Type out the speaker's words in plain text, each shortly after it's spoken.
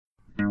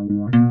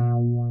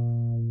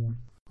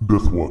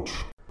Death Watch.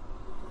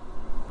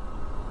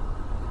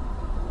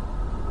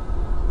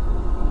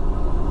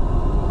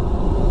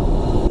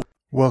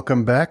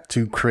 Welcome back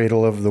to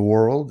Cradle of the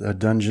World, a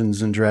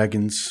Dungeons &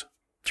 Dragons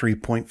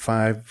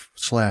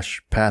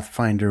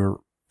 3.5/Pathfinder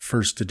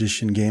First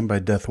Edition game by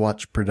Death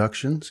Watch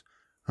Productions.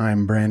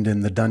 I'm Brandon,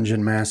 the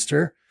Dungeon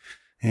Master,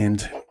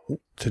 and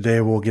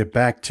today we'll get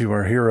back to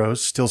our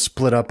heroes, still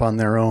split up on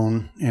their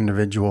own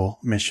individual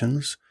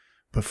missions.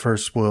 But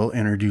first we'll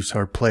introduce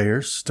our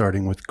players,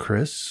 starting with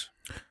Chris.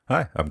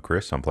 Hi, I'm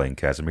Chris. I'm playing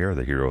Casimir,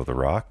 the hero of the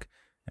Roc,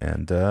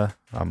 and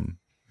I'm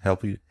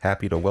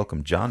happy to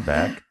welcome John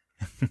back.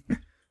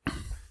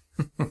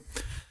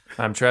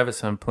 I'm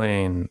Travis. I'm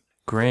playing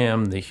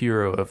Graham, the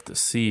hero of the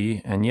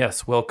sea. And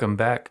yes, welcome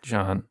back,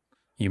 John.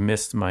 You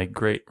missed my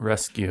great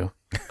rescue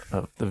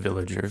of the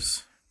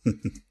villagers.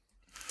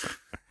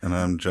 And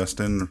I'm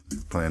Justin,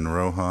 playing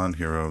Rohan,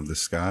 hero of the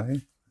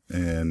sky.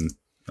 And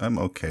I'm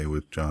okay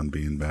with John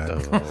being back.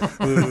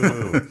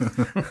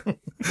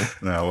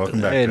 Now,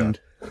 welcome back, John.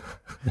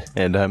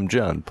 And I'm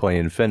John,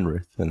 playing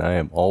Fenrith, and I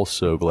am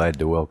also glad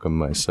to welcome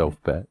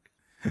myself back.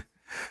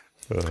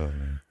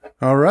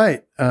 All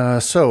right.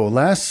 So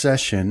last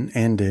session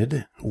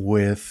ended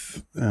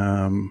with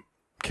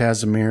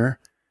Casimir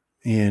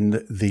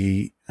in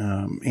the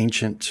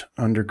ancient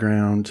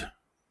underground,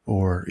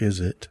 or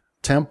is it,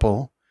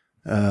 temple.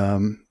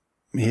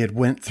 He had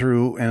went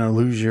through an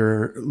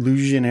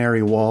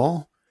illusionary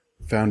wall,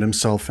 found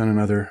himself in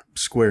another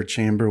square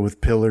chamber with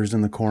pillars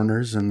in the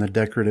corners and the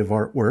decorative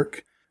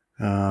artwork.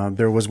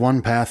 There was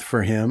one path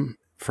for him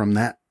from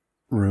that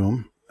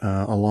room,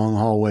 a long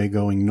hallway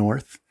going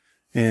north.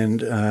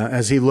 And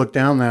as he looked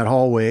down that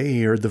hallway,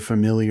 he heard the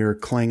familiar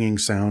clanging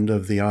sound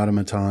of the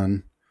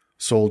automaton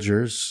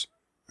soldiers.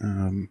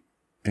 And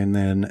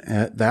then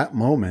at that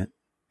moment,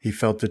 he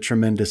felt a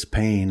tremendous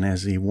pain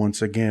as he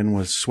once again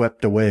was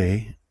swept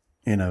away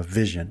in a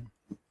vision.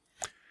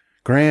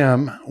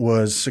 Graham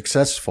was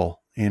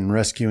successful in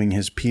rescuing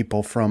his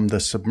people from the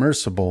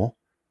submersible,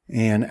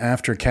 and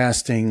after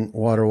casting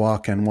Water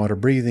Walk and Water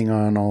Breathing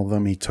on all of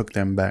them, he took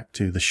them back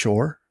to the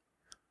shore.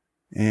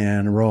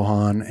 And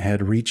Rohan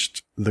had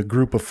reached the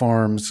group of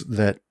farms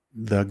that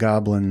the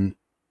Goblin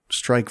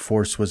Strike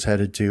Force was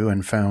headed to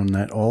and found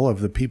that all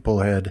of the people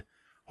had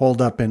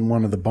holed up in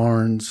one of the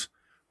barns.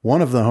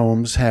 One of the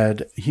homes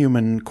had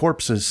human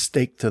corpses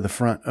staked to the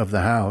front of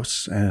the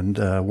house, and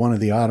one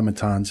of the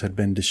automatons had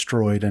been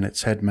destroyed and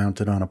its head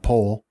mounted on a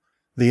pole.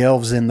 The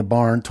elves in the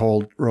barn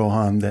told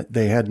Rohan that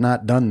they had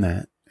not done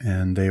that,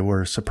 and they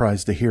were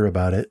surprised to hear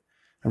about it.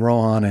 And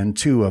Rohan and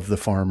two of the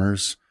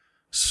farmers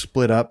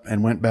split up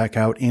and went back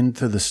out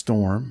into the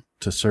storm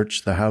to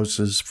search the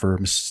houses for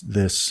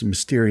this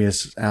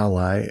mysterious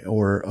ally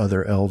or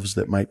other elves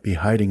that might be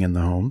hiding in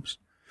the homes.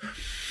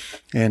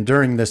 And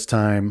during this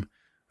time,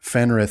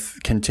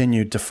 Fenrith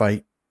continued to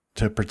fight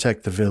to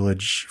protect the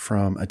village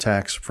from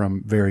attacks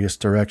from various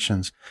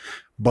directions.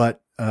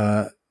 But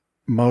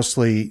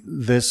mostly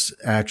this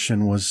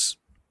action was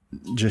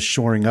just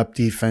shoring up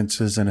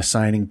defenses and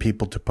assigning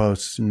people to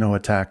posts. No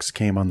attacks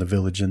came on the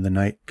village in the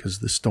night because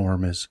the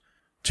storm is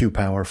too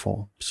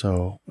powerful.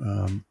 So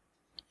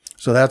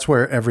that's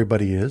where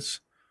everybody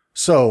is.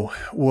 So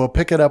we'll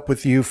pick it up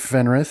with you,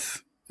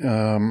 Fenrith.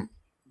 And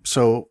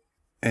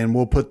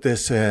we'll put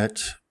this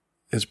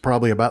it's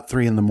probably about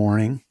 3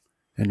 a.m,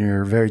 and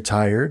you're very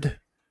tired,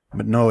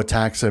 but no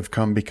attacks have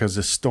come because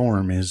the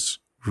storm is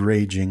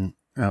raging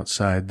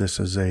outside. This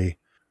is a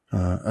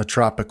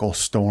tropical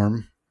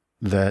storm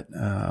that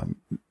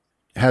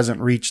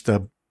hasn't reached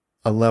a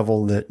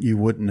level that you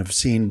wouldn't have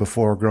seen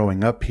before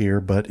growing up here,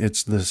 but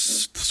it's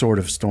this sort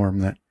of storm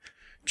that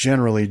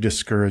generally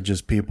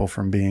discourages people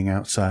from being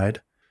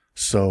outside.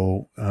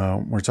 So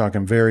we're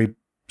talking very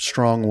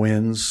strong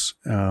winds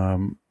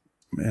and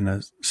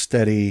a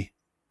steady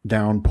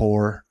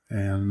downpour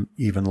and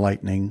even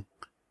lightning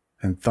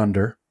and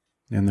thunder.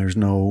 And there's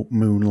no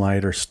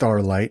moonlight or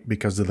starlight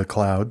because of the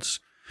clouds.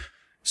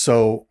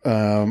 So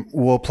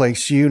we'll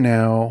place you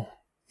now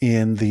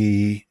in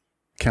the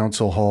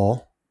council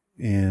hall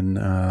in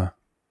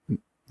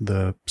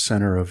the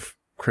center of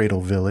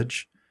Cradle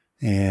Village,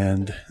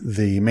 and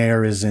the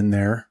mayor is in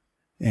there,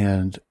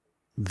 and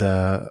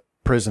the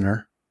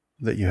prisoner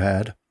that you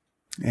had,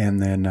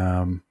 and then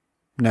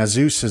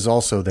Nazus is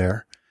also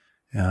there,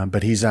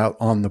 but he's out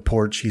on the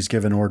porch. He's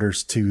given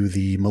orders to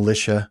the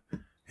militia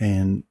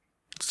and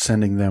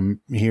sending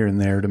them here and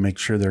there to make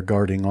sure they're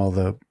guarding all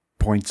the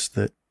points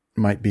that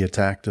might be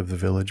attacked of the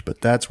village.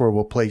 But that's where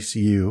we'll place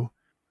you.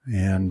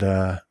 And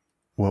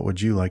what would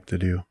you like to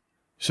do?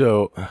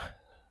 So,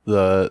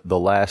 the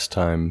last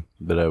time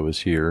that I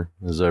was here,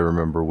 as I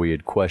remember, we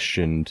had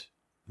questioned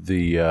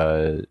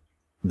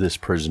this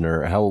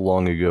prisoner. How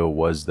long ago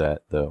was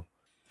that, though?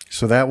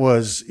 So that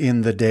was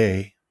in the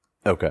day.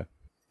 Okay.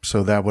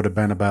 So that would have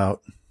been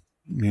about,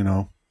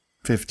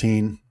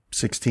 15,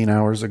 16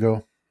 hours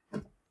ago.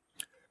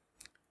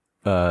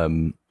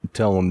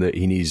 Tell him that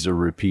he needs to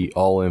repeat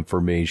all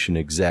information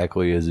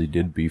exactly as he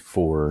did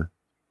before,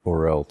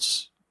 or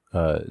else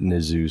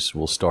Nazus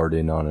will start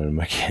in on him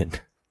again.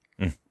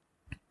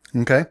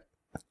 Okay.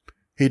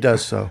 He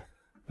does so.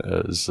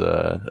 Because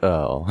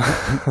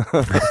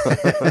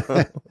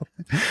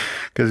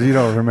Because you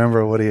don't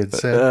remember what he had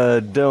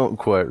said. don't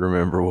quite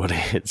remember what he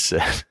had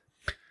said.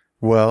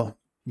 Well,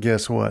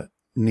 guess what?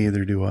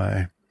 Neither do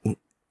I.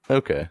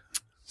 Okay.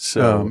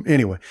 So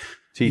anyway,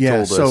 he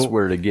told us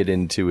where to get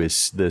into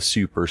the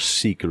super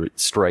secret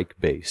strike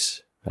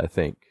base, I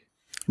think.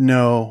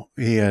 No,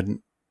 he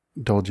hadn't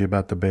told you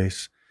about the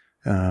base.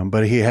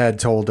 But he had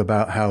told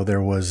about how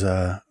there was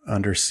a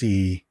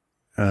undersea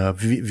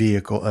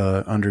vehicle,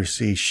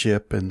 undersea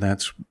ship, and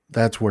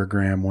that's where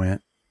Graham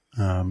went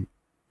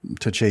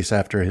to chase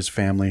after his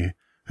family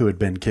who had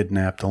been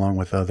kidnapped along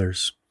with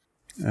others.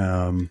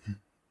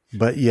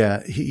 But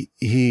yeah,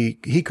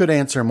 he could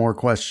answer more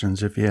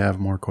questions if you have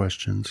more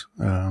questions.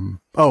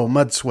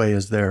 Mudsway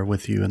is there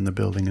with you in the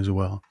building as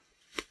well.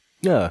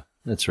 Yeah,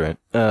 that's right.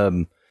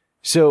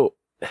 So,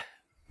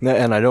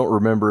 and I don't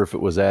remember if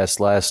it was asked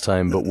last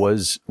time, but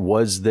was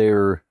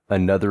there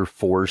another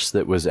force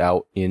that was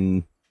out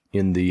in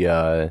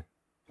the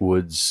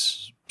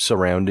woods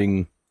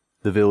surrounding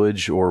the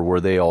village, or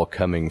were they all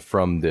coming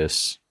from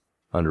this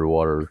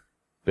underwater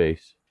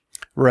base?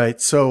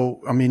 Right.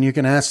 So, I mean, you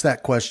can ask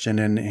that question,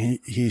 and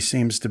he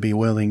seems to be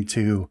willing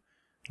to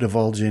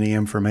divulge any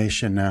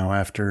information now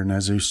after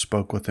Nazus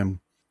spoke with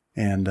him.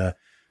 And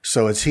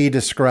so as he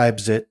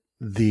describes it,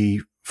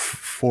 the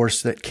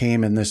force that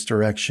came in this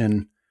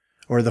direction,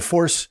 or the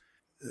force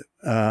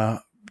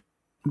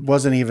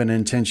wasn't even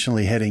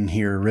intentionally heading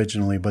here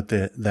originally, but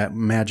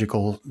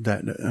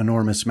that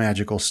enormous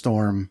magical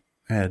storm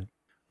had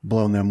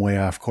blown them way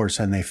off course,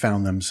 and they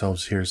found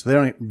themselves here. So they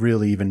don't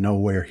really even know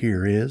where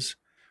here is.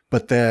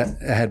 But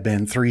that had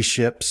been 3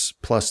 ships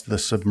plus the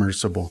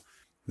submersible.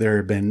 There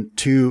had been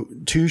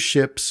two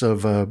ships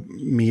of a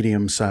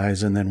medium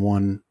size, and then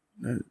one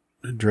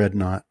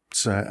dreadnought.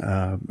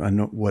 I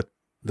know what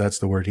that's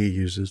the word he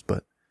uses,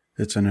 but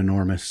it's an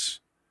enormous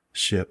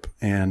ship.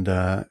 And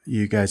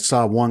you guys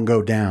saw one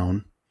go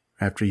down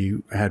after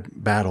you had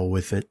battle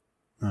with it,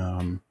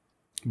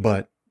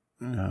 but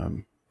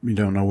you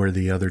don't know where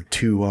the other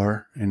 2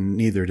 are, and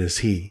neither does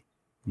he.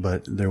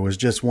 But there was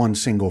just one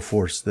single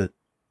force that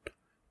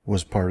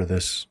was part of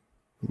this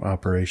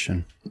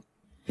operation.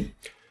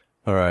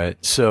 All right.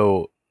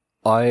 So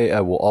I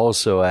will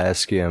also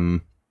ask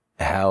him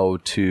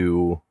what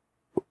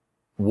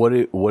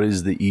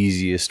is the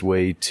easiest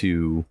way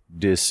to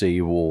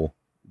disable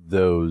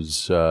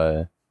those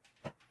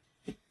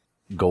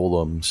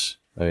golems?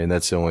 I mean,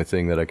 that's the only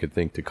thing that I could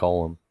think to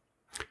call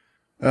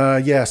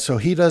them. Yeah. So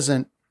he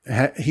doesn't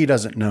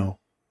know.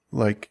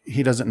 Like,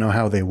 he doesn't know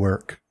how they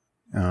work.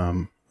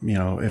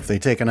 If they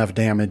take enough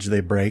damage, they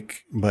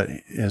break. But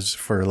as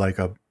for like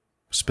a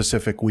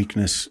specific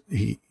weakness,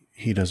 he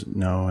doesn't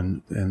know.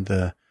 And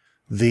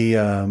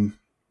the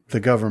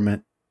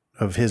government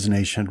of his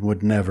nation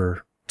would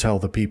never tell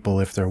the people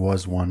if there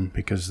was one,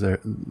 because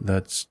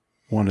that's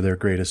one of their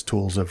greatest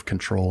tools of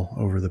control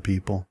over the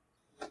people.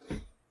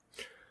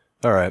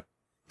 All right.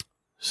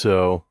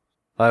 So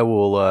I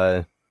will,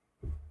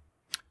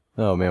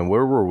 oh man,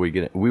 where were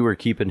we we were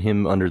keeping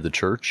him under the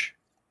church.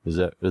 Is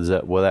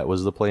that well, that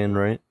was the plan,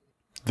 right?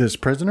 This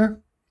prisoner?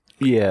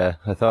 Yeah,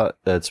 I thought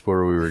that's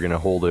where we were going to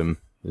hold him,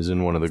 is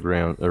in one of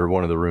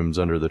the rooms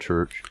under the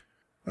church.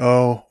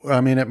 Oh, I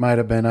mean, it might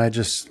have been.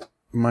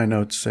 My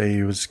notes say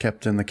he was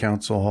kept in the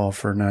council hall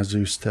for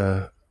Nazus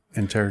to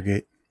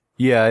interrogate.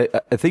 Yeah,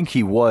 I think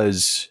he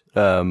was,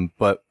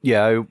 but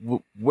yeah,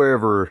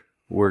 wherever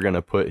we're going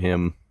to put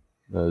him,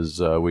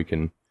 as I'll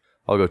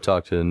go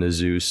talk to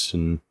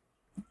Nazus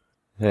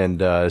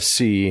and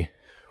see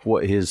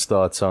what his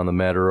thoughts on the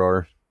matter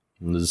are.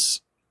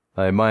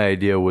 My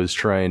idea was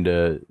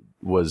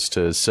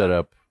to set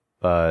up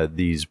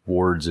these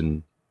wards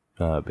and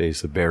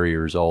basically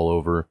barriers all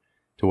over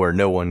to where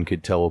no one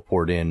could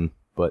teleport in.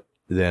 But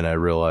then I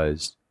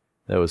realized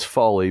that was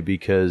folly,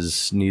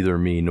 because neither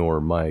me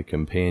nor my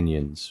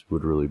companions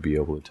would really be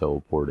able to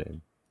teleport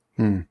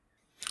in.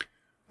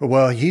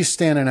 Well, he's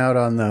standing out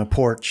on the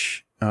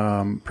porch,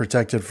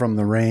 protected from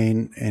the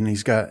rain, and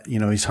he's got,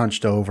 he's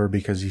hunched over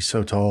because he's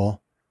so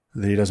tall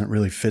that he doesn't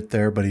really fit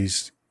there. But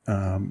he's,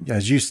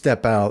 as you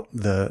step out,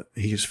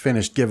 he's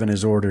finished giving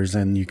his orders,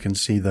 and you can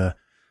see the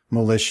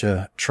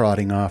militia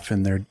trotting off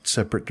in their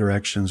separate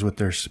directions with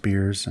their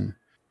spears. And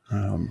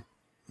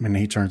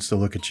he turns to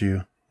look at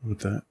you with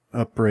the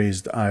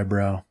upraised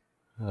eyebrow.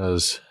 I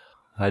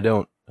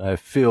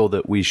feel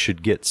that we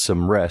should get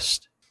some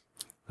rest.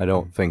 I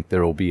don't think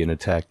there will be an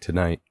attack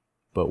tonight,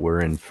 but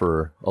we're in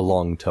for a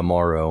long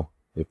tomorrow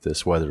if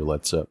this weather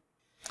lets up.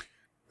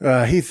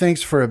 He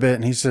thinks for a bit,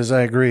 and he says,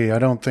 I agree. I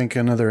don't think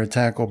another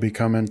attack will be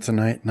coming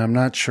tonight, and I'm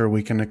not sure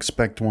we can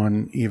expect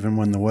one even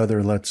when the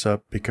weather lets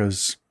up,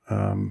 because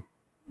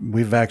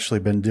we've actually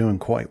been doing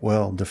quite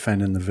well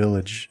defending the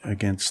village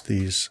against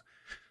these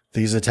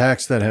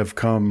attacks that have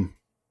come.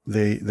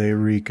 They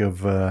reek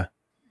of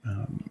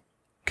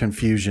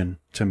confusion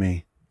to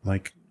me.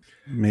 Like,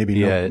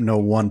 maybe no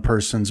one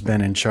person's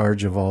been in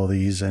charge of all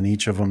these, and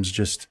each of them's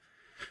just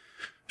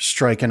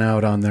striking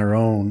out on their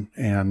own,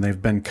 and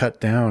they've been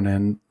cut down,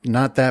 and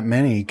not that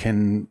many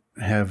can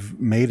have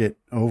made it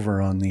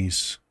over on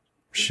these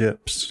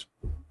ships.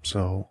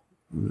 So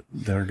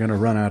they're going to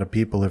run out of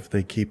people if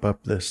they keep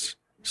up this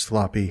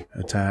sloppy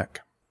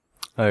attack.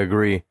 I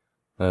agree.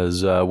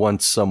 As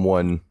once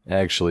someone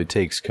actually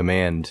takes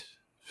command,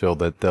 feel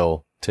that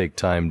they'll take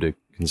time to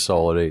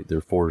consolidate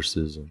their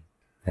forces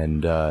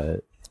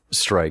and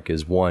strike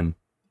as one.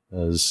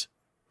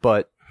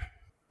 But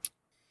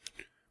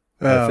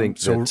I think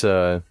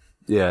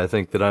I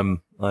think that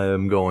I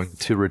am going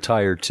to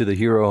retire to the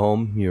hero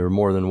home. You're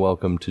more than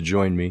welcome to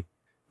join me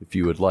if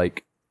you would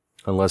like,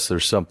 unless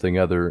there's something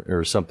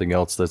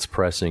else that's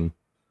pressing.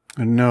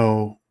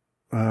 No,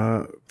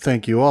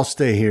 thank you. I'll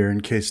stay here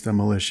in case the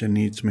militia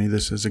needs me.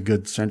 This is a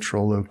good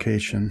central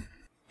location.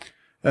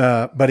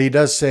 But he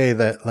does say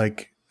that,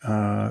 like,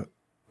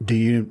 do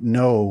you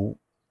know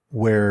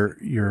where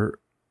your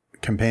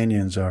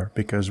companions are?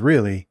 Because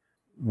really,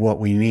 what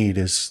we need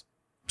is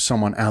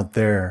someone out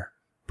there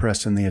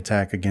pressing the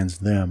attack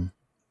against them.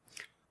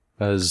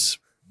 As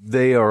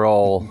they're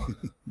all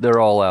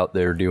out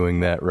there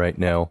doing that right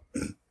now.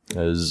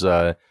 As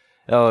I'll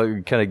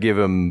kind of give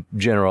him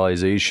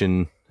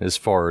generalization as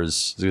far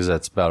as, because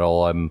that's about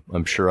all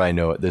I'm sure I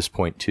know at this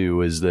point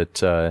too, is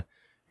that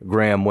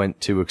Graham went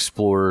to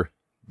explore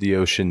the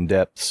ocean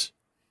depths,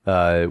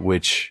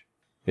 which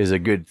is a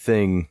good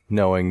thing,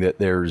 knowing that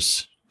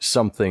there's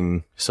some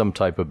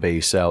type of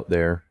base out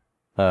there.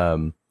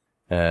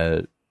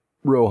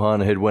 Rohan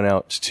had went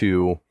out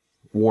to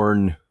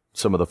warn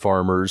some of the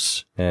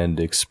farmers and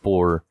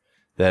explore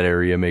that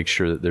area, make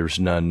sure that there's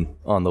none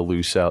on the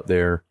loose out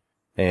there.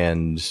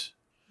 And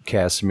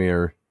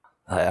Casimir,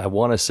 I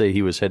want to say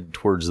he was headed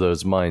towards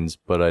those mines,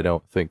 but I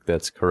don't think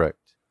that's correct.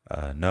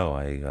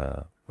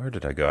 No, where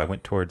did I go? I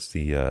went towards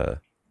the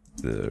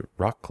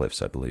rock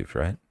cliffs, I believe,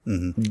 right?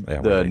 Mm-hmm. Yeah,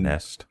 where they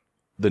nest.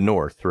 The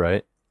north,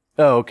 right?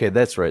 Oh, okay,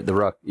 that's right. The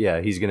rock.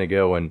 Yeah, he's gonna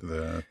go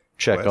and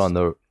check west. on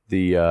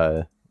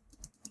the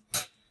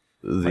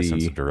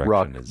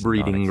rock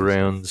breeding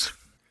grounds.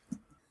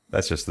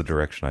 That's just the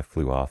direction I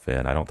flew off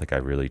in. I don't think I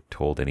really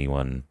told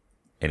anyone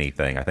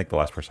anything. I think the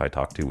last person I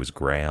talked to was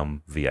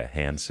Graham via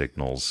hand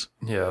signals.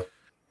 Yeah.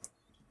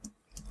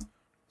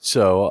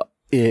 So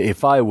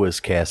if I was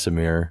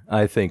Casimir,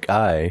 I think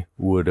I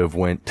would have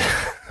went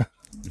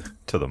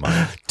to the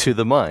mines. To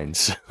the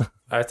mines.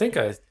 I think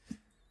I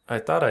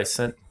thought I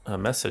sent a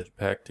message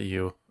back to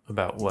you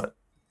about what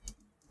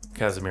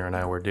Casimir and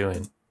I were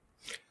doing.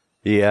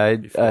 Yeah,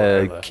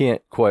 I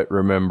can't quite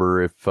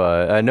remember if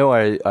I know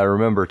I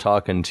remember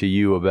talking to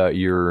you about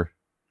your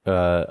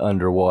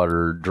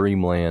underwater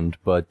dreamland,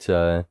 but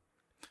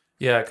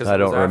yeah, because I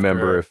don't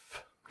remember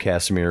if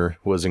Casimir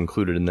was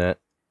included in that.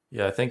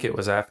 Yeah, I think it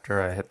was after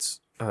I had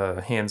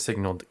hand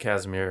signaled to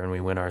Casimir and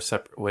we went our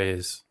separate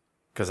ways,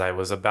 because I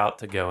was about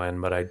to go in,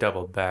 but I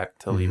doubled back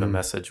to leave a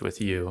message with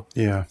you.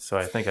 Yeah. So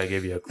I think I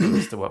gave you a clue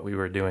as to what we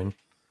were doing.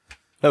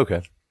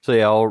 Okay. So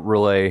yeah, I'll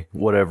relay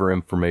whatever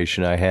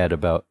information I had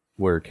about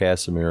where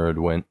Casimir had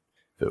went.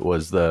 If it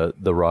was the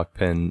rock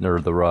pen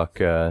or the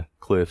rock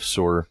cliffs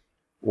or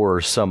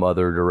some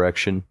other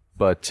direction.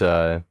 But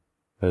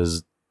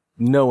as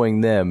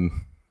knowing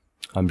them,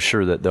 I'm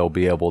sure that they'll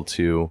be able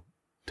to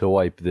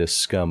wipe this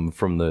scum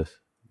from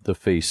the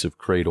face of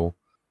Cradle.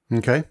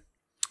 Okay.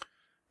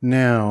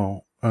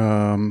 Now,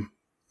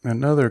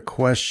 another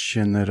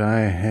question that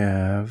I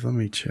have. Let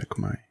me check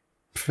my...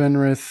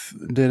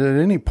 Fenrith, did at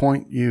any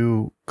point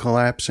you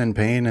collapse in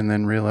pain and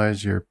then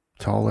realize you're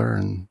taller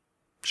and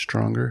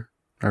stronger?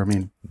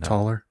 No,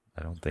 taller?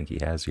 I don't think he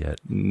has yet.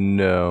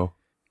 No.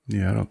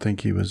 Yeah, I don't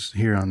think he was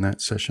here on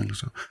that session.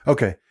 So,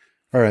 okay.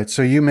 All right.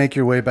 So you make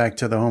your way back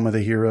to the home of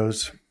the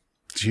heroes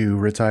to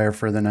retire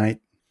for the night.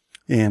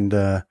 And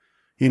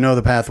you know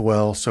the path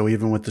well, so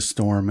even with the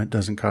storm, it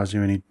doesn't cause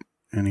you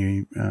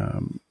any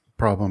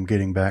problem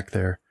getting back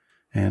there.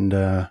 And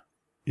then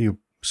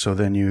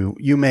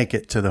you make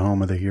it to the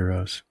home of the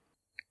heroes.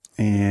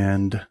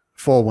 And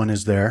Fulwin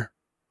is there.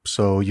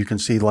 So you can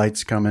see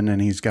lights coming,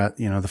 and he's got,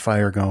 the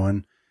fire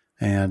going.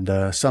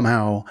 And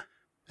somehow,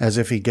 as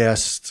if he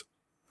guessed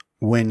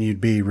when you'd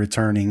be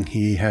returning,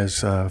 he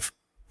has a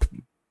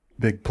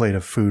big plate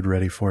of food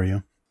ready for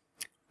you.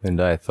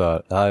 And I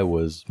thought I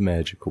was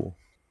magical.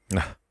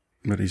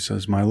 But he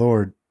says, "My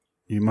lord,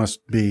 you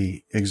must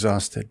be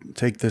exhausted.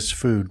 Take this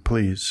food,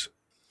 please.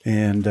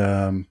 And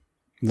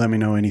let me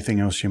know anything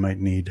else you might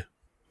need."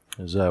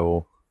 As I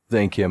will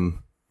thank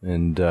him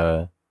and as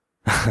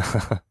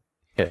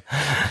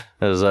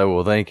I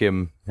will thank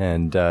him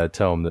and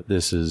tell him that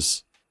this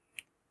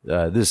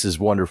is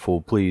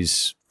wonderful.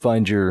 Please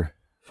find your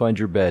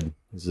bed,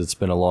 as it's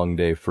been a long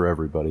day for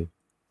everybody.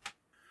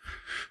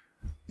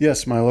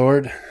 Yes, my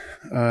lord.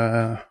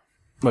 Or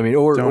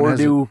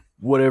do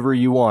whatever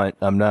you want.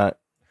 I'm not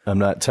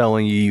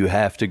telling you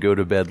have to go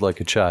to bed like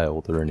a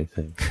child or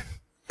anything.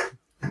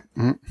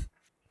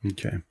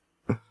 Okay.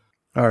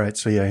 All right.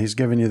 So yeah, he's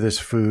giving you this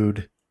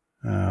food.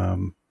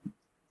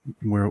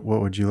 What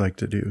would you like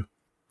to do?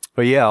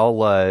 But yeah,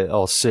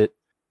 I'll sit,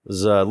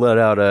 let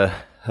out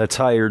a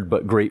tired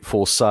but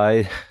grateful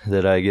sigh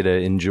that I get to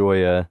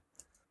enjoy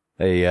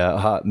a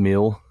hot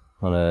meal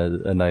on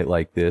a night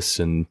like this,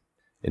 and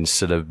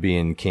instead of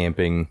being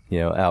camping,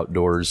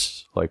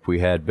 outdoors like we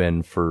had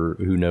been for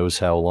who knows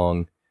how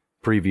long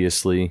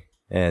previously,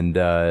 and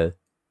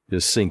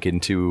just sink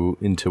into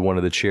one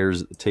of the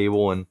chairs at the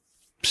table and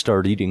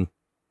start eating.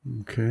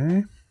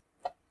 Okay.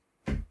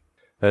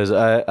 As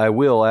I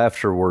will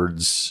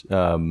afterwards,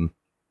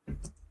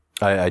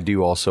 I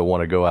do also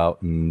want to go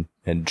out and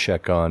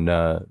check on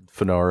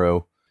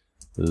Finaro,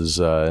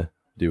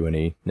 do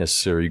any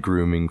necessary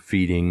grooming,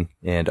 feeding,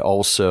 and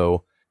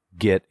also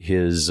get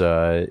his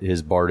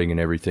barding and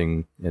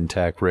everything and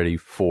tack ready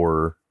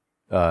for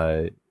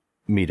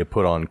me to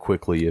put on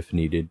quickly if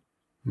needed.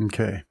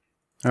 Okay.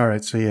 All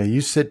right. So yeah,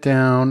 you sit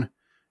down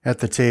at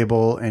the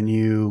table and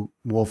you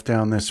wolf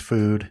down this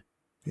food,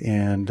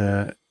 and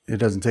it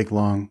doesn't take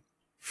long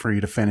for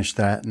you to finish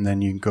that, and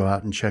then you can go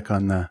out and check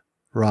on the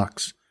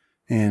rocks.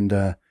 And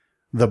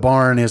the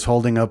barn is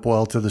holding up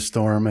well to the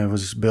storm. It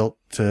was built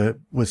to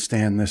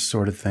withstand this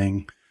sort of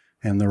thing,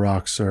 and the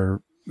rocks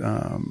are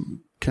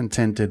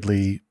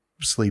contentedly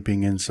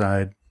sleeping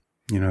inside.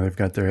 They've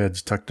got their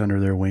heads tucked under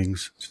their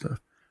wings and stuff.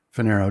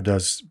 Finero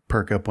does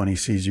perk up when he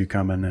sees you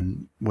coming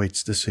and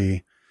waits to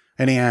see.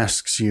 And he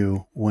asks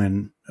you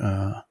when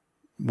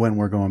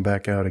we're going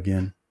back out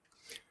again.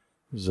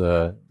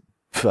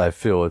 I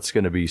feel it's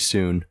going to be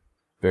soon,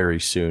 very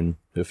soon.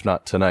 If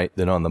not tonight,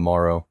 then on the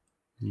morrow.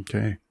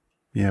 Okay.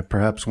 Yeah,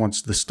 perhaps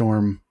once the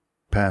storm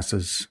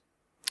passes.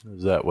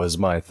 That was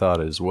my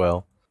thought as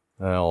well.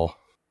 I'll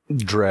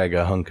drag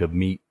a hunk of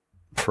meat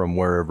from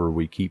wherever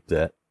we keep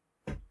that.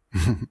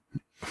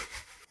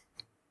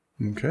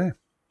 Okay.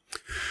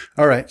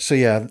 All right. So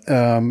yeah,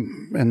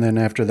 and then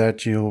after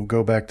that, you'll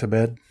go back to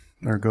bed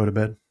or go to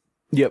bed.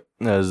 Yep.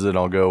 As then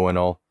I'll go and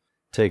I'll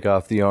take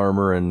off the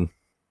armor and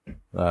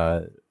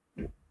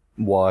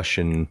wash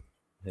and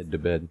head to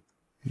bed.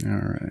 All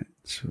right.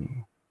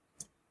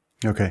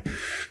 Okay.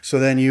 So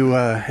then you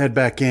head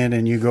back in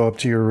and you go up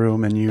to your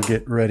room and you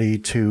get ready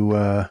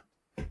to,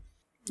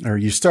 or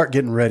you start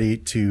getting ready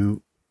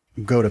to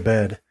go to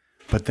bed,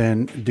 but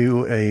then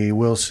do a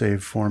will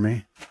save for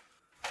me.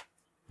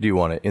 Do you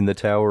want it in the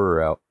tower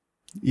or out?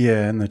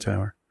 Yeah, in the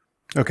tower.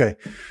 Okay.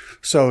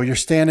 So you're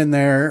standing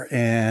there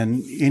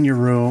and in your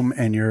room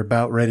and you're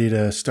about ready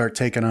to start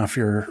taking off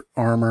your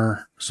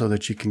armor so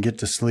that you can get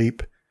to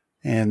sleep.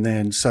 And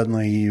then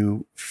suddenly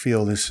you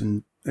feel this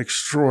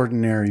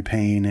extraordinary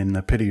pain in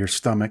the pit of your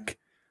stomach,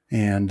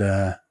 and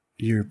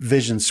your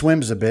vision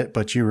swims a bit,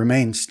 but you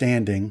remain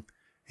standing.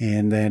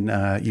 And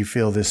then you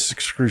feel this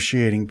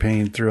excruciating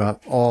pain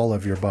throughout all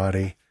of your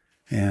body,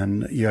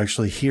 and you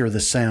actually hear the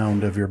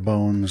sound of your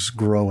bones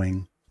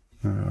growing.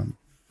 And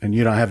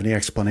you don't have any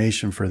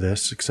explanation for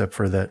this, except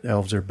for that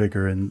elves are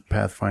bigger in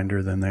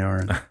Pathfinder than they are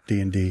in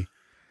D&D.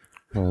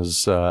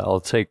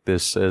 I'll take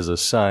this as a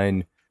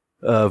sign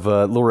of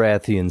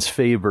Lorathian's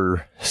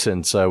favor,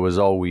 since I was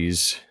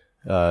always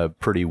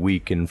pretty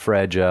weak and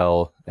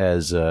fragile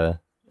as a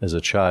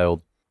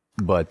child,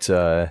 but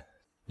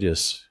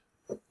just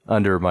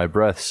under my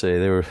breath say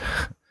they were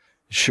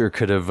sure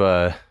could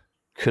have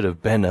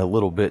been a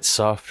little bit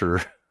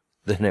softer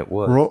than it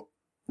was.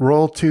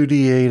 Roll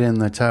 2d8 in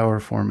the tower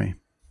for me.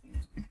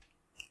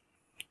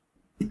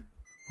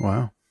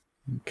 Wow.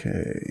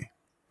 Okay.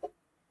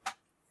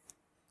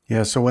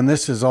 Yeah, so when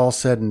this is all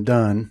said and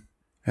done,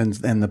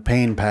 and the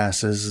pain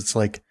passes, it's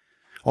like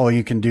all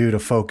you can do to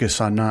focus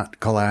on not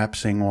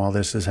collapsing while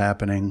this is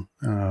happening.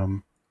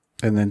 And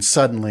then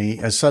suddenly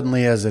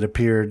as it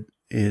appeared,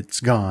 it's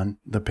gone.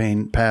 The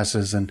pain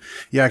passes, and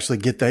you actually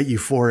get that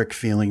euphoric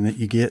feeling that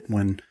you get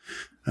when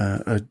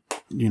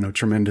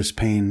tremendous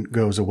pain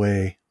goes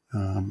away.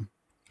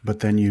 But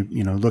then you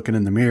looking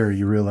in the mirror,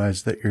 you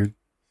realize that you're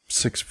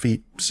 6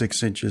 feet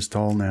 6 inches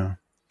tall now.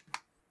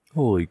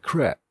 Holy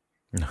crap.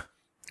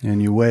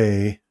 And you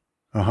weigh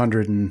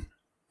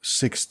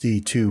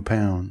 162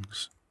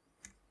 pounds.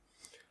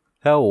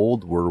 How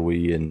old were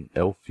we in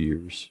elf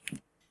years?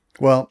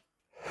 Well,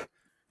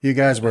 you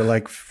guys were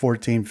like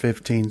 14,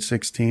 15,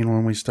 16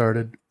 when we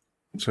started.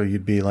 So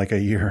you'd be like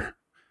a year.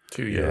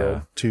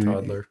 2-year-old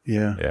toddler.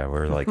 Yeah. Yeah,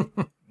 we're like,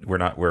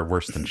 we're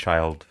worse than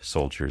child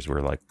soldiers.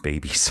 We're like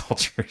baby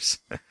soldiers.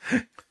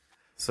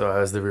 So I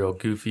was the real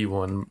goofy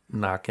one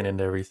knocking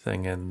into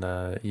everything, and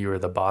you were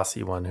the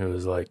bossy one who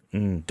was like,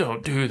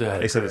 don't do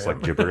that. They said it's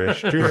like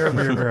gibberish.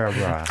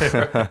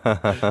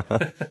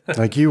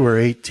 Like you were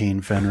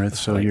 18, Fenrith,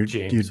 so Like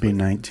you'd be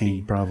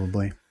 19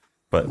 probably.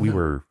 But we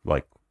were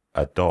like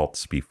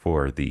adults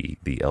before the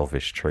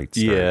elvish traits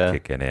started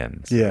kicking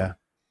in. So. Yeah.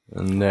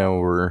 And now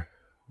we're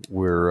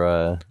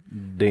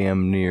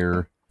damn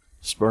near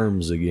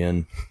sperms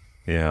again.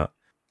 Yeah.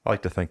 I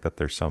like to think that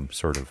there's some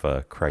sort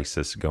of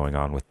crisis going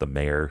on with the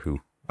mayor, who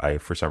I,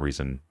 for some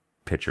reason,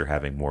 picture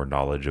having more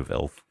knowledge of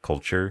elf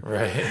culture.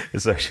 Right.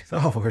 It's like,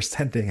 we're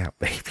sending out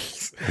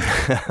babies.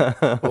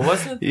 Well,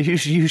 wasn't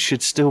You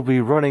should still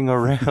be running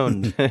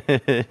around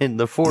in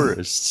the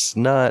forests,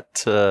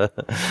 not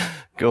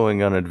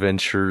going on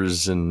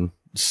adventures and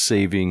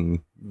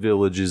saving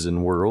villages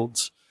and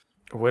worlds.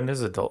 when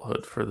is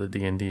adulthood for the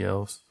D&D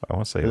elves? I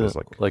want to say it was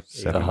like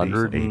 70,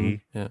 100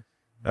 80. Yeah.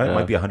 It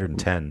might be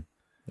 110.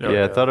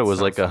 Yeah, I thought it was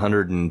sounds like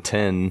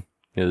 110.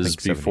 Because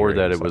think before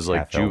 70 that, is it was like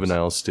like half elves.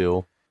 juvenile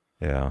still.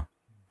 Yeah.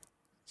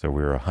 So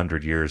we were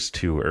 100 years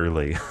too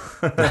early.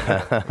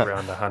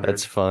 around 100.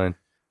 That's fine.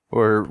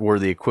 Or we're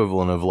the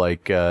equivalent of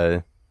like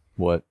 2-3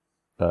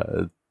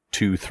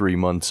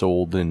 months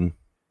old in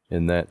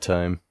that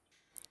time.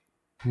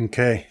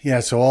 Okay. Yeah.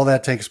 So all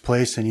that takes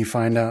place, and you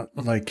find out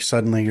like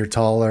suddenly you're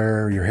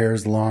taller, your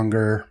hair's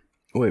longer.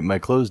 Wait, my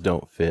clothes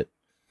don't fit.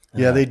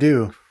 Yeah, they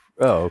do.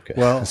 Oh, okay. I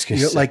Well, was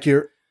gonna say. like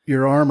your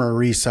armor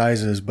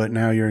resizes, but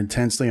now you're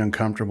intensely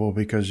uncomfortable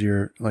because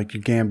you're like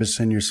your gambus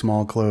and your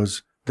small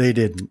clothes. They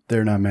didn't.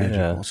 They're not magical.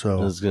 Yeah, I So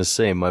was gonna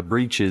say my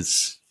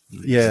breeches.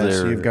 yeah,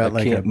 so you've got I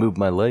like can't move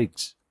my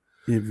legs.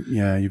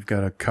 you've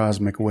got a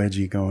cosmic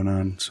wedgie going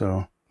on.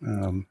 So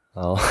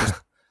I'll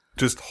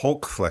Just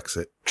Hulk flex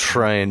it.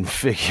 try and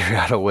figure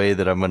out a way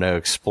that I'm gonna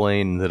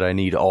explain that I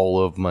need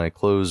all of my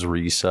clothes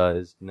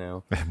resized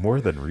now.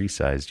 More than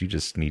resized, you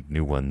just need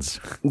new ones.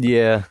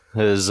 Yeah,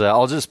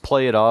 I'll just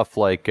play it off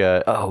like,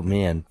 oh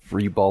man,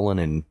 free balling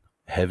and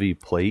heavy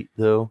plate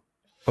though.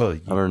 Well,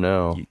 I don't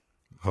know.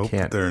 Hope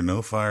Can't. there are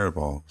no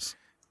fireballs.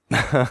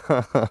 As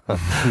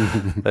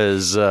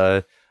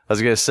I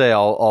was gonna say,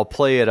 I'll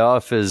play it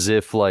off as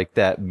if like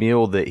that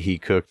meal that he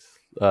cooked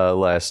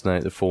last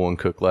night, the full one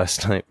cooked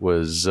last night,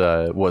 was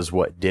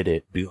what did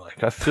it. Be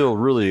like, I feel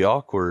really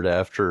awkward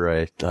after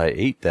I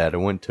ate that. I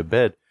went to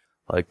bed,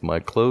 like my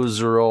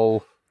clothes are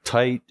all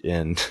tight,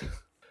 and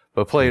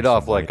but play it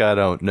off like I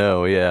don't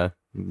know. Yeah,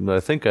 I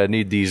think I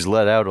need these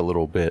let out a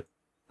little bit,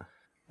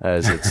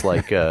 as it's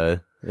like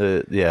an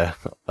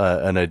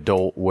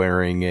adult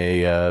wearing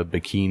a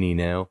bikini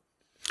now.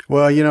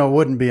 well, it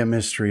wouldn't be a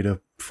mystery to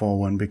full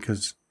one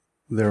because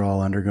they're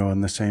all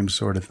undergoing the same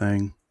sort of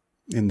thing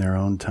in their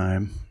own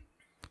time.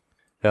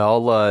 Yeah,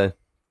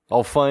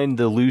 I'll find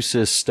the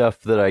loosest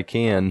stuff that I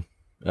can,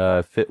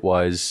 fit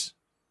wise,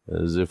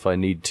 as if I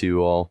need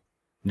to. I'll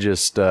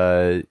just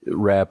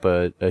wrap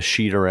a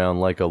sheet around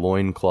like a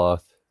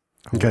loincloth.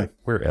 Okay.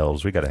 We're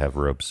elves. We got to have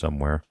robes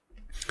somewhere.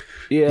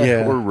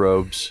 Yeah. Or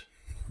robes.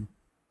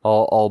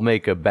 I'll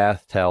make a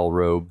bath towel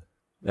robe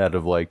out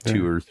of like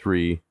 2 or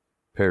 3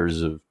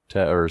 pairs of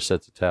or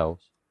sets of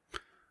towels.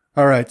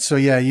 All right. So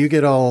yeah, you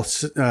get all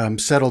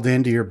settled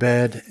into your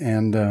bed,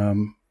 and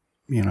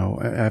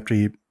after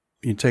you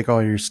take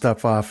all your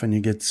stuff off and you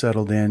get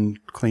settled in,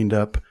 cleaned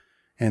up,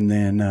 and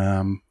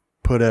then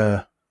put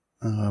a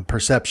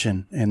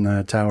perception in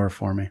the tower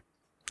for me.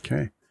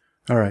 Okay.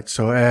 All right.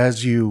 So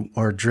as you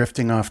are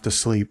drifting off to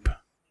sleep,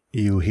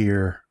 you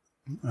hear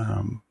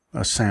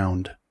a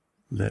sound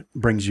that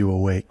brings you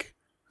awake.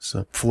 It's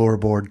a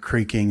floorboard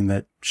creaking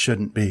that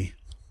shouldn't be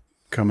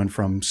coming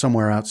from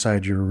somewhere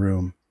outside your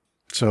room.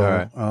 So all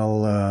right.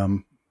 I'll let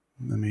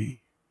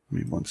me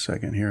 1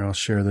 second here. I'll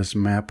share this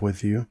map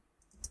with you.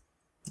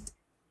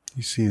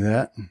 You see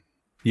that?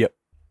 Yep.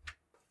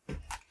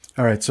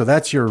 All right, so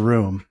that's your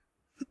room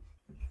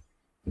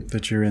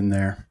that you're in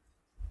there.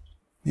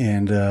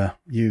 And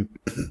you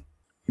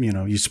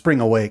spring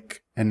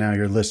awake, and now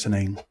you're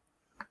listening.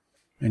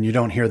 And you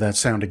don't hear that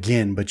sound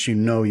again, but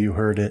you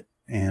heard it,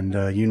 and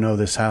you know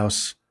this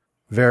house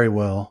very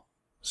well.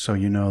 So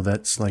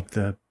that's like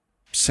the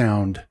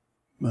sound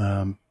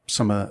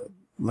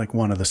like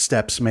one of the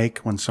steps make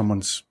when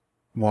someone's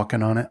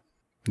walking on it.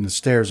 And the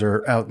stairs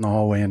are out in the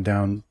hallway and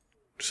down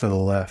to the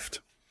left.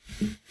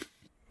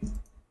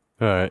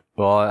 All right.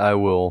 Well, I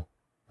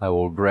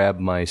will grab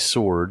my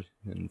sword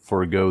and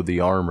forego the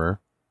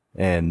armor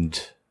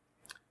and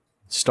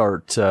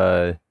start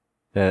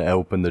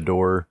open the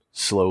door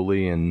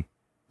slowly and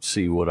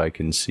see what I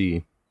can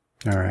see.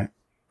 All right.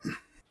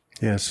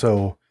 Yeah,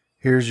 so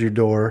here's your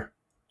door.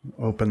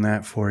 Open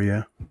that for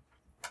you.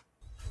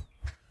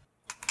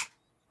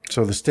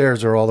 So the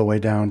stairs are all the way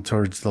down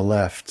towards the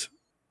left.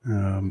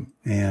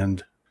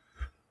 And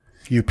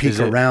you peek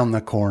around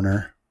the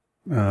corner,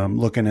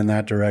 looking in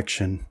that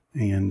direction,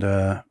 and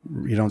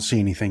you don't see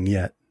anything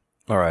yet.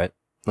 All right.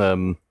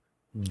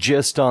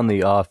 Just on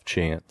the off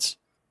chance,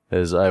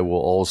 as I will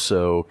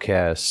also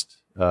cast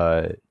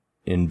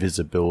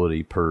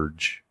Invisibility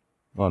Purge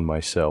on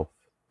myself,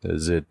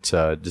 as it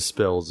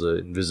dispels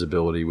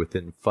invisibility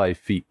within 5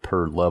 feet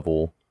per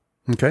level.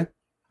 Okay.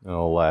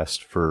 It'll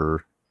last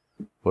for,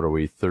 what are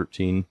we,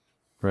 13,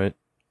 right?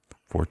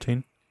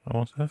 14, I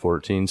want to say.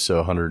 14, so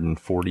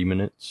 140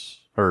 minutes.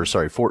 Or,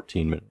 sorry,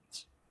 14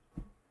 minutes.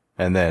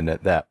 And then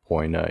at that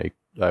point, I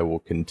will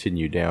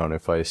continue down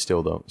if I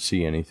still don't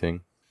see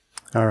anything.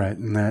 All right,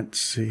 and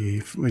that's,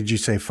 would you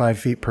say 5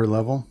 feet per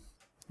level?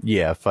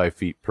 Yeah, 5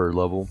 feet per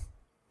level.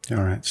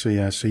 All right, so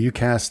you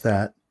cast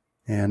that,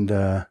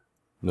 and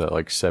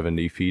Like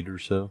 70 feet or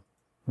so.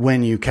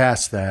 when you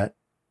cast that,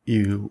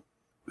 you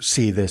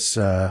see this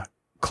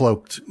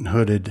cloaked,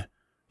 hooded,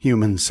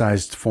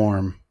 human-sized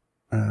form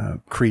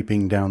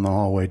creeping down the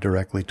hallway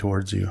directly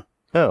towards you.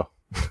 Oh.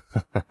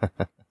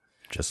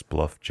 Just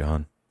bluff,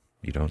 John.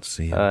 You don't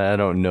see him. I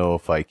don't know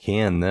if I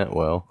can that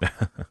well.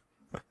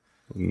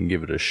 We can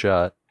give it a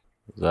shot.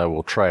 I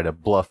will try to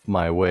bluff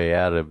my way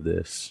out of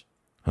this.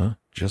 Huh?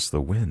 Just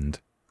the wind.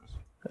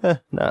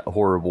 Not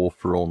horrible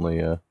for only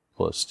a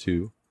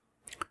 +2.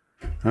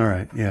 All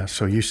right. Yeah.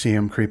 So you see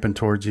him creeping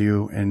towards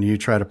you, and you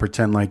try to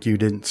pretend like you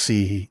didn't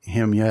see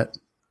him yet.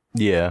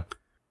 Yeah.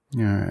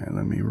 All right.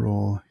 Let me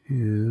roll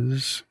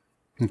his.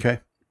 Okay.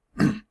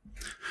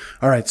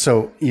 All right.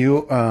 So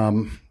you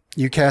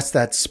cast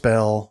that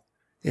spell,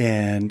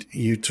 and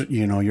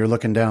you're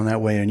looking down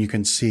that way, and you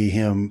can see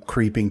him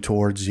creeping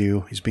towards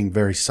you. He's being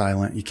very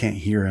silent. You can't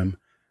hear him.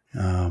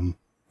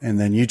 And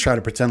then you try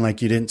to pretend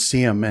like you didn't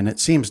see him, and it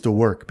seems to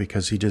work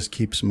because he just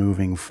keeps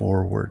moving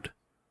forward.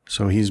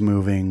 So he's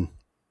moving.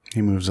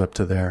 He moves up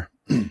to there.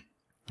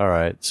 All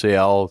right. So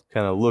yeah, I'll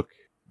kind of look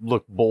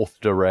both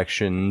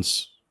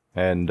directions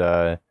and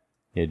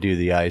do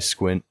the eye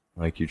squint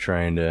like you're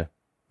trying to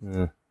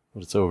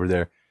what's over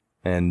there.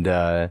 And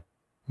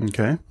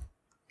Okay.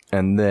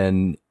 and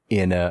then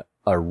in a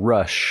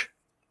rush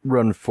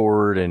run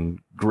forward and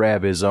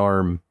grab his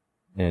arm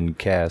and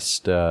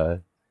cast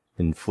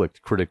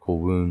inflict critical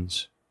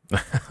wounds.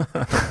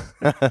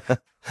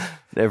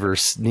 Never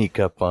sneak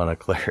up on a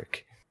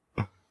cleric.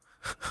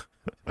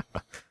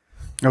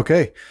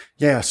 Okay.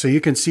 Yeah. So you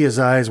can see his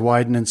eyes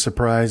widen in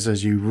surprise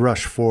as you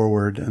rush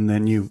forward, and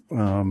then you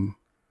want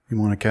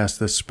to cast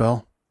this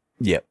spell.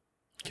 Yep.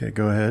 Okay.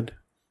 Go ahead.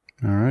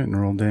 All right. And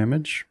roll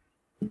damage.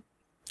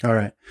 All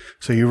right.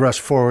 So you rush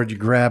forward, you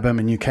grab him,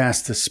 and you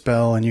cast the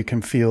spell, and you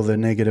can feel the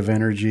negative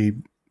energy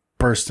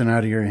bursting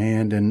out of your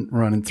hand and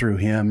running through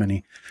him, and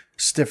he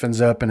stiffens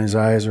up, and his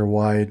eyes are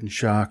wide in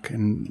shock,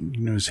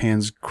 and his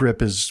hands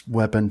grip his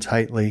weapon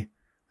tightly.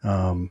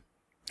 I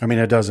mean,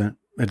 it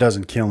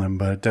doesn't kill him,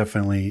 but it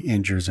definitely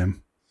injures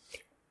him.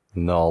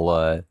 And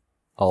I'll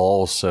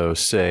also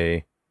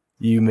say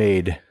you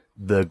made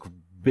the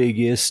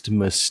biggest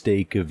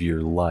mistake of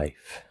your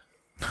life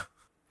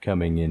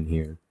coming in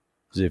here.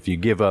 'Cause if you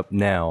give up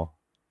now,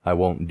 I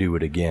won't do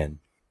it again.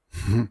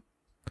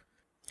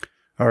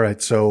 All right,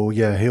 so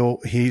yeah,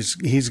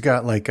 he's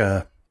got like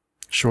a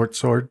short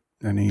sword,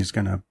 and he's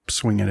gonna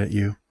swing it at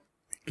you.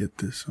 Get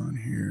this on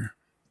here.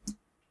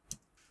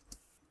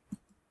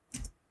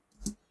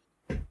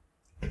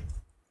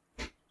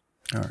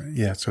 All right,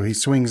 yeah, so he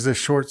swings this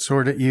short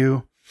sword at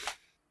you,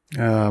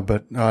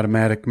 but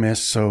automatic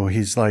miss, so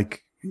he's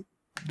like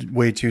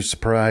way too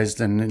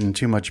surprised and in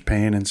too much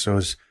pain, and so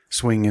his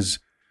swing is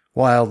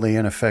wildly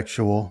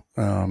ineffectual.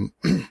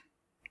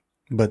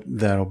 But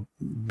that'll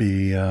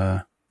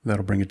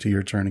bring it to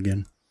your turn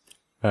again.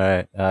 All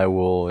right, I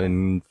will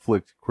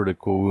inflict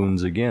critical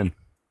wounds again.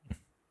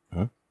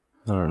 Huh?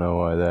 I don't know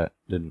why that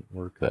didn't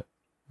work. It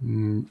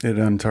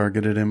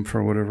untargeted him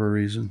for whatever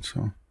reason,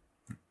 so...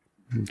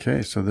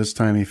 Okay, so this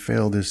time he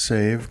failed his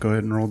save. Go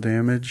ahead and roll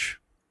damage.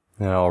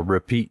 And I'll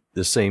repeat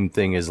the same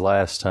thing as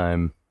last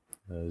time,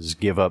 as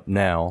give up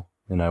now,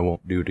 and I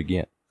won't do it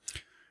again.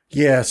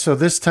 Yeah, so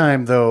this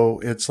time,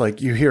 though, it's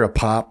like you hear a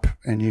pop,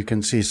 and you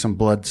can see some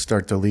blood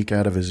start to leak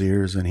out of his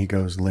ears, and he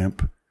goes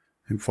limp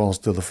and falls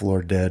to the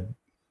floor dead.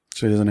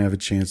 So he doesn't have a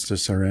chance to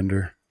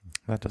surrender.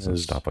 That doesn't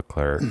stop a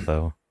cleric,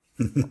 though.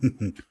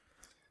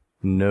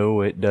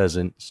 No, it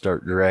doesn't.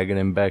 Start dragging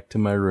him back to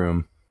my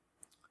room.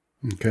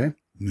 Okay.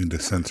 Need to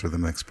censor the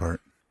next part.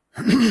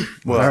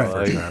 Well,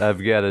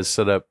 I've got to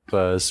set up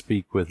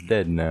Speak with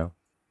Dead now.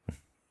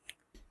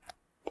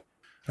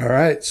 All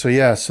right, so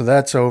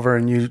that's over,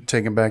 and you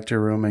take him back to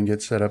your room and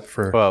get set up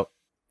for... Well,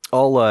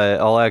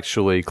 I'll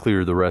actually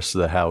clear the rest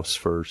of the house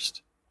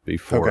first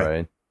before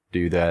I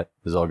do that,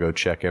 because I'll go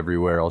check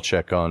everywhere. I'll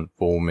check on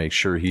Bull, make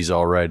sure he's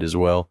all right as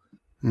well.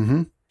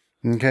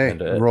 Mm-hmm. Okay,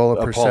 And, roll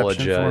a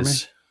perception for me.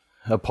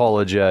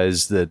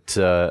 Apologize that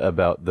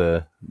about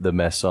the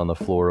mess on the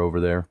floor over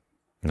there.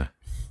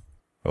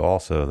 Well,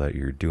 also that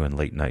you're doing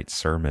late night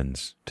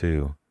sermons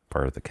too,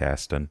 part of the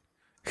casting.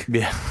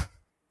 Yeah.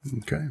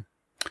 Okay.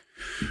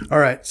 All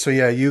right. So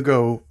yeah, you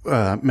go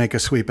make a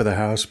sweep of the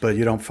house, but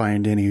you don't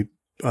find any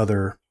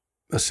other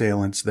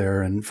assailants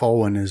there. And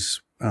Falwyn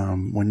is,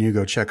 when you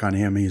go check on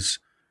him, he's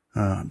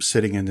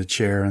sitting in the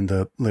chair in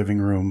the living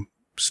room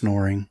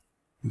snoring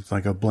with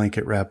like a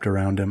blanket wrapped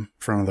around him in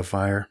front of the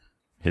fire.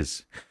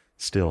 His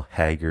still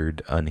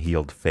haggard,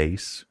 unhealed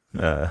face.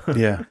 Yeah.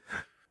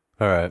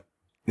 All right.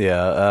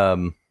 Yeah.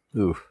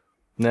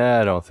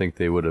 Nah, I don't think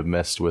they would have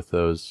messed with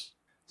those.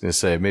 I was going to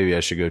say, maybe I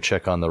should go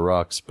check on the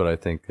rocks, but I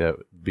think that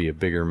would be a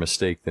bigger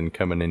mistake than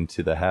coming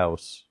into the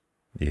house.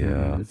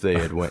 Yeah. If they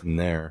had went in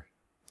there.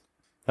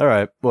 All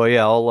right. Well,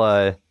 yeah,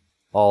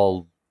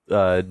 I'll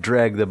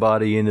drag the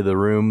body into the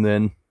room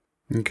then.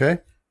 Okay.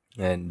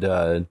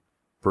 And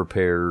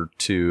prepare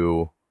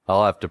to...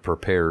 I'll have to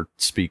prepare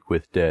Speak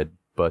with Dead,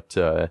 but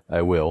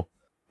I will,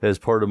 as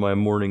part of my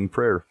morning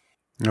prayer.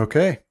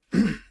 Okay.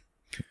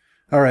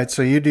 All right,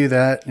 so you do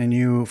that, and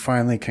you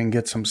finally can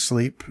get some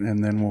sleep,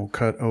 and then we'll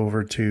cut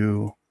over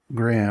to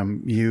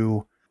Graham.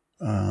 You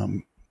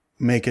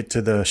make it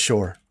to the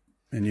shore,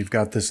 and you've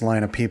got this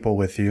line of people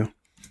with you,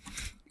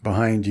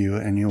 behind you,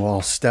 and you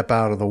all step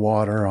out of the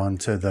water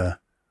onto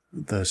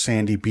the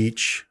sandy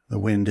beach. The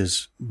wind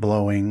is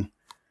blowing.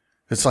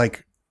 It's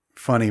like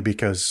funny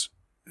because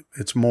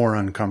it's more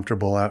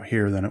uncomfortable out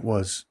here than it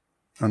was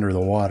under the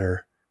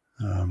water.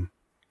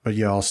 but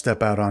you all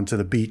step out onto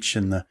the beach,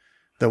 and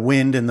the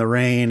wind and the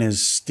rain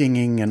is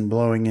stinging and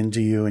blowing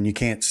into you, and you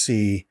can't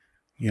see,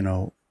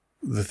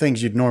 the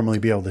things you'd normally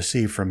be able to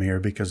see from here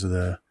because of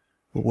the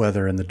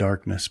weather and the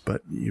darkness,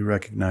 but you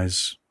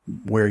recognize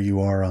where you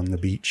are on the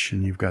beach,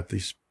 and you've got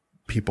these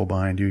people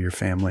behind you, your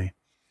family,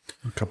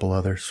 a couple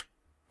others.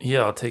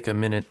 Yeah, I'll take a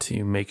minute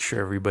to make sure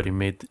everybody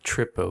made the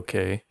trip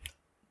okay.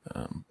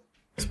 I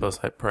suppose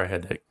I probably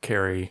had to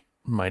carry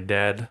my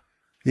dad.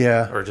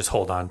 Yeah. Or just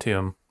hold on to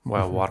him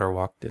while Water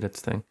Walk did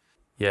its thing.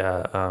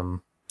 Yeah,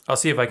 I'll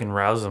see if I can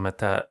rouse him at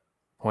that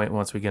point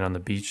once we get on the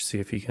beach, see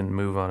if he can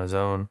move on his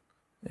own.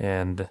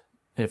 And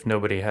if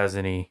nobody has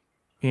any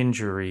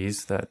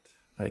injuries that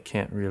I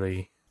can't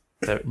really,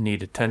 that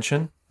need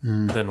attention,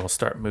 then we'll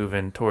start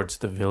moving towards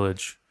the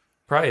village,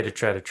 probably to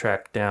try to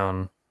track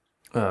down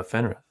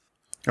Fenrith.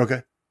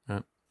 Okay. Yeah.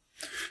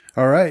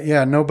 All right.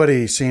 Yeah,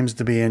 nobody seems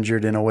to be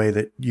injured in a way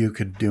that you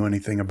could do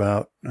anything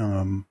about.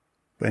 And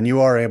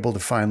you are able to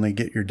finally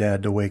get your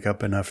dad to wake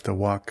up enough to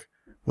walk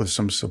with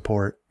some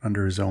support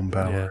under his own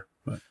power. Yeah.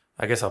 But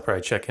I guess I'll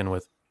probably check in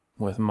with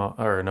mom,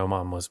 or no,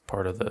 mom was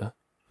part of the,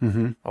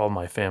 all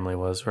my family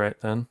was right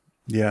then.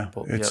 Yeah,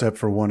 Well, except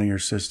for one of your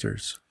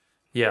sisters.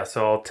 Yeah,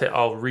 so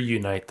I'll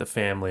reunite the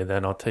family.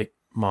 Then I'll take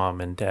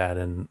mom and dad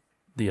and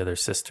the other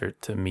sister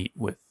to meet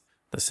with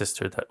the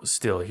sister that was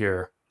still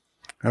here.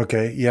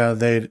 Okay. Yeah,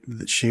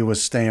 she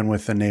was staying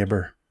with the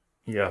neighbor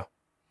Yeah.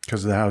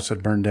 because the house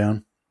had burned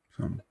down.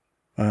 So,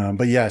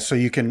 but yeah, so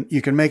you can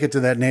make it to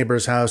that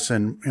neighbor's house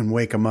and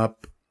wake them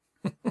up,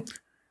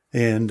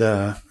 and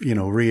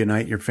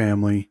reunite your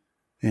family,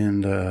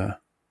 and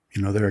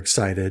they're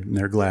excited and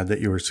they're glad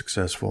that you were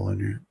successful,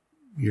 and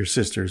your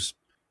sister's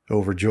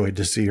overjoyed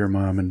to see her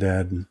mom and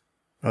dad and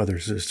other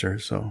sister.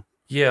 So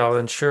Yeah, I'll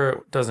ensure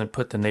it doesn't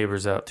put the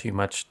neighbors out too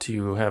much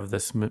to have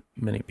this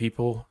many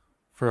people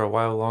for a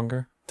while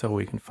longer till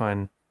we can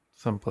find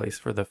some place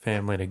for the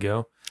family to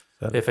go.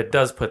 If it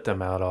does put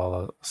them out,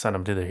 I'll send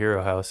them to the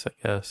hero house, I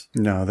guess.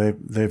 no,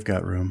 they've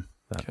got room.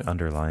 That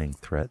underlying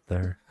threat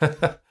there.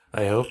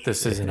 I hope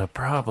this isn't a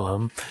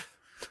problem.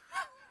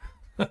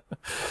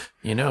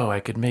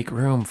 I could make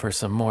room for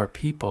some more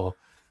people.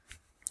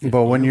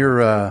 But when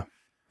you're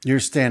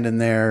standing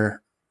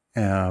there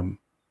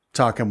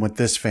talking with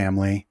this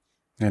family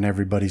and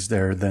everybody's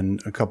there, then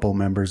a couple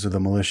members of the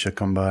militia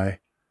come by,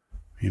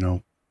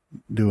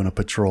 doing a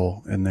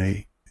patrol, and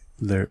they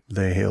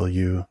hail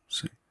you.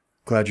 So,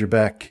 glad you're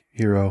back,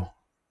 hero.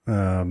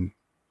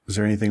 Is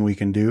there anything we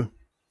can do?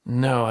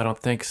 No, I don't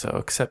think so,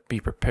 except be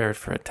prepared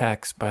for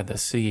attacks by the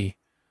sea.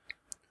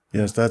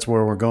 Yes, that's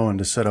where we're going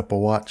to set up a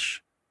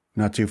watch,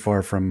 not too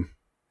far from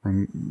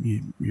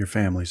your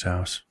family's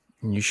house.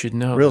 And you should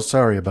know. Real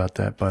sorry about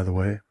that, by the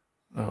way.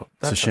 Oh,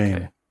 that's it's a shame.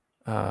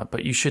 Okay.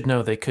 But you should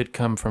know they could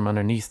come from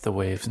underneath the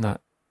waves,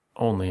 not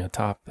only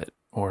atop it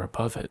or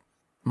above it.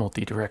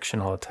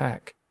 Multi-directional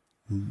attack.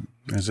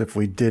 As if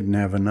we didn't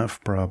have enough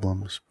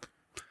problems.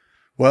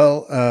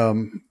 Well,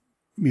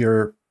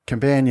 your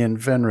companion,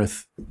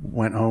 Fenrith,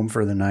 went home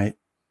for the night.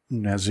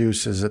 Now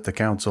Zeus is at the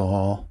council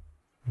hall.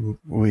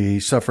 We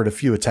suffered a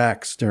few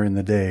attacks during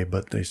the day,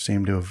 but they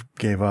seem to have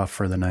gave off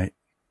for the night.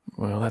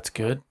 Well, that's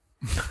good.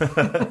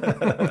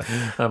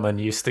 I'm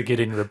unused to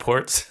getting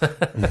reports.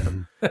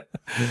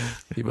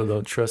 People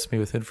don't trust me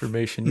with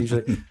information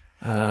usually.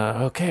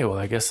 Okay, well,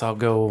 I guess I'll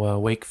go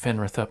wake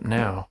Fenrith up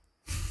now.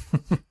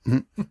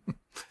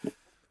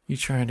 You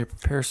trying to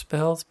prepare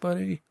spells,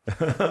 buddy?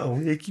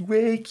 Wakey,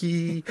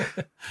 wakey.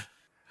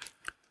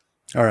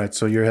 All right,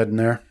 so you're heading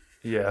there?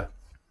 Yeah.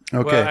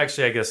 Okay. Well,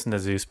 actually, I guess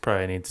Nazus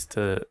probably needs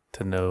to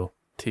know,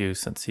 too,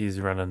 since he's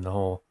running the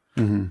whole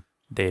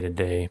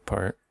day-to-day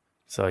part.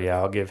 So, yeah,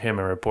 I'll give him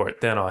a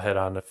report. Then I'll head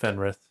on to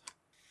Fenrith.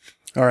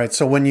 All right,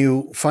 so when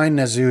you find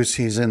Nazus,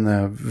 he's in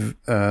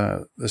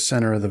the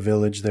center of the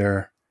village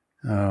there,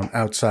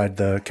 outside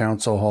the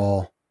council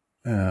hall.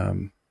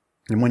 And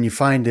when you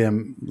find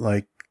him,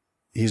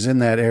 he's in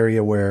that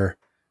area where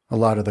a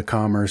lot of the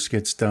commerce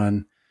gets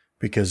done,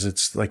 because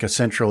it's like a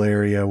central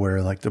area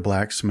where the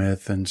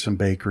blacksmith and some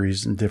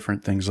bakeries and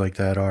different things like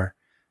that are.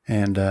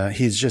 And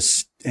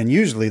and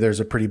usually there's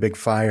a pretty big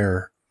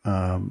fire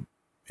in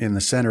the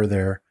center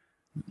there.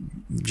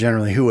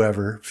 Generally,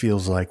 whoever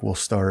feels like will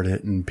start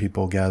it, and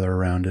people gather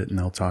around it and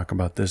they'll talk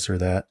about this or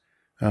that.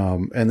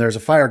 And there's a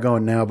fire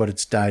going now, but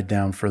it's died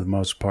down for the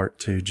most part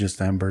to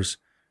just embers.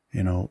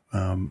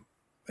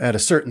 At a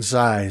certain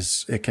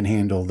size, it can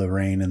handle the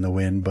rain and the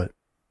wind, but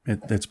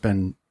it's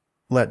been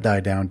let die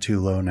down too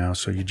low now.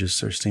 So you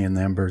just are seeing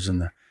the embers,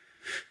 and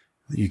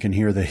you can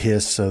hear the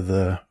hiss of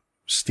the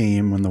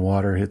steam when the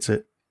water hits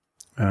it.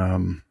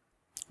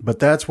 But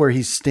that's where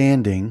he's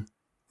standing,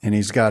 and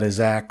he's got his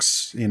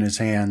axe in his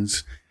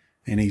hands,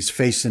 and he's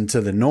facing to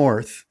the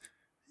north.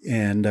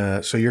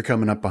 And so you're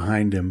coming up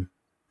behind him,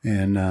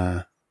 and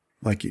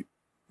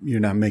you're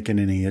not making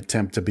any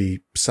attempt to be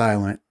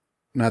silent.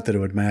 Not that it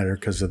would matter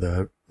because of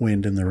the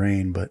wind and the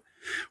rain, but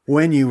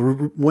when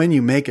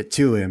you make it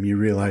to him, you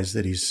realize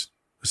that he's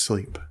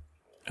asleep.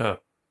 Oh.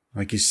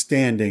 He's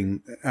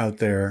standing out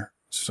there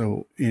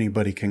so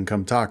anybody can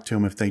come talk to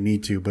him if they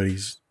need to, but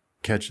he's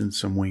catching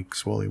some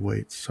winks while he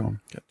waits. So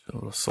Got a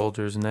little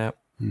soldier's nap.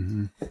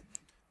 mm-hmm.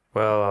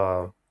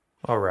 Well,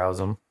 I'll rouse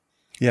him.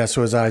 Yeah,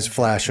 so his eyes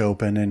flash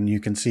open, and you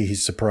can see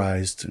he's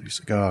surprised. He's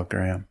like, "Oh,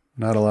 Graham,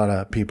 not a lot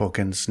of people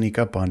can sneak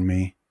up on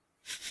me.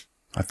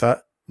 I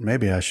thought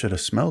maybe I should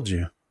have smelled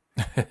you."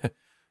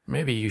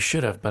 Maybe you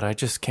should have, but I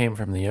just came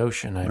from the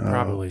ocean. I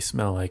probably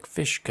smell like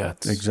fish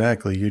guts.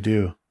 Exactly, you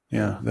do.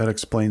 Yeah, that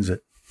explains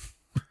it.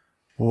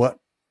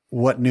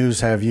 What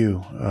news have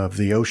you of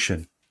the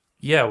ocean?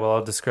 Yeah, well,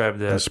 I'll describe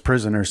This this.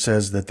 prisoner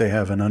says that they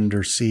have an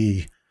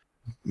undersea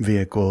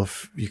vehicle,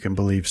 if you can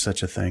believe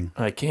such a thing.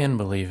 I can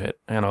believe it,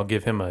 and I'll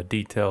give him a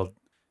detailed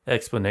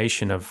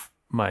explanation of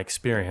my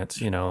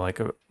experience, like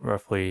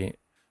roughly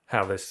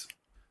how this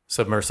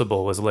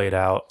submersible was laid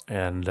out,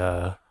 and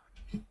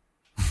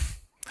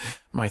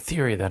my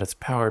theory that it's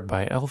powered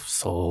by elf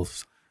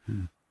souls.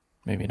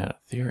 Maybe not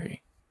a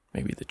theory,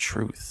 maybe the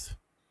truth.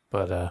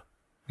 But,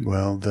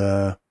 Well,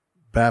 the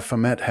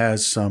Baphomet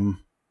has some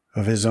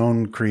of his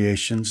own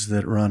creations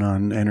that run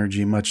on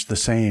energy much the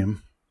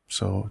same,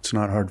 so it's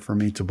not hard for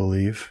me to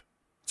believe.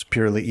 It's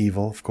purely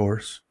evil, of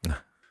course.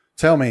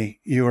 Tell me,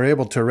 you were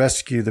able to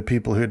rescue the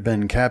people who had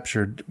been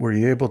captured. Were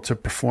you able to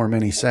perform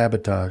any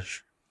sabotage?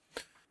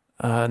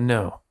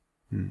 no.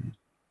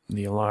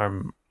 The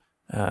alarm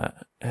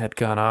had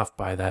gone off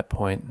by that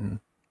point, and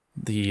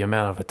the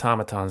amount of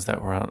automatons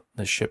that were on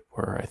the ship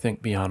were, I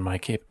think, beyond my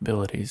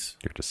capabilities.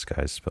 Your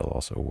disguise spell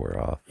also wore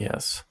off.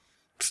 Yes.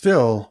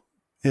 Still,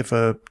 if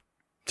a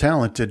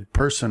talented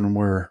person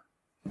were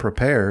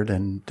prepared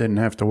and didn't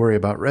have to worry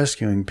about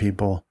rescuing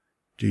people,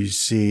 do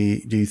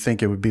you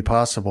think it would be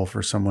possible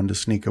for someone to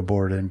sneak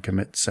aboard and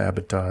commit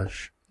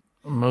sabotage?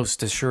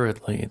 Most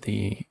assuredly,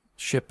 the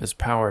ship is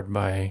powered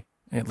by,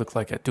 it looked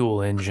like a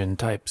dual engine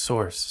type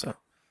source, so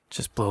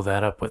just blow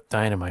that up with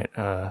dynamite.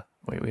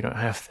 Wait, we don't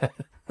have that.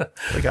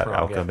 We got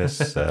Wrong guy.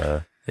 alchemist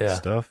Yeah.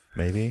 stuff,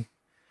 maybe.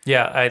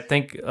 Yeah, I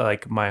think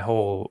like the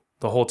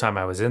whole time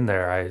I was in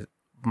there,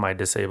 my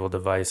disabled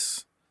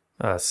device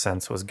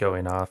sense was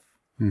going off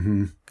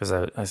Mm-hmm. because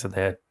I said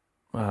they had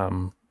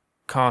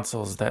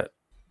consoles that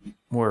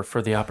were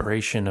for the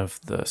operation of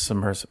the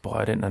submersible.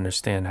 I didn't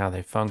understand how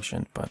they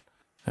functioned, but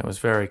it was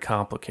very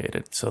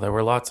complicated. So there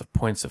were lots of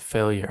points of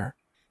failure.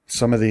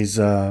 Some of these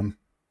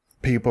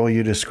people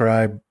you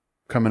describe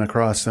coming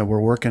across that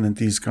were working at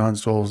these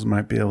consoles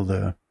might be able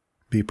to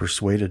be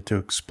persuaded to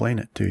explain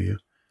it to you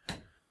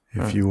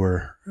if you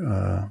were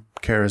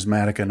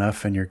charismatic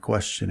enough in your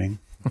questioning.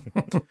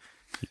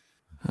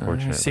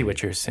 I see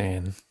what you're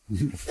saying.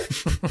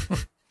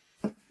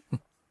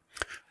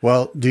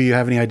 Well, do you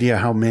have any idea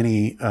how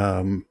many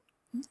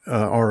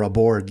are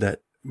aboard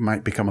that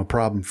might become a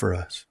problem for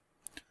us?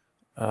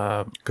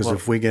 Because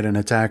if we get an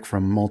attack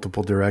from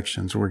multiple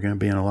directions, we're going to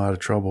be in a lot of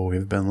trouble.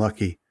 We've been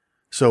lucky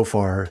so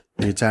far.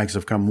 The attacks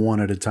have come one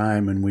at a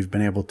time, and we've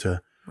been able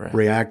to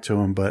react to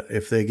them. But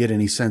if they get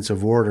any sense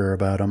of order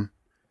about them,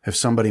 if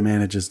somebody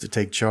manages to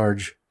take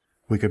charge,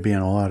 we could be in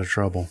a lot of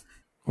trouble.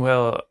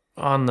 Well,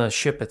 on the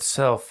ship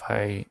itself,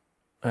 I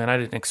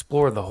didn't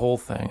explore the whole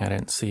thing. I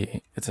didn't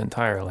see its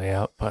entire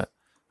layout, but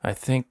I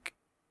think,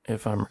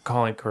 if I'm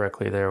recalling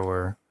correctly, there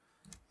were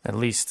at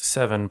least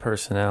 7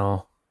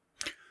 personnel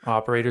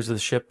operators of the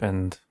ship,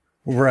 and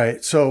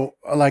Right. So,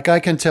 like, I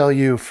can tell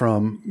you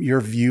from your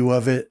view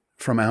of it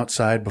from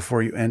outside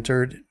before you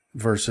entered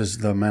versus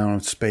the amount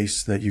of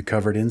space that you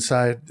covered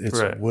inside, it's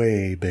Right.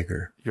 way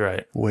bigger. you're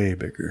right. Way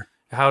bigger.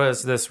 How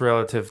does this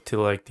relative to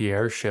like the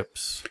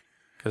airships?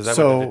 Because that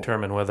So- would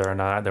determine whether or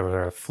not there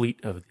were a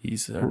fleet of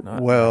these or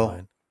not.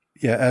 Well,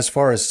 yeah, as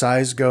far as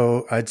size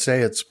go, I'd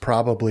say it's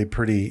probably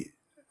pretty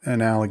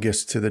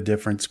analogous to the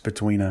difference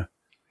between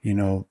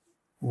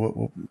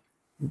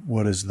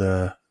what is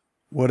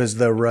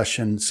the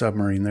Russian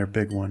submarine, their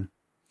big one,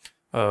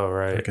 oh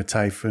right, like a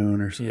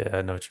Typhoon or something. yeah,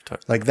 I know what you're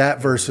talking. Like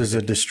that versus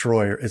a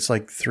destroyer. It's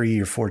like 3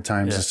 or 4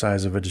 times the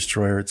size of a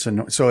destroyer.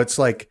 So it's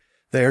like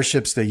the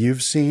airships that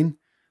you've seen,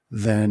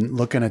 then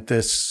looking at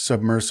this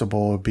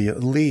submersible would be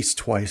at least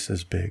twice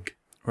as big.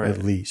 Right.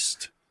 At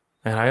least.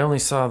 And I only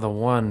saw the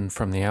one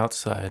from the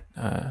outside,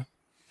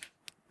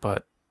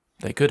 but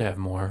they could have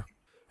more.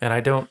 And I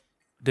don't.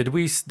 Did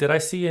I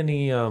see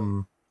any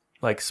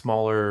like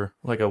smaller,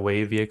 like a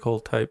wave vehicle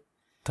type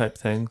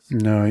things,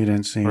 No, you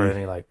didn't see or any.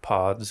 any like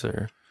pods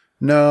or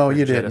No,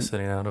 you didn't.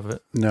 jettisoning out of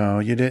it? No,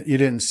 you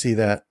didn't see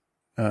that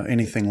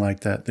anything like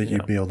that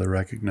you'd be able to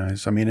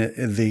recognize. I mean,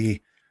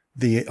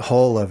 the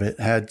hull of it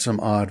had some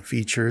odd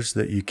features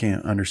that you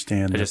can't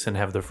understand. I just didn't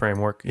have the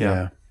framework.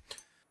 yeah.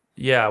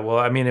 Yeah, well,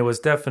 I mean,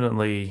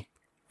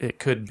 it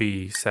could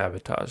be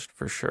sabotaged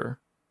for sure.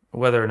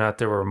 Whether or not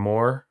there were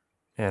more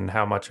and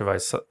how much I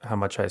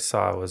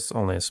saw was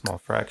only a small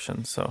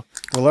fraction. So,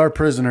 Well, our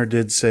prisoner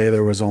did say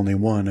there was only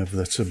one of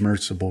the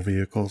submersible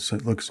vehicles.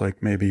 It looks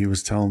like maybe he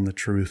was telling the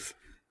truth.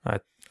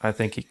 I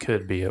think he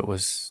could be.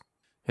 It's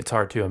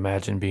hard to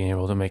imagine being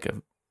able to make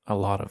a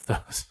lot of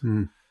those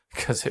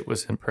because it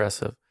was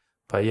impressive.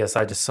 But yes,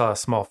 I just saw a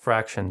small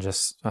fraction,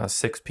 just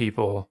 6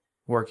 people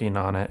working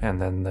on it,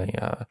 and then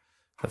the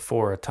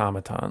 4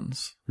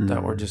 automatons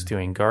that were just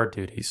doing guard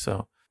duty.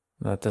 So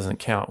That doesn't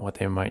count what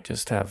they might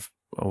just have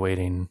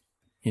awaiting,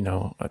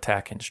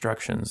 attack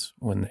instructions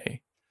when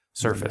they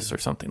surface or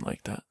something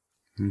like that.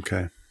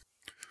 Okay.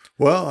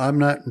 Well, I'm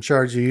not in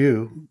charge of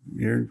you.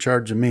 You're in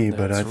charge of me,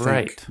 but I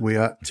think we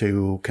ought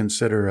to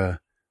consider a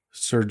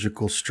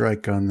surgical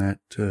strike on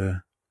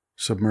that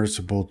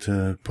submersible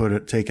to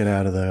take it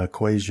out of the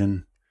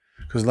equation.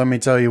 Because let me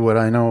tell you what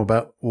I know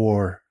about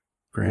war,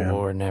 Graham.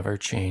 War never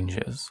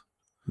changes.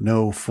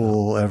 No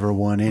fool ever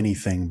won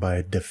anything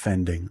by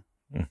defending.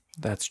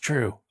 That's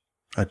true.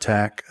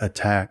 Attack,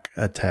 attack,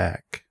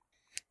 attack.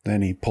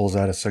 Then he pulls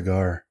out a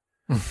cigar.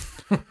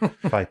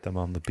 Fight them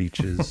on the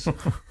beaches.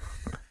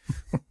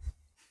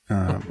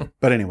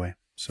 But anyway,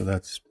 so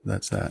that's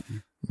that.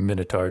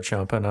 Minotaur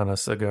chomping on a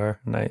cigar.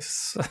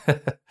 Nice.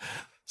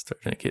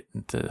 Starting to get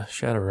into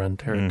Shadowrun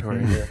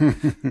territory here.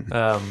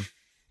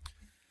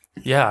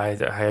 Yeah,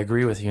 I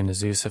agree with you,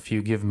 Nazus. If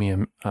you give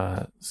me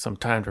some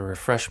time to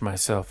refresh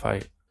myself,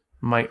 I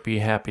might be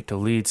happy to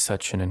lead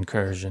such an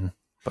incursion.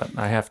 But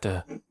I have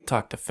to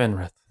talk to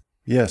Fenrith.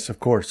 Yes, of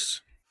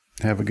course.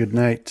 Have a good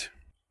night.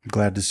 I'm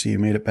glad to see you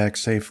made it back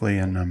safely,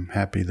 and I'm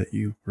happy that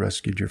you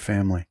rescued your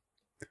family.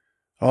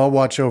 I'll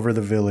watch over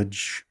the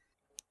village.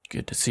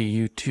 Good to see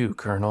you too,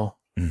 Colonel.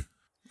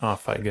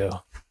 Off I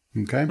go.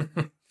 Okay.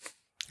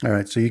 All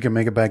right, so you can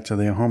make it back to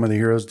the home of the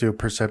heroes. Do a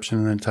perception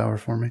in the tower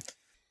for me.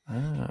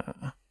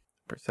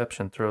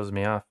 Perception throws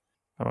me off.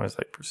 I'm always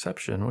like,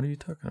 perception? What are you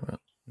talking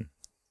about? It's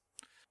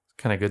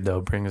kind of good,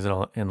 though. Brings it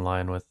all in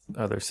line with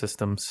other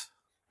systems.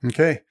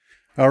 Okay.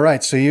 All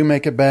right, so you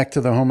make it back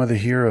to the home of the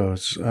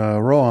heroes.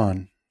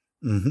 Rohan,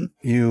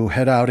 you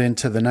head out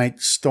into the night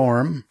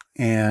storm,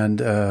 and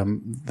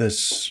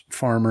this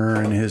farmer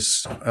and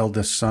his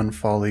eldest son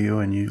follow you,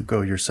 and you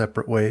go your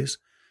separate ways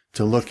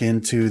to look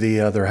into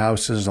the other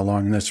houses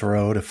along this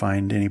road to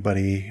find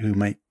anybody who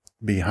might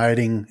be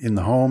hiding in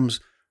the homes,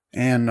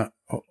 and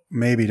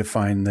maybe to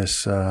find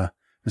this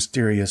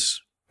mysterious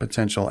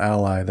potential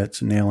ally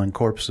that's nailing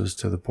corpses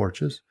to the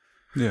porches.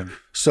 Yeah.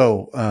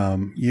 So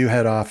you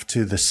head off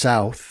to the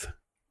south,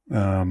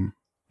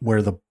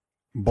 where the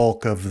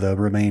bulk of the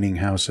remaining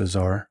houses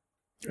are.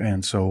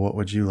 And so what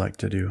would you like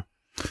to do?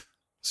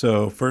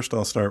 So first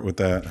I'll start with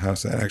that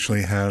house that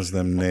actually has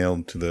them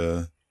nailed to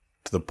the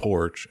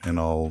porch, and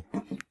I'll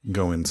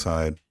go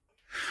inside.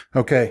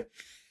 Okay.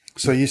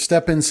 So you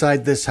step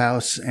inside this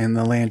house, and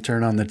the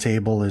lantern on the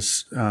table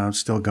is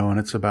still going.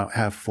 It's about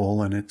half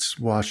full, and it's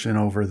washing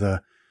over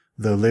the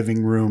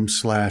living room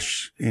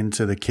 /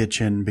 into the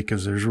kitchen,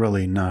 because there's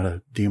really not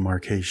a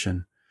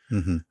demarcation.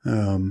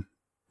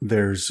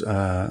 There's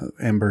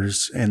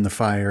embers in the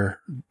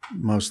fire,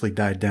 mostly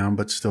died down,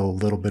 but still a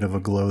little bit of a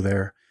glow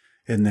there.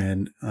 And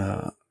then,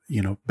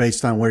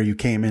 based on where you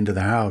came into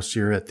the house,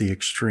 you're at the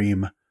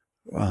extreme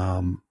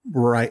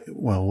right,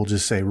 well, we'll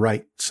just say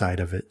right side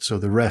of it. So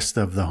the rest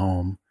of the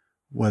home,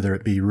 whether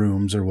it be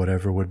rooms or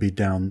whatever, would be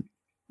down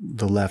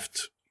the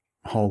left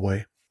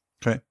hallway.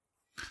 Okay.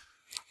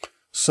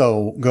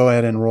 So go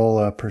ahead and roll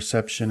a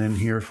perception in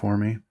here for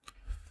me.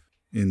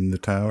 In the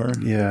tower?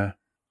 Yeah.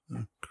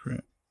 Oh,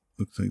 crap.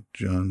 Looks like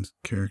John's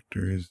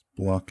character is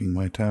blocking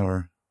my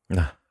tower.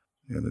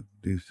 Gotta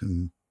do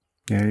some...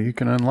 Yeah, you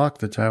can unlock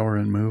the tower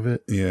and move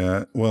it.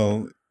 Yeah,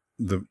 well,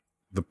 the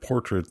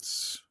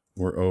portraits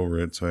were over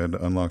it, so I had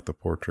to unlock the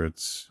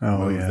portraits,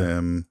 move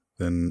them,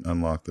 then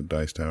unlock the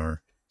dice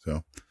tower.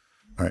 So,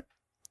 all right.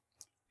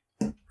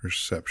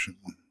 Perception.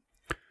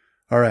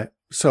 All right.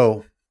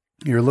 So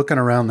you're looking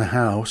around the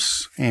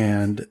house,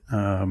 and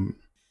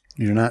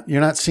you're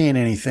not seeing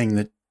anything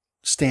that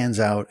stands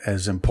out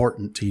as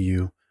important to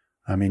you.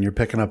 I mean, you're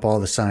picking up all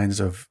the signs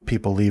of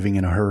people leaving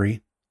in a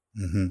hurry.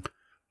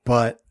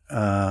 But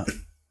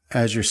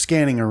as you're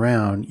scanning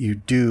around,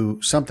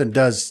 something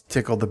does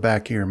tickle the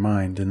back of your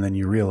mind, and then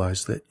you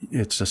realize that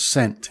it's a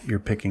scent you're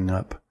picking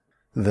up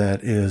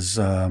that is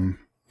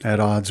at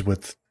odds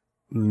with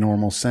the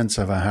normal sense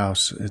of a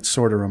house. It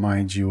sort of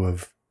reminds you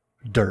of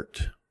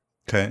dirt.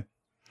 Okay.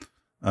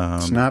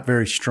 It's not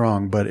very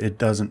strong, but it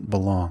doesn't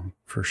belong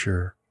for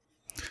sure.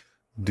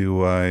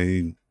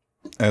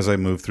 As I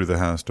move through the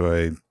house, do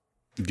I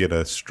get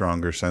a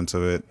stronger sense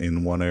of it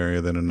in one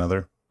area than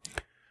another?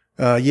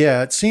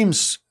 Yeah, it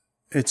seems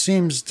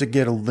to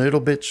get a little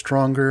bit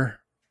stronger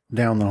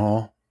down the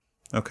hall.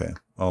 Okay,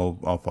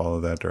 I'll follow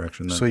that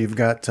direction then. So you've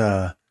got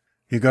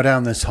you go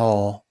down this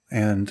hall,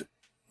 and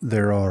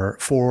there are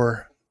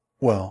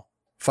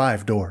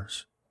 5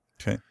 doors.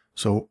 Okay.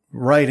 So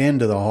right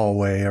into the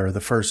hallway are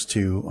the first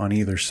 2 on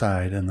either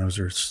side, and those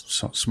are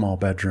small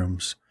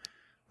bedrooms.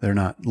 They're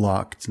not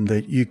locked, and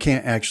you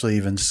can't actually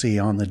even see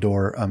on the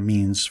door a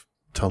means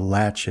to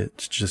latch it.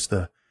 It's just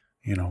a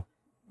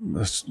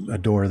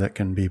door that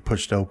can be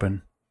pushed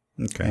open.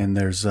 Okay. And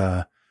there's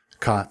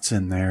cots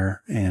in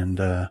there, and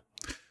the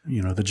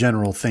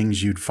general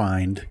things you'd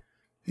find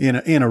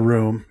in a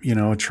room,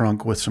 a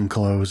trunk with some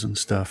clothes and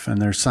stuff.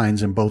 And there's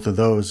signs in both of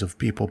those of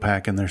people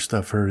packing their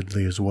stuff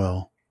hurriedly as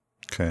well.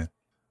 Okay.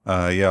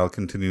 I'll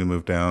continue to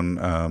move down,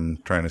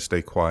 trying to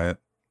stay quiet.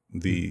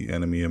 The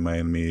enemy of my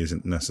enemy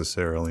isn't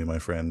necessarily my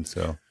friend,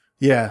 so.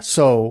 Yeah,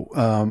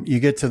 so you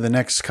get to the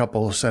next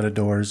couple set of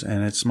doors,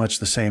 and it's much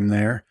the same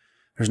there.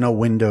 There's no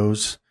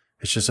windows.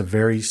 It's just a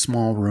very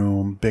small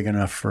room, big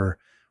enough for,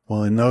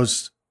 well, in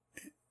those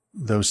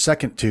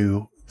second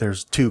two,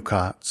 there's 2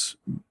 cots,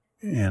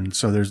 and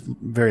so there's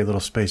very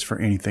little space for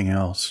anything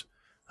else.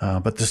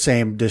 But the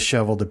same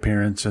disheveled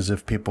appearance as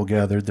if people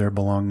gathered their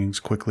belongings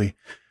quickly.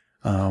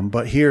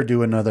 But here,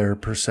 do another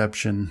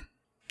perception.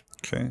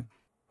 Okay.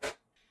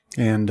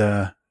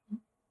 And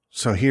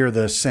so here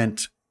the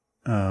scent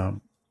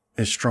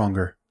is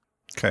stronger.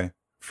 Okay.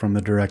 From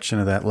the direction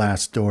of that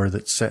last door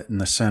that's set in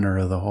the center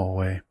of the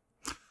hallway.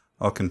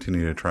 I'll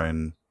continue to try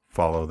and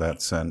follow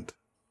that scent.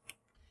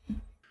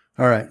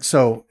 All right,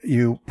 so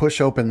you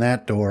push open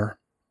that door,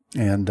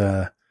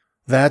 and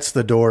that's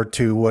the door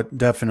to what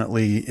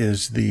definitely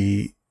is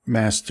the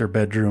master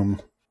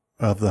bedroom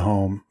of the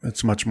home.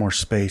 It's much more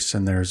space,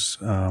 and there's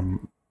 2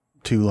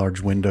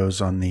 large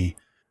windows on the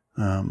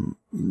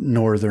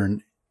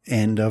northern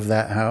end of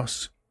that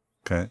house.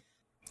 Okay.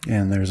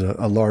 And there's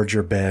a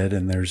larger bed,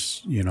 and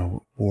there's,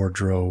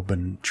 wardrobe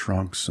and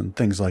trunks and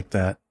things like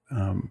that.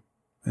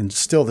 And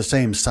still the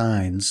same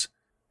signs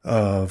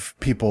of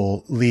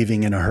people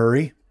leaving in a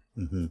hurry.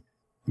 Mm-hmm.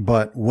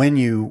 But when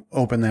you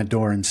open that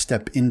door and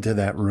step into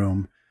that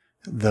room,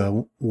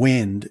 the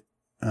wind,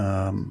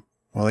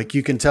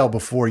 you can tell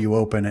before you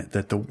open it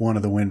that one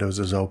of the windows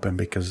is open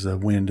because the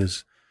wind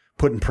is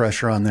putting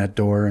pressure on that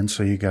door. And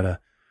so you got to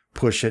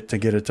push it to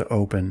get it to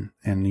open,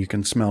 and you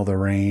can smell the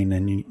rain,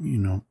 and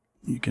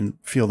you can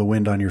feel the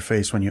wind on your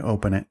face when you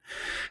open it.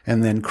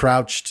 And then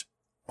crouched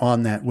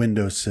on that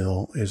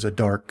windowsill is a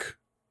dark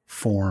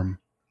form.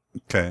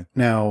 Okay.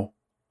 Now,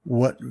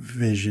 what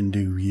vision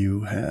do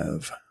you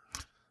have?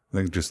 I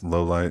think just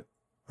low light.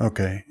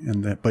 Okay.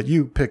 But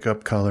you pick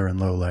up color in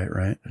low light,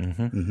 right?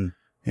 Mm-hmm. Mm-hmm.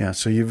 Yeah.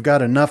 So you've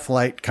got enough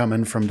light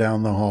coming from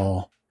down the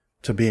hall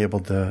to be able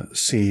to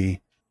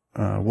see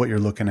what you're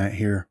looking at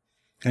here.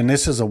 And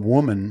this is a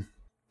woman.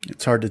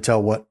 It's hard to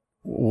tell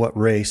what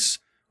race,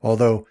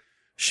 although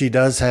she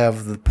does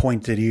have the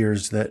pointed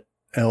ears that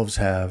elves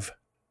have,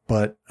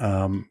 but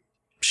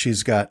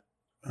she's got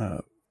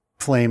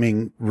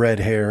flaming red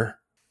hair.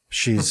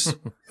 She's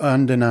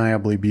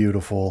undeniably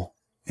beautiful,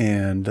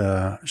 and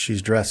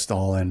she's dressed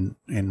all in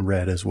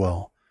red as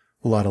well.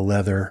 A lot of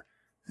leather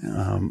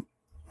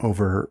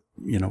over,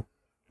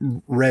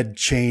 red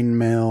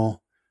chainmail,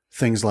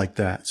 things like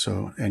that.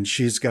 So, and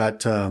she's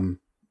got,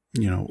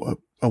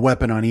 a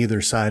weapon on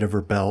either side of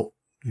her belt,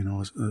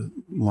 a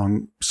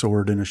long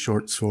sword and a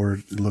short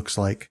sword, it looks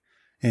like.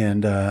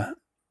 And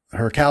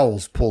her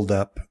cowl's pulled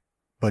up,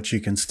 but you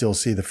can still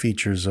see the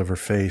features of her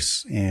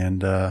face.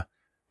 And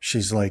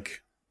she's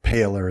like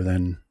paler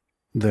than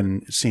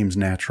it seems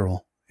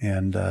natural.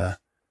 And,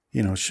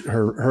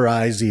 her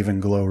eyes even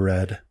glow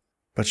red,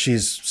 but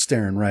she's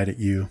staring right at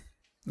you.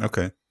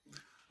 Okay.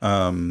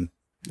 And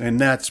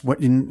that's what,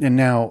 and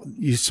now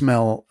you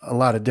smell a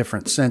lot of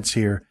different scents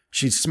here.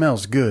 She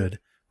smells good,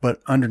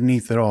 but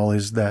underneath it all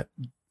is that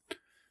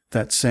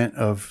scent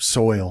of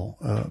soil,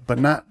 but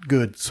not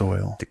good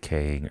soil.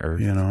 Decaying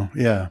earth.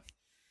 Yeah.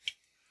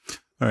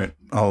 All right.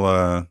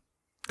 I'll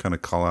kind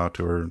of call out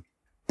to her.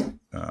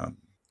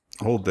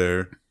 Hold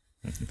there.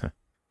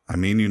 I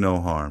mean you no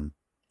harm.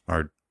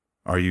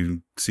 Are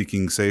you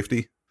seeking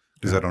safety?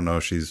 Because I don't know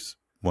if she's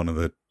one of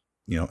the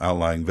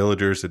outlying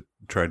villagers that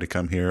tried to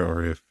come here,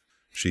 or if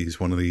she's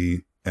one of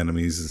the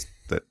enemies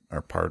that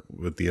are part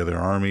with the other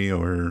army,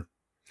 or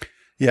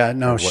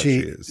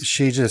she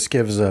just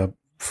gives a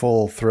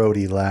full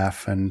throaty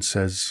laugh and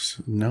says,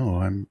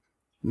 "No, I'm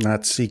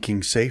not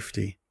seeking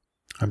safety.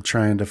 I'm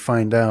trying to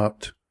find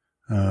out."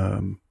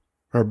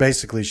 Or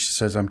basically, she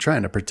says, "I'm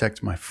trying to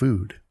protect my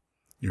food."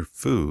 Your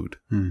food?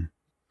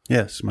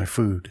 Yes, my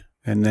food.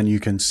 And then you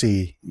can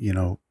see,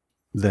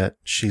 that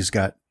she's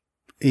got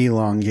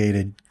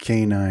elongated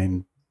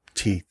canine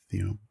teeth,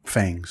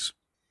 fangs.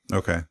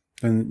 Okay.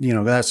 And,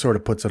 that sort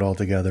of puts it all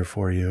together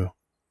for you.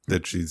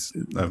 That she's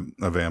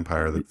a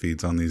vampire that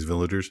feeds on these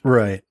villagers?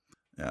 Right.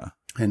 Yeah.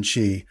 And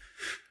she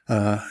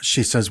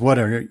says, what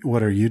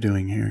are you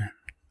doing here?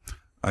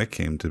 I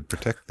came to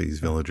protect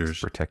these villagers.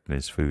 Protecting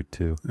his food,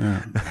 too.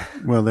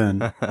 Well,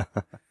 then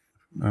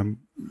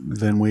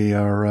we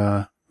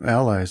are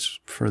allies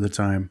for the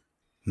time.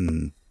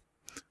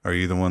 Are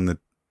you the one that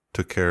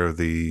took care of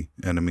the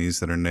enemies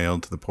that are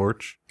nailed to the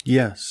porch?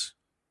 Yes.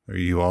 Are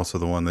you also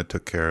the one that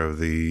took care of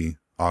the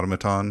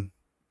automaton?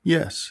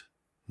 Yes.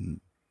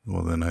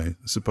 Well, then I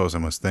suppose I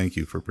must thank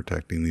you for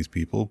protecting these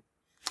people,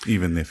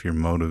 even if your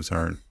motives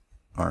aren't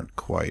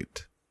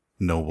quite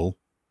noble.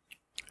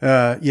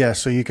 Yeah,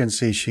 so you can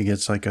see she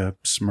gets like a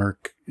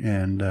smirk,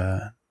 and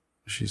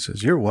she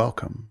says, "You're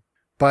welcome.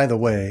 By the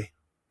way,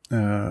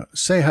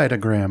 say hi to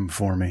Graham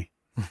for me."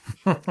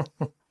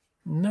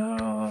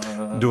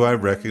 No. Do I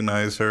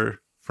recognize her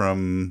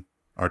from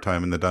our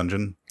time in the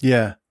dungeon?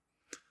 Yeah.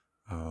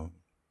 Oh.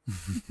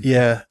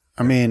 Yeah.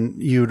 I mean,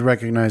 you'd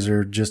recognize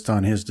her just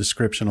on his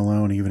description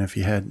alone, even if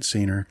you hadn't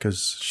seen her,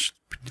 because she's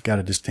got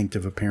a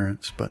distinctive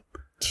appearance. But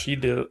she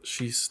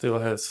still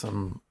has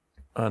some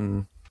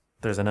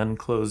there's an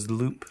unclosed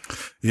loop.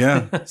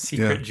 Yeah.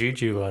 Secret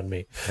juju on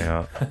me.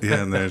 Yeah.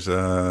 Yeah, and there's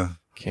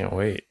Can't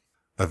wait.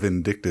 a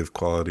vindictive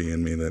quality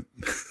in me that...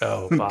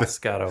 Oh, boss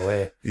got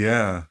away.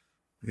 Yeah.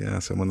 Yeah,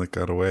 someone that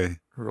got away.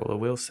 Roll a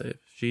will save.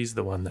 She's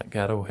the one that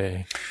got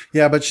away.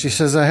 Yeah, but she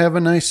says, I have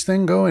a nice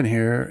thing going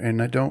here,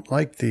 and I don't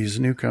like these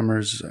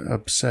newcomers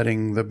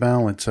upsetting the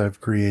balance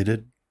I've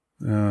created.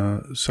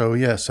 So,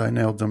 yes, I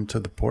nailed them to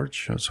the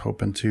porch. I was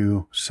hoping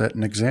to set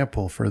an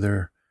example for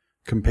their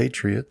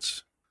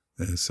compatriots.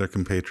 As their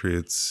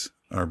compatriots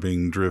are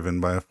being driven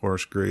by a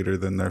force greater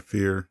than their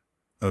fear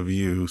of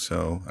you,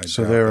 so I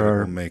doubt that it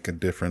will make a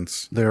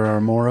difference. There are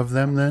more of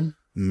them, then?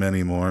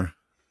 Many more.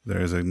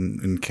 There is an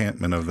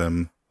encampment of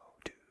them.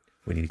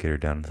 We need to get her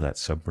down to that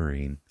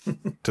submarine.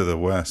 To the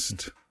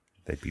west.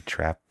 They'd be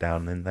trapped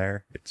down in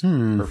there. It's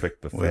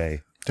perfect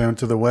buffet. Down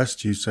to the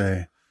west, you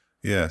say?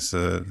 Yes,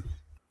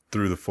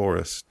 through the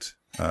forest.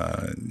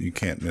 You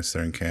can't miss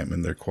their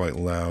encampment. They're quite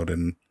loud,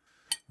 and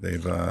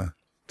they've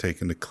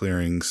taken to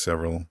clearing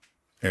several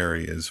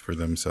areas for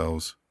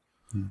themselves.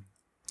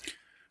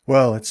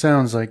 Well, it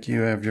sounds like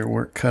you have your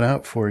work cut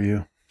out for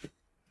you.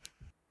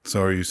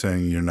 So are you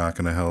saying you're not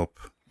going to help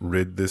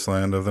rid this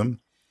land of them?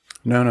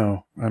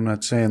 No, I'm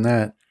not saying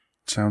that.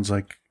 It sounds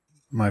like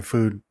my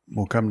food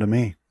will come to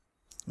me.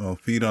 Well,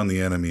 feed on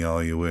the enemy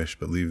all you wish,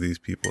 but leave these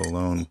people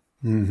alone.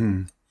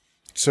 Mm-hmm.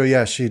 So,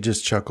 yeah, she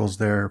just chuckles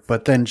there,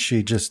 but then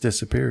she just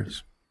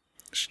disappears.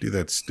 She do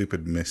that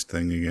stupid mist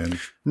thing again.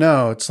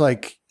 No, it's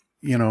like,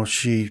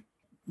 she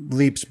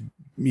leaps,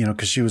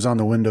 because she was on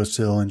the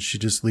windowsill, and she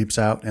just leaps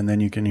out, and then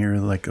you can hear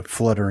like a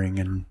fluttering,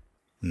 and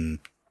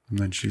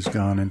then she's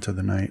gone into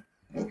the night.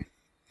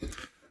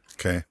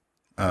 Okay.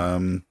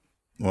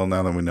 Well,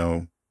 now that we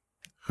know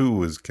who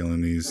was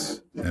killing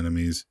these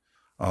enemies,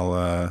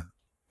 I'll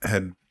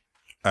head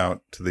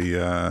out to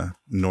the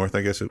north,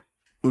 I guess it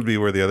would be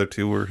where the other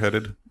two were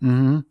headed,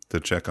 to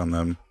check on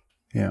them.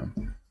 Yeah.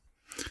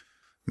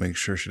 Make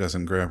sure she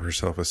doesn't grab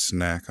herself a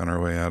snack on her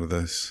way out of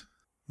this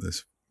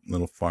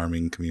little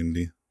farming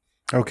community.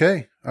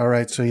 Okay. All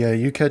right. So, yeah,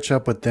 you catch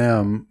up with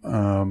them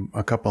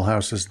a couple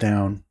houses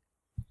down,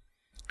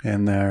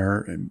 and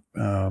they're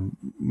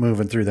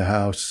moving through the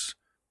house.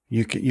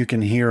 You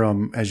can hear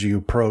them as you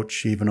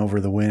approach, even over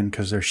the wind,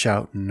 because they're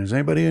shouting, "Is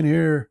anybody in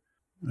here?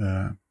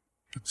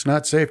 It's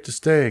not safe to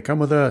stay. Come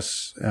with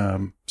us."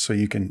 So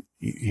you can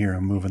hear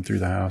them moving through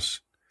the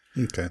house.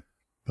 Okay.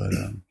 But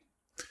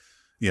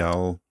yeah,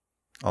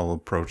 I'll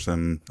approach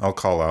them. I'll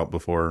call out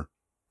before,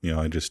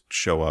 I just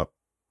show up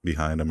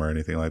behind them or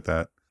anything like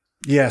that.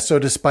 Yeah. So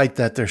despite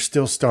that, they're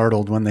still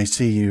startled when they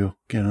see you.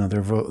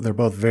 They're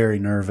both very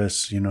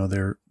nervous.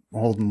 They're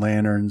holding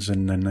lanterns,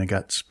 and then they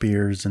got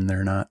spears, and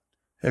they're not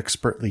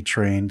expertly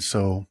trained,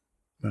 so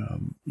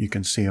you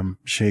can see them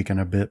shaking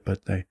a bit,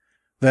 but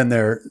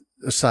they're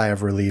a sigh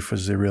of relief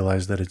as they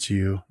realize that it's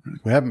you.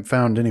 We haven't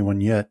found anyone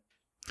yet.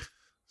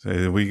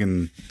 So we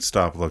can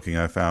stop looking.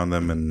 I found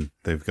them, and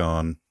they've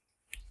gone.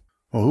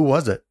 Well, who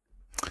was it?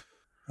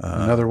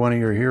 Another one of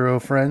your hero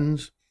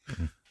friends?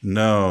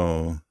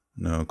 No,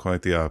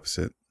 quite the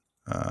opposite.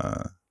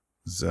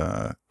 It's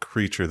a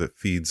creature that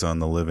feeds on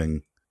the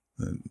living.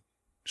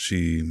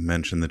 She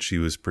mentioned that she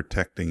was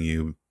protecting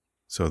you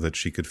so that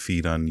she could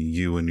feed on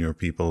you and your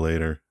people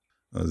later.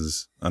 I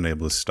was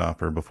unable to stop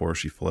her before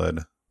she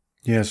fled.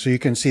 Yeah, so you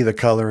can see the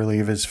color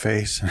leave his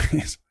face.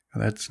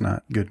 That's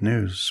not good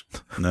news.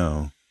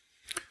 No.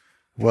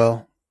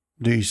 Well,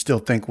 do you still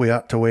think we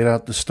ought to wait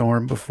out the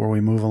storm before we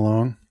move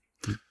along?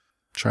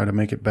 Try to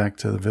make it back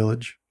to the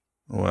village?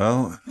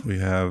 Well, we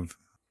have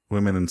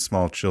women and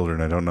small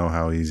children. I don't know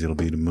how easy it'll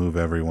be to move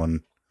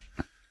everyone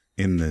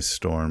in this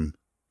storm.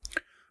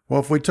 Well,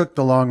 if we took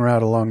the long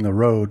route along the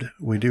road,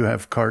 we do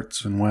have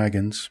carts and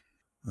wagons.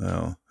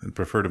 Well, I'd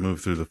prefer to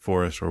move through the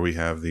forest where we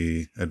have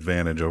the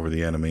advantage over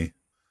the enemy.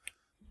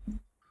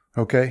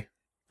 Okay,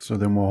 so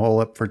then we'll hole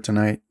up for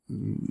tonight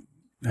and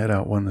head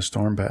out when the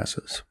storm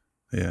passes.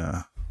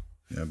 Yeah,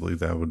 I believe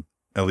that would,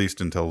 at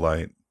least until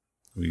light.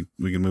 We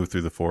can move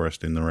through the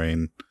forest in the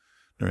rain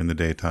during the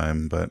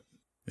daytime, but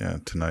yeah,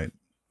 tonight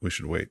we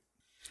should wait.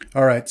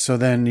 All right, so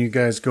then you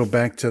guys go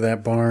back to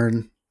that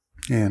barn,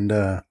 and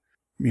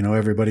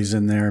everybody's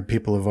in there.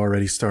 People have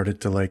already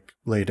started to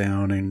lay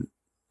down and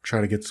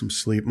try to get some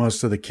sleep.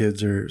 Most of the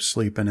kids are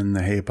sleeping in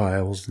the hay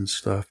piles and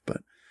stuff,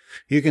 but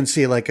you can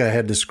see, like I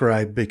had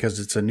described, because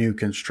it's a new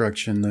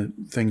construction, the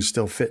things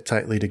still fit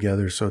tightly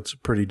together. So it's a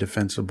pretty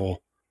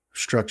defensible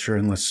structure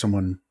unless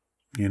someone,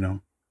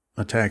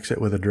 attacks it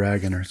with a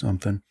dragon or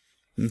something.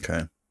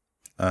 Okay.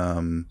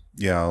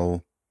 Yeah,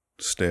 I'll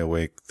stay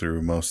awake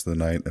through most of the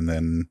night, and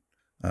then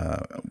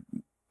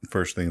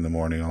first thing in the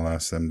morning, I'll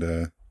ask them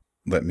to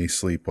let me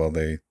sleep while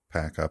they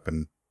pack up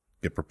and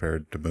get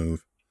prepared to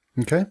move.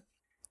 Okay.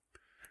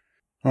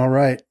 All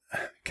right.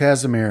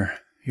 Casimir,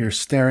 you're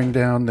staring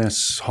down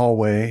this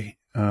hallway,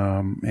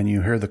 and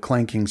you hear the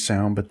clanking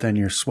sound, but then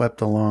you're swept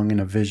along in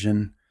a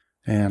vision,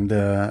 and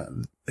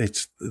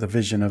it's the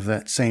vision of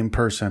that same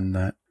person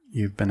that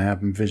you've been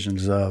having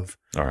visions of.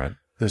 All right.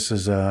 This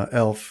is a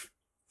elf,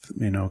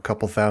 a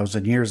couple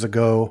thousand years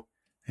ago,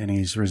 and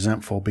he's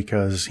resentful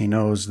because he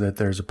knows that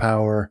there's a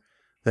power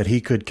that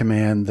he could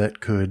command that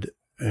could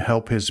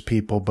help his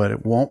people, but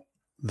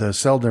the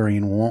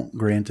Seldarine won't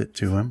grant it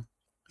to him.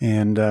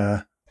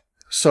 And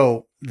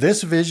so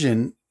this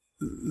vision,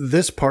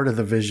 this part of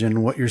the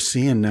vision, what you're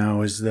seeing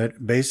now is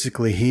that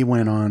basically he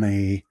went on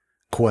a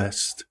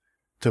quest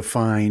to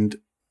find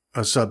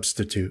a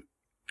substitute.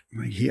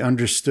 He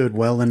understood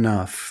well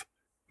enough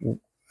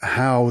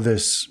how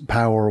this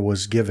power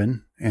was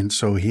given, and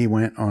so he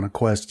went on a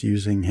quest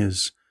using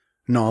his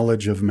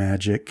knowledge of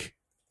magic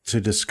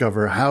to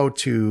discover how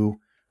to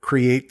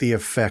create the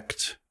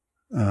effect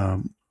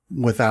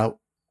without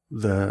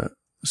the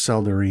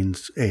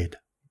Seldarine's aid.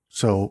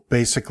 So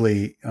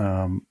basically,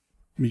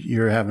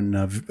 you're having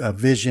a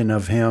vision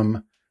of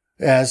him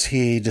as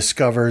he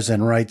discovers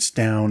and writes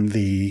down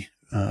the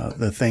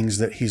things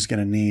that he's going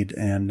to need,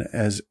 and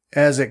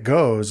as it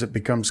goes, it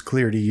becomes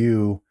clear to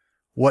you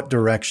what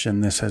direction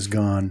this has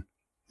gone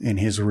in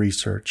his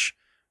research,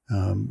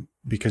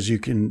 because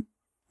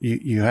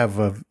you have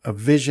a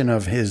vision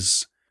of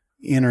his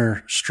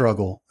inner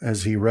struggle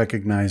as he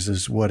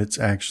recognizes what it's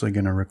actually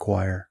going to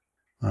require.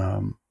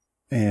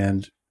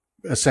 And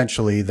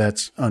essentially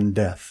that's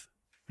undeath.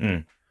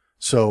 Mm.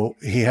 So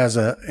he has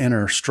an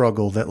inner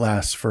struggle that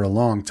lasts for a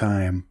long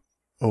time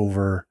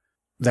over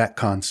that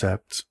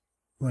concept,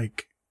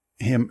 like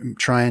him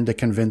trying to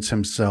convince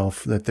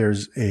himself that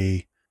there's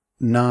a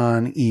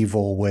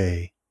non-evil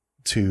way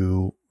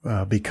to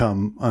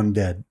become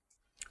undead.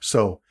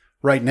 So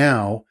right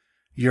now,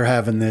 you're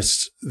having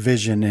this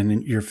vision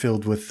and you're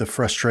filled with the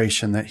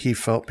frustration that he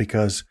felt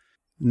because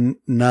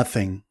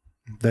nothing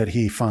that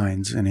he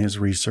finds in his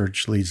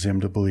research leads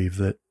him to believe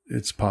that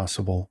it's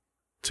possible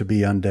to be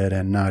undead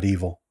and not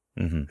evil.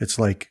 Mm-hmm. It's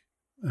like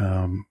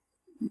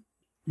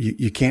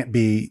you can't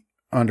be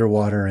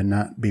underwater and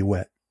not be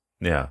wet.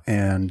 Yeah.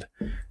 And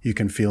you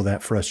can feel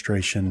that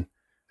frustration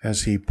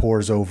as he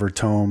pores over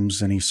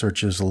tomes and he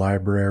searches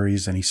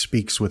libraries and he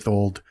speaks with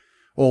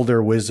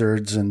older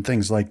wizards and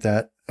things like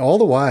that. All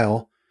the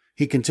while,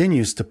 he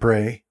continues to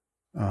pray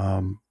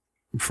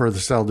for the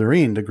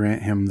Seldarine to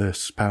grant him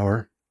this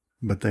power,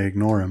 but they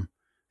ignore him.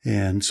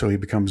 And so he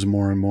becomes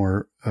more and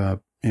more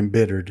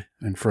embittered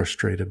and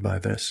frustrated by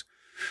this.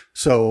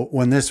 So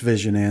when this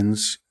vision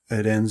ends,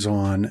 it ends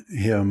on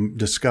him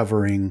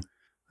discovering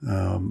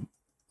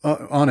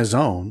on his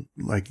own,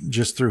 like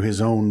just through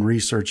his own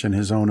research and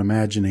his own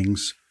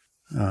imaginings,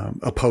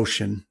 a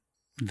potion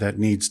that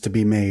needs to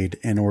be made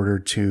in order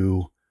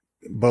to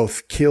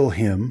both kill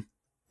him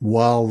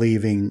while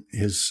leaving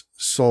his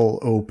soul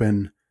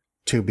open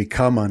to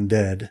become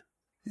undead.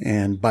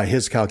 And by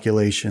his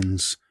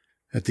calculations,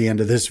 at the end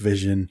of this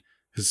vision,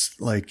 it's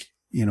like,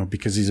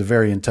 because he's a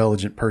very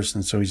intelligent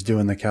person, so he's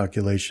doing the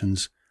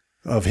calculations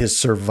of his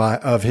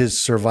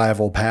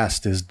survival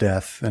past his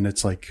death, and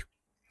it's like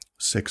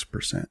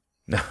 6%.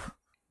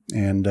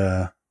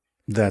 And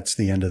that's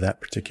the end of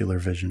that particular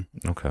vision.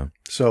 Okay.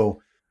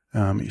 So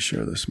let me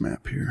share this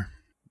map here.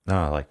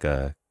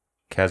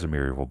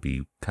 Casimir will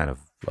be kind of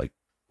like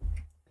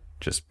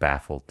just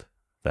baffled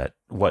that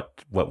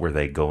what were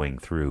they going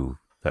through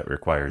that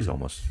requires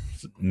almost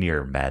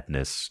near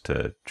madness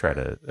to try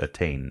to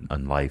attain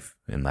unlife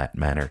in that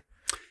manner.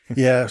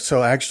 Yeah,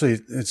 so actually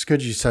it's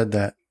good you said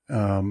that.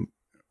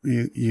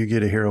 You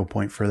get a hero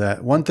point for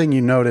that. One thing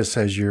you notice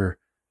as you're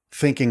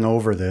thinking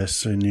over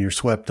this and you're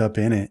swept up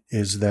in it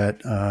is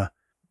that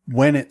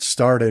when it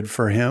started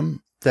for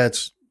him,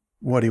 that's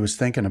what he was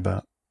thinking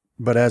about.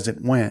 But as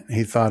it went,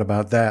 he thought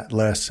about that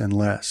less and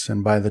less.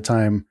 And by the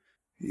time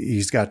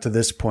he's got to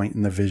this point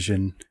in the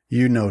vision,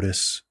 you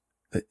notice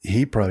that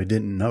he probably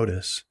didn't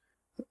notice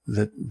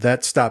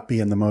that stopped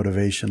being the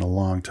motivation a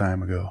long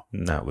time ago.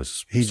 And that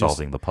was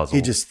solving the puzzle.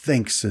 He just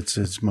thinks it's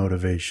his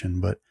motivation.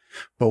 But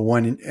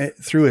when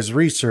through his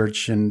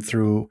research and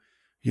through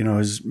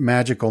his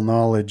magical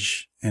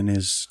knowledge and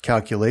his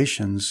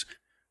calculations,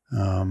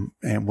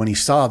 and when he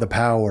saw the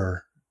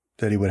power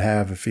that he would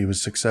have if he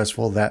was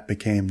successful, that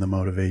became the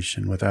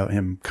motivation without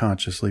him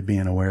consciously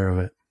being aware of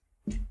it.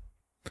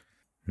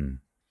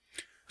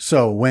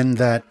 So when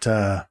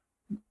that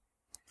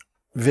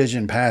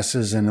vision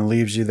passes and it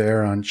leaves you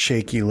there on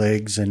shaky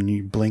legs and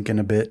you blinking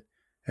a bit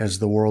as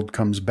the world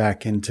comes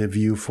back into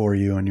view for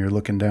you and you're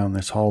looking down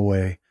this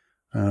hallway,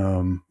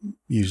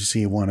 you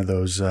see one of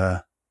those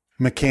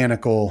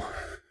mechanical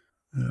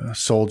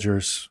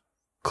soldiers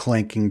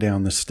clanking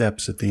down the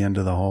steps at the end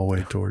of the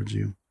hallway towards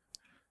you.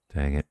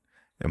 Dang it.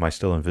 Am I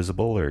still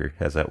invisible or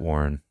has that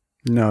worn?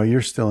 No,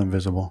 you're still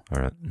invisible.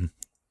 All right.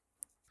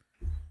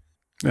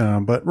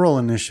 But roll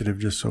initiative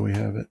just so we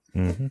have it.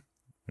 Mm-hmm.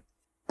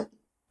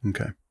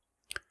 Okay.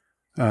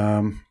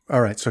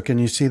 All right. So can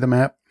you see the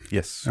map?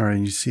 Yes. All right.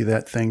 You see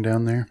that thing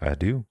down there? I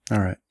do. All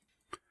right.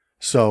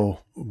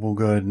 So we'll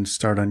go ahead and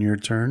start on your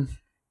turn.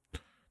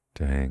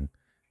 Dang.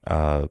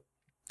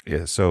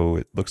 Yeah. So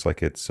it looks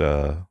like it's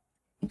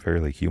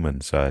fairly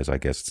human size. I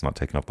guess it's not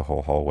taking up the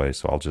whole hallway.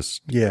 So I'll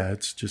just. Yeah,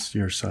 it's just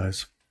your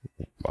size.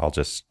 I'll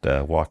just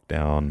walk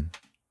down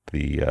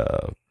the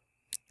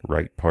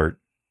right part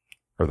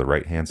or the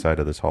right hand side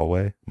of this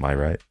hallway. My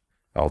right.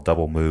 I'll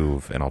double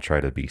move and I'll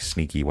try to be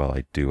sneaky while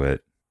I do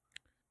it.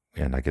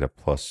 And I get a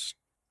plus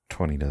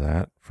 20 to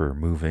that for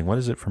moving. What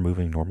is it for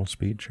moving normal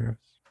speed, Sheriff?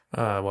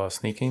 While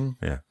sneaking?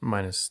 Yeah.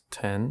 Minus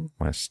 10.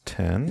 Minus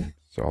 10.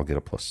 So I'll get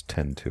a plus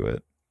 10 to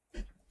it.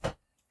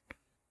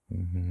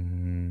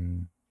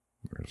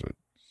 Where is it?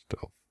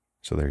 Stealth.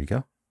 So there you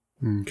go.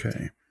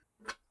 Okay.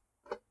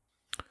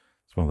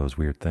 It's one of those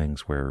weird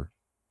things where,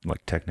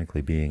 like,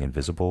 technically being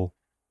invisible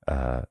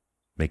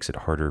makes it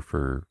harder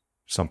for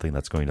something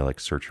that's going to, like,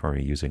 search for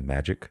me using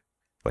magic,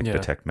 like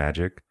detect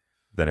magic,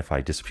 than if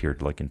I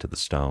disappeared, like, into the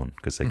stone,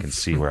 because they can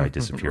see where I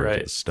disappear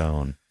into the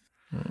stone.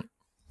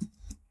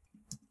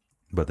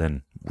 But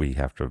then we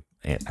have to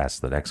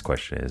ask the next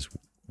question is,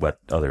 what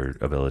other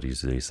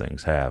abilities do these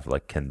things have?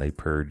 Like, can they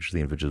purge the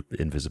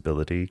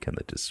invisibility? Can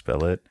they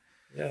dispel it?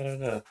 Yeah, I don't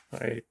know.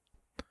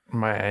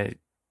 My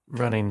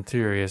running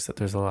theory is that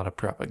there's a lot of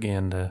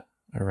propaganda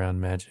around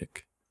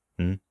magic.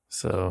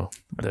 So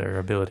their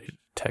ability to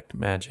detect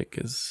magic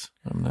is,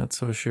 I'm not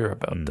so sure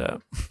about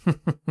that.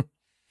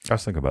 I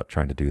was thinking about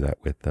trying to do that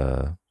with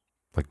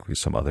with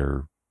some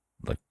other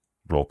like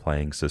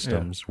role-playing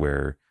systems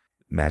where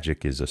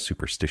magic is a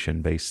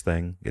superstition-based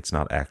thing. It's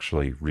not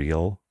actually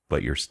real,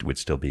 but you would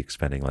still be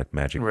expending like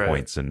magic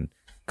points and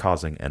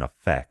causing an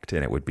effect,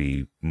 and it would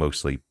be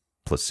mostly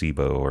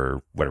placebo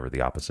or whatever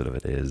the opposite of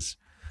it is.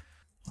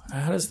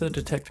 How does the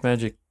detect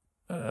magic,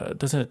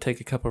 doesn't it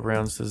take a couple of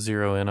rounds to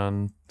zero in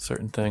on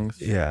certain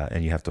things? Yeah,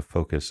 and you have to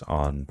focus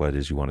on what it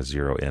is you want to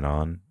zero in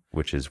on,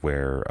 which is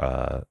where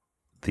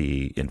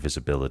the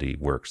invisibility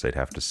works. They'd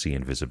have to see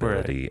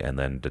invisibility and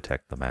then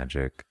detect the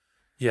magic.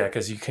 Yeah,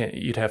 because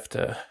you'd have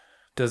to,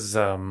 does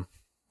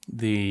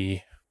the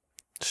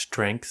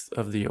strength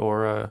of the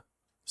aura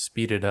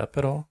speed it up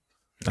at all?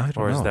 I don't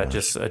know. Or is that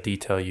just a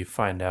detail you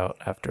find out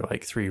after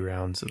like 3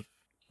 rounds of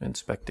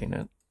inspecting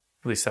it?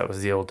 At least that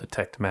was the old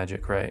detect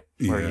magic, right?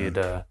 Where you'd,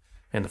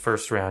 in the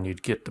first round,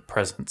 you'd get the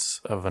presence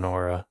of an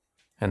aura,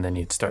 and then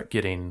you'd start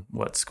getting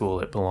what school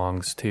it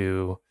belongs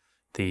to,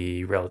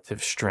 the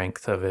relative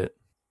strength of it.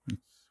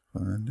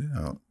 Find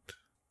out.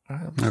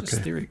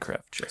 Just theory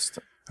craft,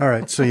 Justin. All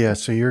right, so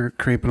you're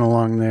creeping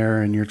along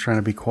there, and you're trying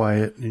to be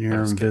quiet, and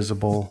you're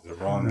invisible. The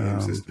wrong game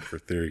system for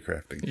theory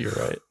crafting. You're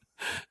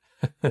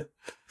right.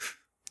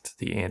 It's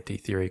the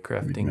anti-theory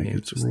crafting make game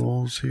its system.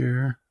 rules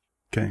here.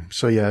 Okay,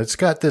 so it's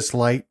got this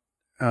light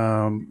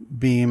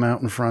beam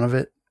out in front of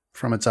it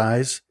from its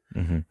eyes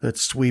that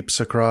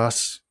sweeps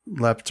across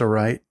left to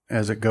right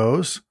as it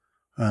goes.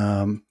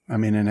 And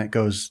it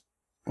goes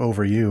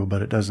over you,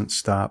 but it doesn't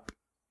stop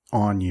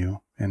on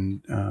you.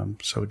 And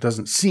so it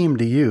doesn't seem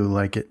to you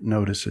like it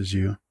notices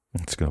you.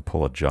 It's going to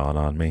pull a John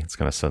on me. It's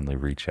going to suddenly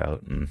reach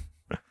out.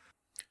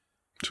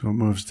 So it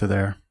moves to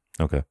there.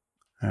 Okay.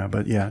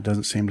 But it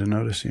doesn't seem to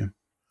notice you.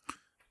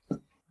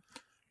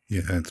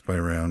 Yeah, it's by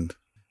round.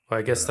 Well,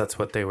 I guess that's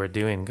what they were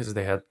doing because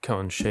they had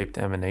cone-shaped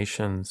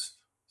emanations.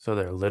 So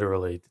they're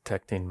literally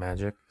detecting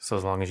magic. So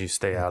as long as you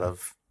stay out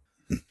of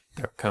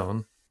their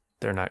cone,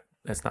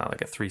 it's not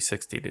like a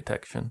 360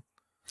 detection.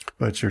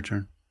 But it's your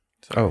turn.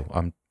 Sorry.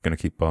 I'm going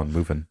to keep on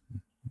moving.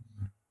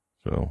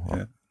 So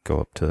I'll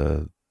go up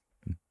to...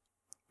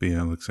 But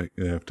it looks like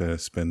you have to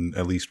spend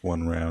at least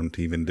 1 round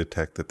to even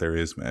detect that there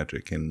is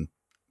magic in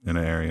an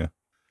area.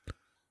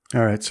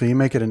 All right, so you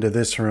make it into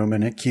this room,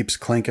 and it keeps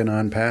clinking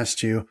on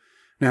past you.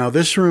 Now,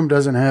 this room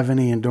doesn't have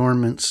any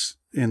adornments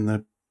in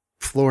the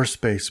floor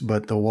space,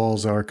 but the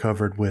walls are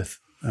covered with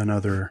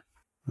another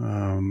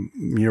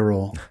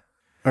mural.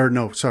 Or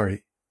no,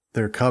 sorry.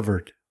 They're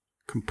covered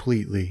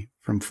completely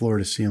from floor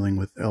to ceiling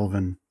with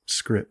elven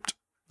script.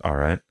 All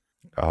right.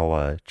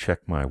 I'll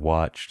check my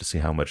watch to see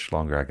how much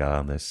longer I got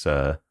on this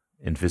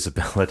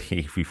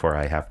invisibility before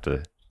I have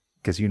to...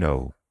 Because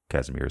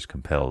Casimir is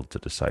compelled to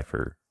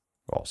decipher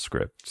all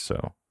script,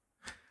 so...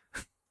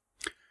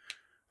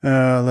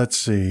 Let's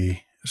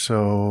see.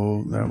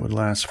 So that would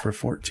last for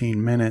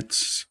 14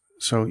 minutes.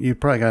 So you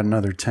probably got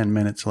another 10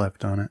 minutes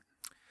left on it.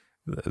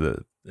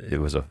 It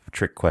was a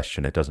trick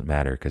question. It doesn't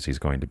matter because he's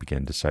going to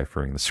begin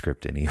deciphering the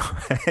script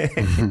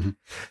anyway.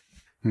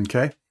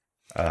 Okay.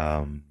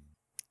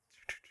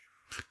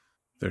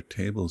 Their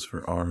tables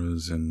for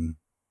auras and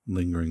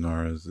lingering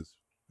auras is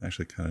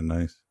actually kind of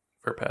nice.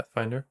 For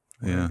Pathfinder?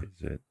 Yeah. Where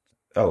is it?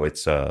 Oh,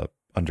 it's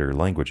under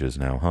languages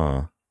now,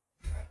 huh?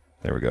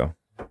 There we go.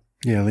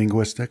 Yeah,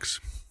 linguistics.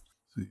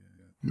 So,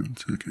 1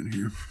 second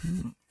here.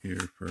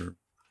 Here for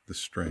the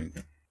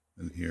strength,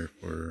 and here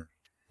for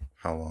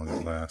how long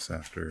it lasts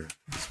after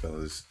the spell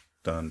is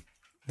done.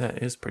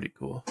 That is pretty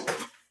cool.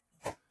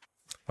 I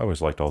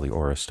always liked all the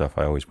aura stuff.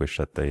 I always wish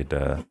that they'd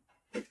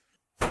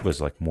was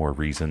like more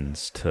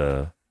reasons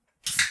to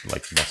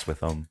like mess with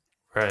them.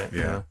 Right.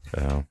 Yeah.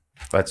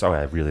 That's why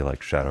I really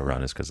like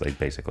Shadowrun, is because they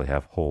basically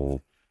have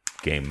whole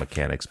game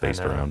mechanics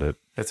based around it.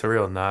 It's a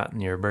real knot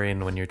in your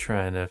brain when you're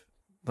trying to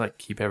like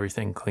keep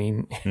everything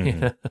clean.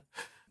 Yeah.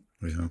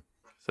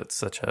 So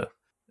it's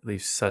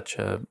leaves such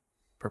a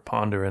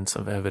preponderance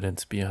of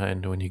evidence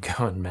behind when you go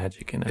on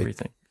magic and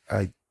everything.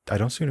 I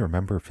don't seem to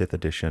remember 5th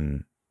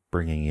edition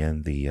bringing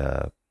in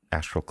the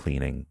astral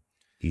cleaning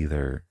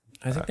either.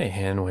 I think they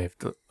hand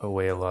waved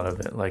away a lot of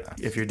it. Like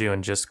if you're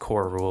doing just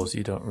core rules,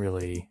 you don't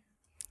really.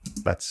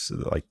 That's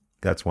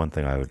one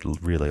thing I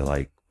would really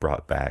like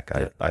brought back.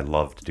 I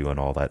loved doing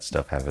all that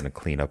stuff, having to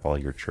clean up all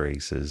your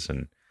traces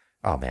and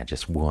oh man,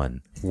 just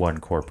one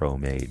corpo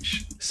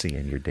mage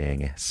seeing your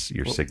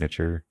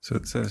signature. So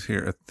it says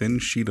here, a thin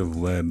sheet of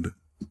lead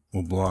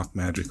will block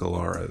magical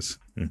auras.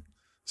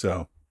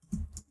 So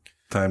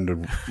time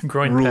to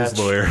Groin rules patch.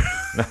 lawyer.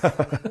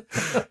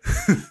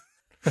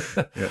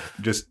 Yeah,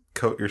 just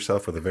coat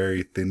yourself with a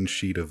very thin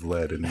sheet of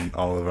lead and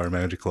all of our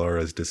magical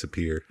auras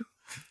disappear.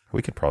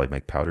 We could probably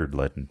make powdered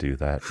lead and do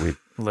that. Lead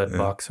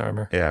box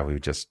armor. Yeah, we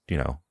would just,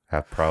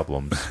 have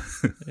problems.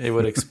 It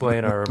would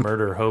explain our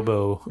murder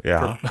hobo.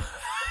 Yeah.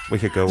 We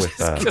could go with...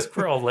 Because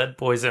we're all lead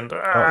poisoned.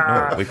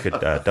 Oh, no, we could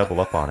double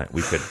up on it.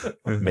 We could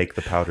make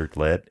the powdered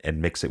lead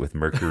and mix it with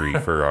mercury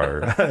for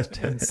our...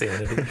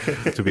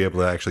 Insanity. To be able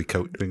to actually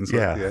coat things.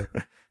 Yeah.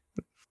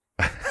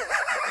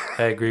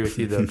 I agree with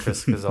you, though,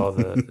 Chris, because all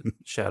the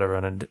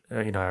Shadowrun,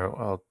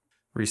 I'll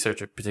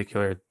research a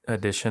particular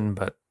edition,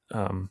 but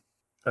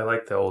I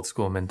like the old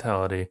school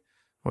mentality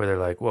where they're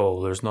like,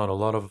 well, there's not a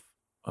lot of,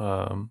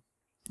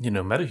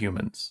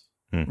 metahumans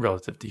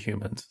relative to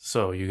humans,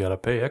 so you got to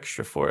pay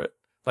extra for it.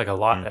 Like a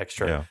lot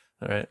extra, yeah.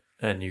 Right?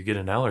 And you get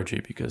an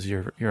allergy because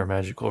you're a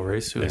magical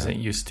race who isn't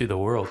used to the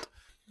world.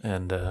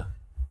 And I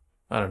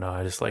don't know,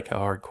 I just like how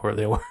hardcore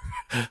they were.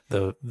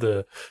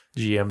 the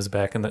GMs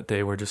back in that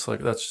day were just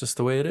like, that's just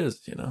the way it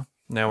is,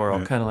 Now we're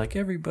all kind of like,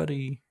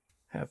 everybody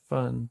have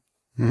fun.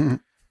 Mm-hmm.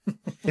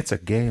 It's a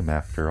game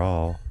after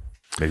all.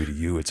 Maybe to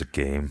you it's a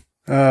game.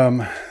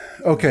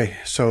 Okay,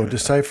 so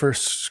decipher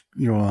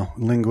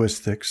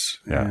linguistics.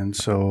 Yeah. And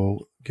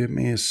so give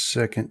me a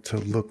second to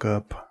look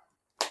up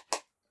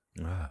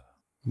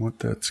what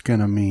that's going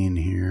to mean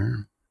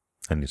here.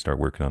 I need to start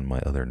working on my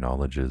other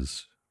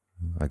knowledges.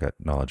 I got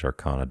knowledge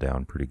arcana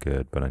down pretty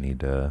good, but I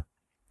need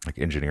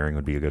engineering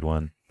would be a good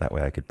one. That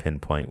way I could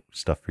pinpoint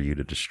stuff for you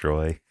to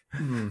destroy.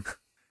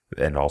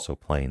 And also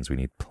planes. We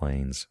need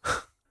planes.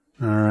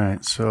 All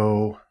right,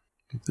 so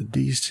the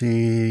DC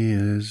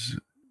is,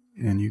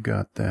 and you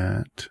got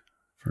that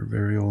for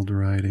very old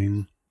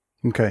writing.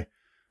 Okay,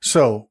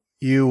 so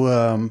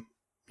you're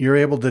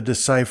able to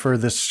decipher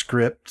the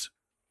script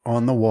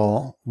on the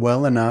wall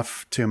well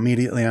enough to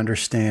immediately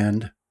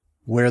understand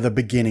where the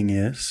beginning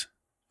is,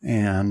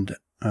 and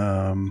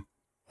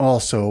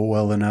also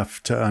well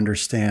enough to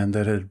understand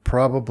that it'd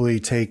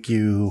probably take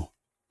you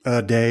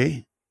a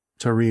day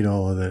to read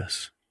all of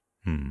this.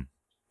 Am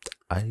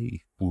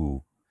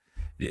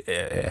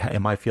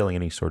I feeling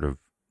any sort of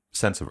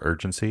sense of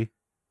urgency?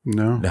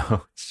 No?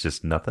 No, it's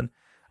just nothing.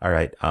 All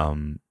right.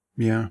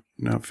 Yeah.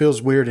 No, it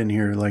feels weird in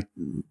here, like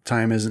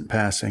time isn't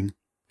passing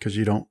because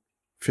you don't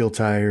feel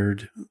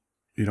tired.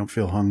 You don't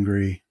feel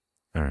hungry.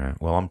 All right.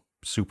 Well, I'm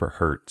super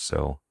hurt,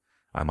 so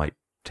I might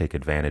take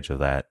advantage of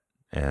that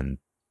and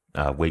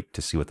wait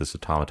to see what this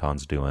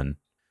automaton's doing.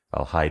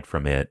 I'll hide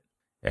from it,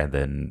 and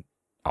then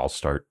I'll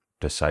start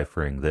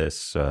deciphering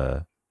this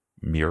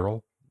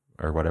mural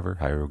or whatever,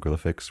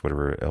 hieroglyphics,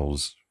 whatever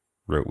elves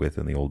wrote with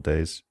in the old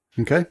days.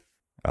 Okay.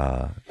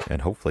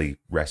 And hopefully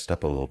rest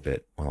up a little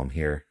bit while I'm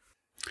here.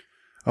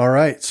 All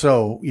right.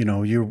 So,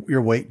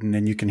 you're waiting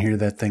and you can hear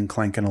that thing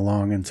clanking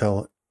along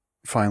until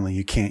finally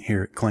you can't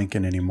hear it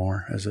clanking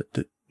anymore as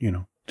it,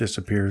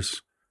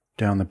 disappears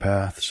down the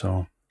path.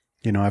 So,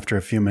 after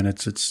a few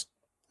minutes, it's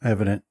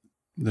evident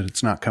that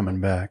it's not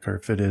coming back, or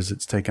if it is,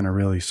 it's taking a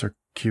really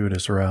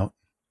circuitous route.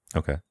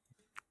 Okay.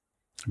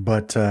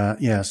 But,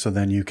 so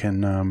then you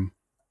can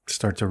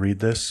start to read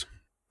this.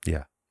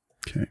 Yeah.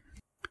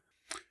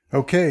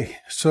 Okay.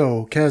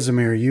 So,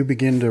 Casimir, you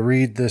begin to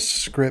read this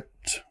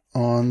script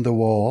on the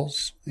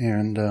walls,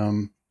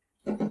 and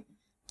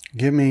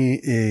give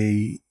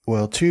me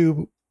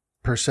 2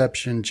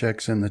 perception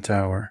checks in the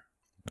tower.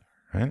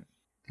 All right.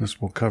 This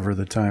will cover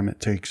the time it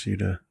takes you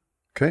to...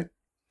 Okay.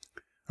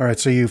 All right,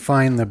 so you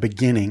find the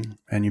beginning,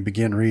 and you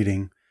begin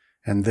reading,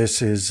 and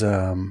this is...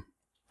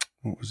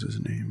 what was his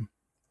name?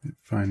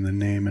 Find the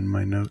name in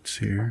my notes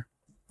here.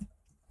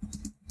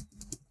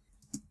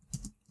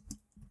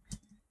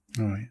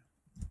 Oh, yeah.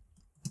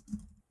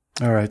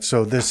 All right,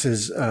 so this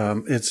is...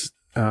 it's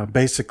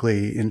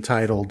basically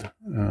entitled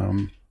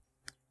From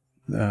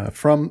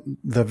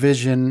the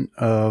Vision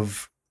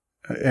of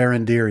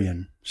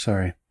Arendirian.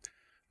 Sorry.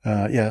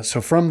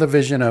 So From the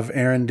Vision of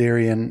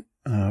Arendirian,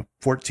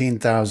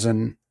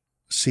 14,000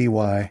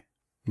 CY.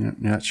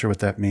 Not sure what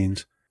that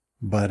means,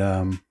 but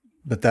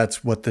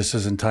that's what this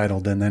is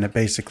entitled. And then it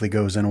basically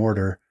goes in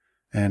order,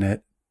 and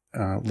it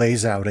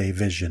lays out a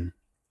vision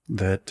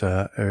that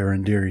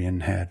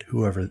Arendirian had,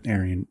 whoever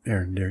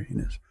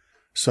Arendirian is.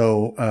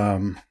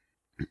 So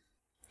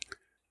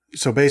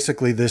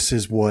basically, this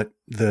is what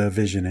the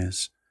vision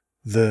is.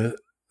 The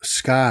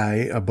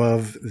sky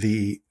above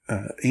the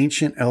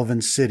ancient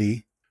elven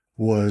city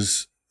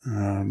was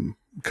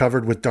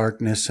covered with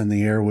darkness, and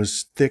the air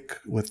was thick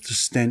with the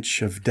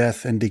stench of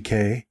death and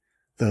decay.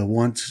 The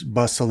once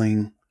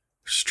bustling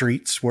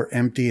streets were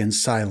empty and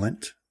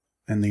silent,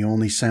 and the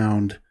only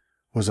sound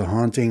was a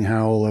haunting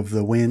howl of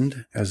the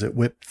wind as it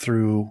whipped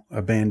through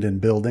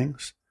abandoned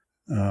buildings.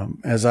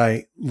 As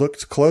I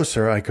looked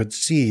closer, I could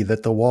see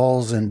that the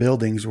walls and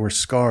buildings were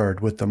scarred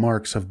with the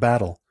marks of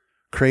battle.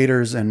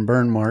 Craters and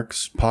burn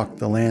marks pocked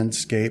the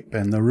landscape,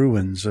 and the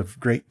ruins of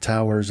great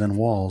towers and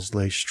walls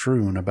lay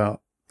strewn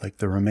about like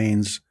the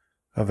remains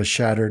of a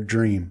shattered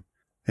dream.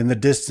 In the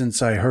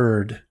distance I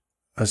heard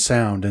a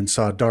sound and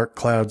saw dark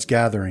clouds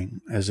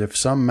gathering, as if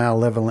some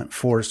malevolent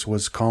force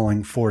was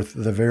calling forth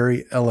the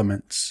very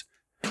elements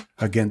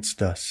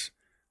against us.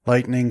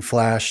 Lightning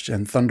flashed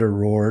and thunder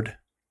roared,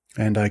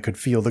 and I could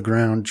feel the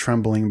ground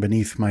trembling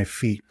beneath my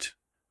feet.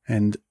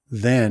 And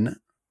then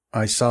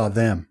I saw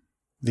them,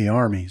 the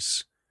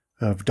armies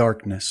of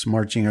darkness,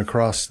 marching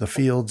across the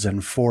fields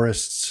and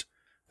forests,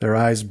 their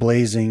eyes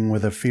blazing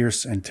with a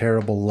fierce and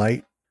terrible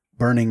light,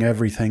 burning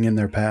everything in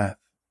their path.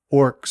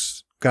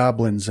 Orcs,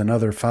 goblins, and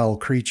other foul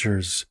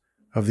creatures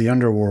of the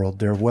underworld,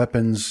 their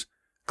weapons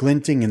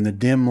glinting in the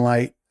dim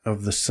light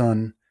of the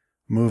sun,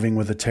 moving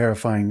with a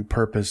terrifying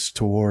purpose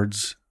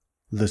towards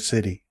the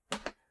city.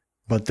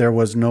 But there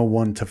was no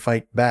one to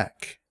fight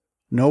back,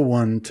 no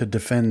one to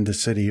defend the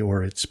city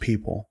or its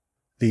people.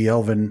 The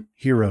elven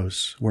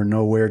heroes were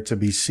nowhere to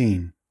be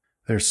seen,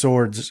 their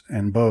swords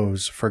and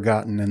bows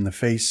forgotten in the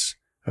face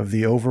of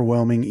the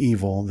overwhelming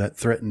evil that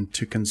threatened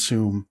to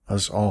consume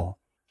us all.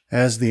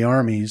 As the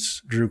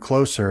armies drew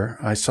closer,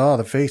 I saw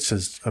the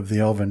faces of the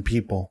elven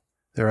people,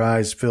 their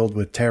eyes filled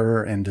with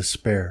terror and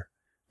despair.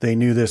 They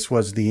knew this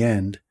was the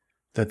end,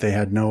 that they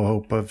had no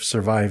hope of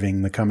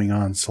surviving the coming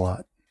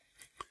onslaught.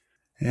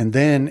 And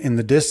then, in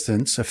the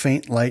distance, a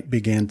faint light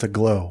began to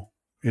glow.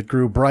 It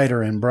grew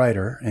brighter and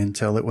brighter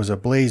until it was a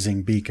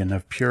blazing beacon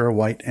of pure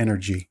white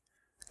energy,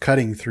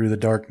 cutting through the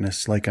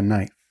darkness like a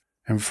knife.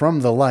 And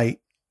from the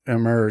light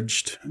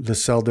emerged the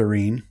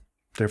Seldarine,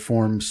 their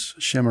forms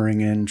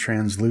shimmering and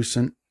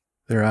translucent,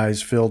 their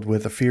eyes filled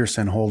with a fierce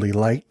and holy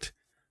light.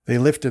 They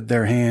lifted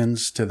their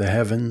hands to the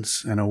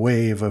heavens, and a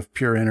wave of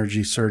pure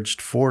energy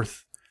surged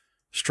forth,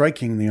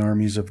 striking the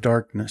armies of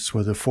darkness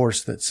with a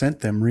force that sent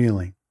them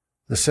reeling.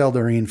 The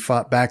Seldarine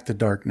fought back the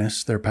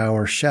darkness, their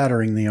power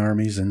shattering the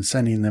armies and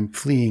sending them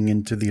fleeing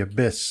into the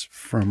abyss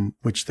from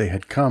which they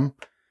had come.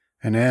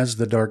 And as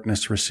the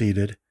darkness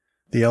receded,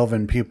 the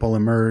elven people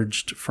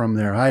emerged from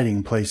their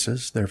hiding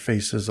places, their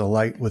faces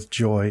alight with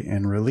joy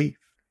and relief.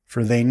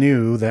 For they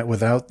knew that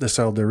without the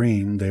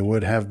Seldarine, they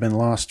would have been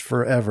lost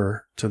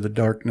forever to the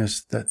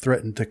darkness that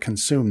threatened to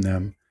consume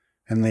them,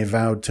 and they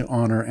vowed to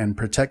honor and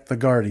protect the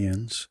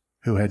guardians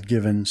who had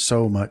given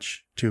so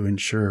much to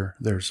ensure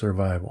their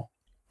survival.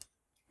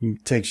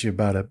 It takes you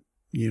about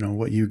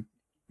what you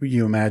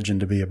imagine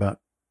to be about,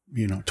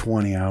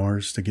 20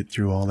 hours to get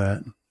through all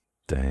that.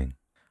 Dang.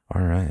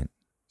 All right.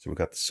 So we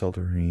got the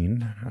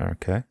Seldarine.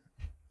 Okay.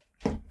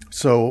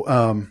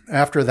 So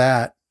after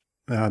that,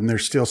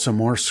 there's still some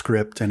more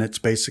script, and it's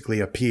basically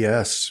a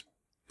PS.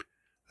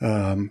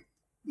 And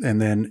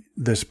then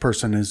this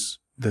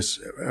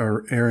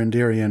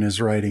Arendarian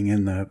is writing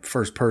in the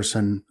first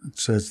person. It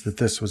says that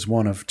this was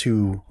one of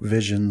two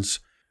visions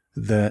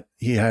that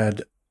he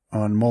had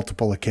on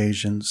multiple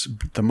occasions.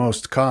 The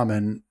most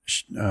common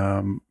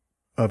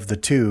of the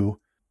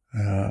two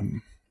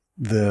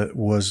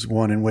was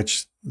one in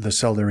which the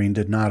Seldarine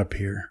did not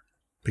appear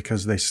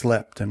because they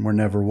slept and were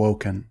never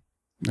woken,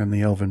 and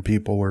the elven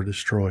people were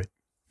destroyed.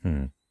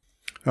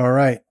 All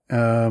right.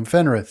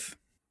 Fenrith,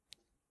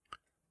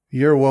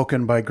 you're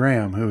woken by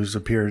Graham, who's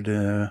appeared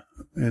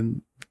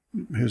and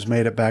who's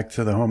made it back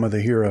to the home of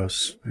the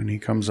heroes, and he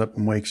comes up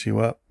and wakes you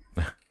up.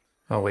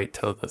 I'll wait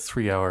till the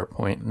 3-hour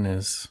point in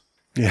his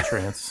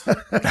trance.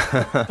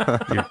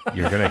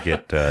 You're going to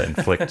get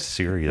inflict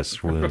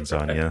serious wounds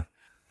on you.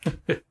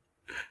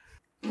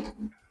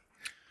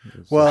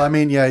 Well,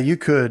 you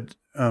could.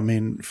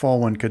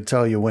 Falwyn could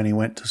tell you when he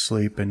went to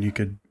sleep, and you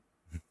could.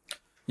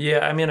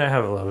 Yeah, I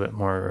have a little bit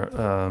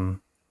more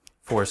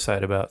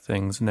foresight about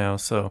things now,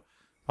 so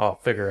I'll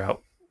figure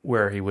out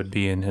where he would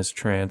be in his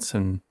trance,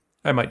 and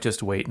I might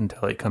just wait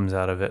until he comes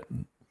out of it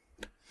and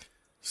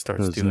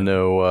starts There's doing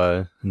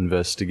no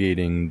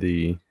investigating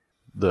the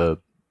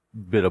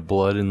bit of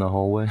blood in the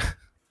hallway.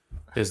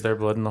 Is there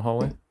blood in the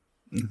hallway?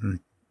 Mm-hmm.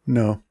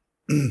 No.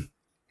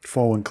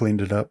 Falwyn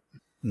cleaned it up.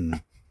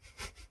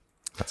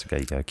 That's a guy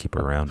you got to keep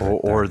around.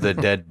 Or the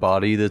dead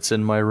body that's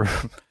in my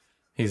room.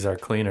 He's our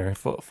cleaner.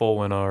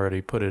 Fulwin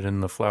already put it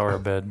in the flower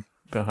bed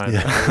behind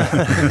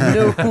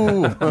No.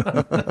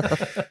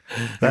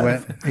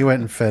 He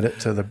went and fed it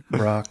to the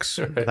rocks.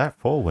 Right. That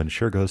full one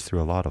sure goes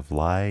through a lot of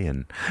lie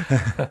and.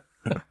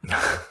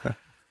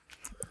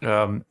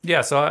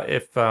 So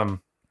if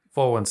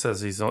Fulwin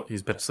says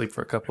he's been asleep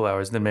for a couple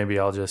hours, then maybe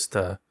I'll just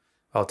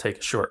I'll take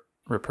a short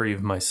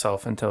reprieve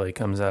myself until he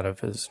comes out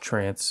of his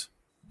trance,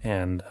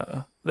 and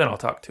then I'll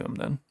talk to him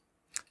then.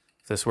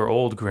 If this were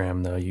old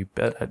Graham, though, you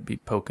bet I'd be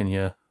poking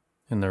you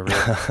in the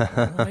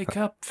rib. Wake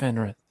up,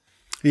 Fenrith.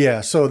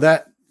 Yeah, so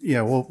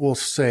we'll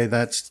say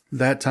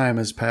that time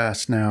has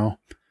passed now.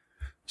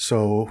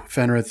 So,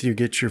 Fenrith, you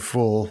get your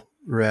full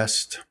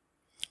rest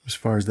as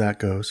far as that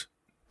goes.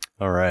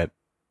 All right.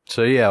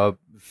 So yeah,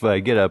 if I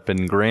get up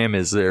and Graham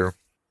is there,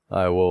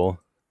 I will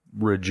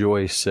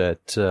rejoice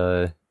at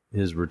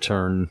his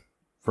return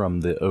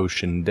from the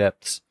ocean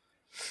depths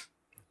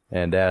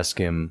and ask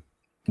him,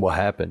 what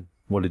happened?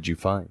 What did you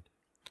find?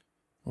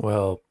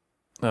 Well,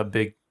 a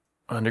big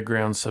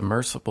underground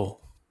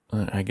submersible,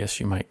 I guess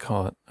you might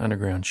call it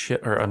underground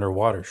ship, or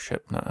underwater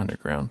ship, not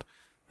underground.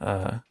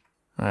 I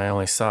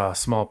only saw a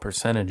small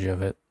percentage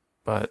of it,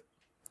 but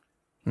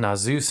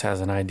Nazus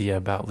has an idea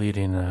about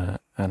leading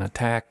an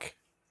attack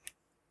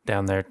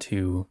down there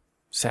to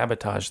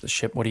sabotage the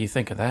ship. What do you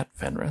think of that,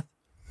 Fenrith?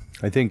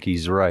 I think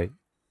he's right,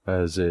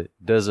 as it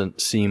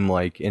doesn't seem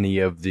like any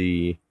of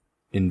the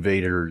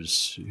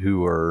invaders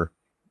who are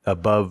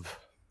above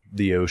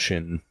the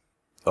ocean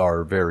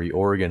are very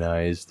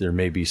organized. There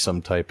may be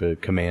some type of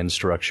command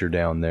structure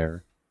down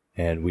there,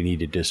 and we need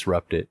to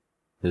disrupt it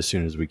as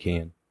soon as we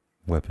can.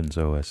 Weapons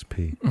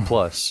OSP.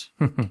 Plus,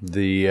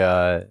 the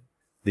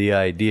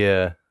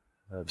idea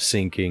of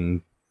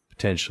sinking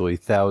potentially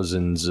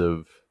thousands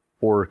of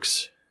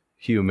orcs,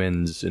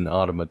 humans, and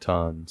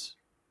automatons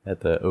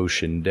at the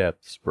ocean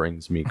depths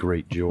brings me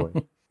great joy.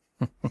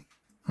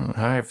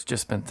 I've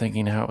just been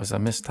thinking how it was a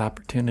missed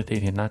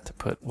opportunity not to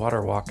put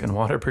water walk and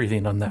water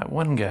breathing on that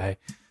one guy.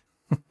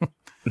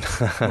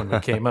 When we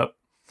came up,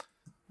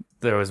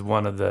 there was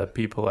one of the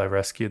people I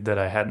rescued that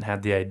I hadn't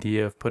had the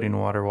idea of putting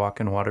water walk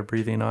and water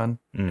breathing on.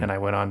 And I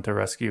went on to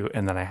rescue,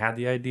 and then I had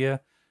the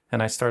idea,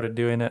 and I started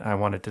doing it. I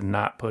wanted to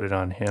not put it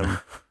on him.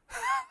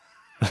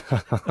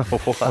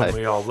 When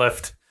we all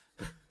left.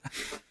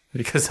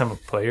 Because I'm a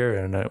player,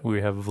 and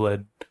we have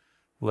lead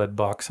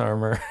box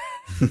armor.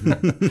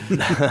 And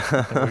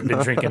we've been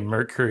drinking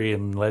mercury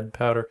and lead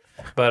powder.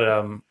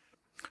 But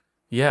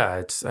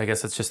yeah, I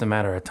guess it's just a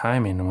matter of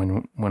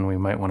timing when we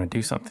might want to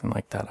do something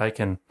like that. I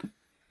can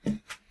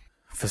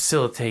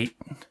facilitate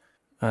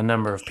a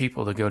number of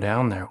people to go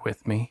down there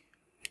with me.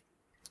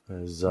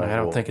 I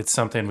don't think it's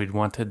something we'd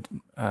want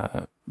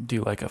to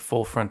do like a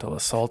full frontal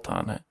assault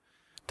on it.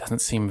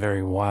 Doesn't seem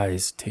very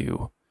wise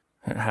to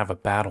have a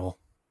battle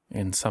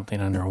in something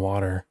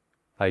underwater.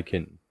 I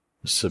can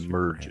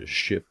submerge a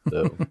ship,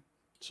 though.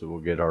 So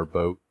we'll get our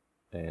boat,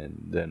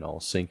 and then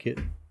I'll sink it.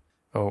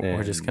 Oh,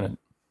 we're just going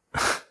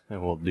to...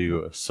 And we'll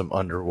do some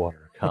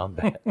underwater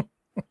combat.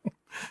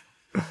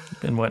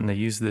 Been wanting to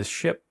use this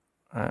ship.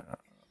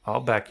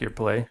 I'll back your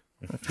play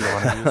if you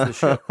want to use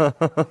the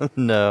ship.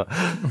 No,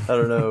 I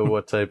don't know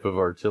what type of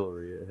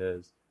artillery it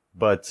has.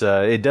 But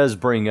it does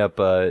bring up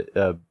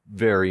a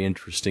very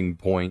interesting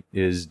point,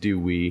 is do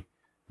we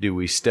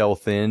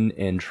stealth in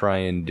and try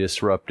and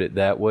disrupt it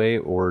that way,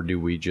 or do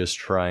we just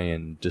try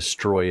and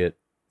destroy it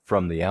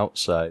from the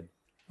outside?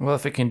 Well,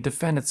 if it can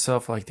defend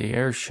itself like the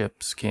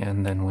airships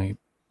can, then we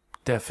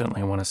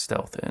definitely want to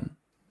stealth in.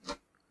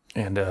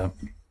 And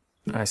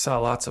I saw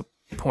lots of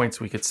points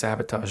we could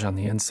sabotage on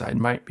the inside.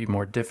 Might be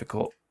more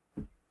difficult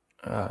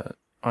on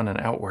an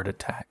outward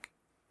attack.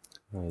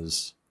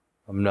 As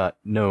I'm not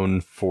known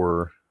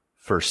for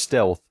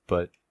stealth,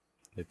 but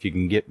if you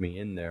can get me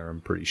in there, I'm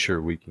pretty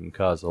sure we can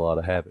cause a lot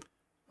of havoc.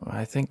 Well,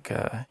 I think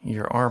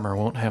your armor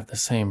won't have the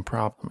same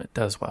problem it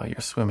does while you're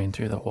swimming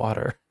through the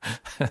water.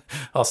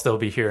 I'll still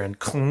be hearing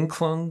clunk,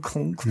 clunk,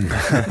 clunk,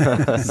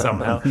 clunk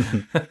somehow.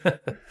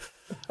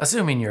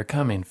 Assuming you're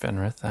coming,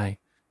 Fenrith, I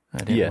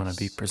didn't want to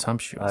be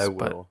presumptuous. I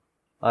will.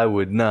 I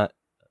would not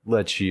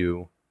let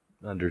you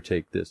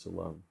undertake this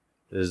alone.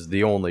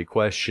 The only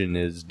question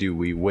is, do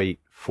we wait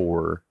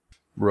for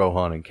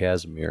Rohan and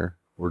Casimir,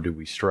 or do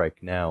we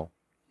strike now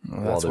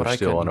while they're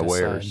still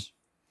unawares? Decide.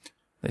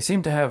 They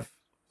seem to have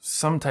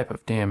some type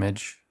of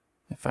damage,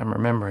 if I'm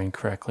remembering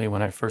correctly,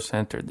 when I first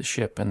entered the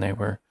ship, and they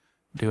were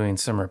doing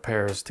some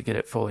repairs to get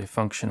it fully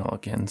functional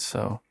again,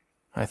 so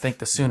I think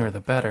the sooner the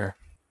better.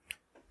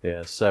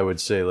 Yes, I would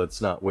say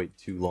let's not wait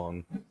too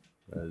long,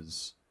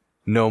 as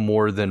no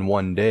more than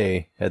 1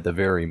 day at the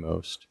very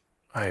most.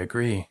 I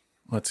agree.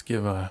 Let's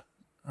give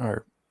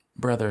our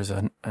brothers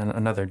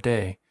another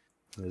day.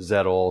 As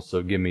that'll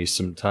also give me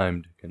some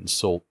time to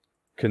consult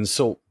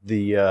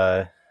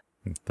the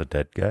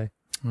dead guy?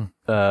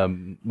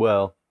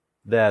 Well,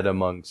 that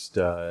amongst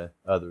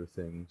other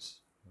things,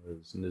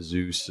 as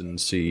Nazus, and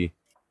see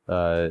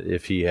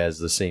if he has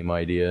the same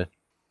idea.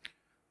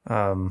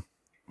 Well,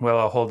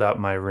 I'll hold out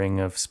my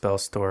ring of spell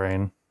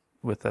storing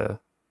with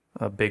a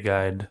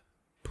big-eyed,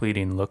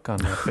 pleading look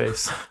on my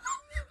face.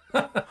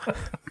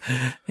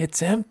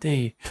 It's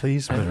empty.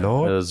 Please, my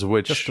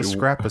lord. Just a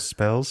scrap of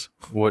spells.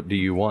 What do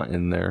you want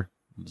in there?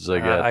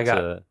 I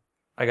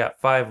got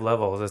 5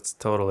 levels. It's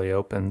totally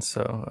open,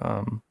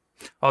 so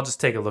I'll just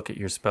take a look at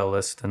your spell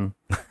list and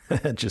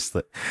just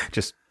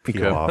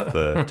peel off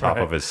the top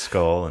of his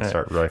skull and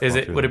start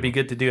rifling. Would it be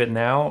good to do it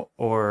now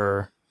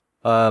or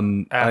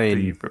after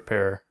you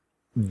prepare?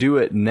 Do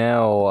it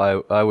now.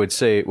 I would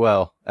say.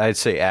 Well, I'd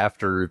say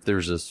after, if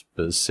there's a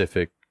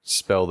specific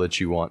spell that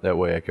you want. That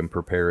way, I can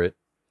prepare it.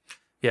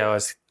 Yeah, I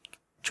was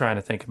trying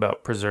to think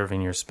about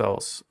preserving your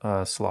spells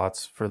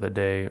slots for the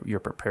day, your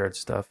prepared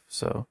stuff.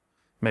 So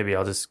maybe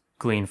I'll just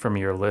glean from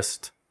your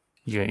list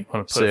You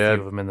want to put a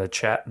few of them in the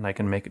chat, and I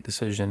can make a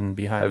decision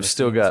behind. I've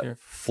still got here.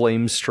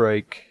 Flame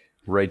Strike,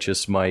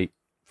 Righteous Might,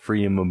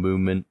 Freedom of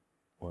Movement,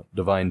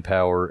 Divine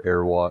Power,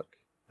 Airwalk,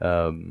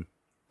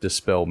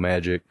 Dispel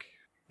Magic,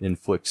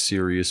 Inflict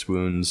Serious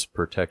Wounds,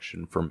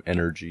 Protection from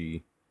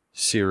Energy,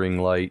 Searing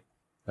Light,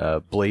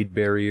 Blade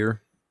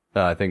Barrier.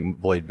 I think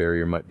Blade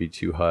Barrier might be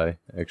too high,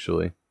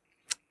 actually.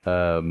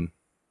 Yeah,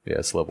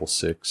 it's level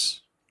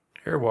 6.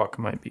 Airwalk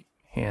might be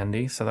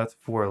handy, so that's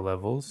 4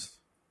 levels.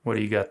 What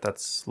do you got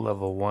that's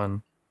level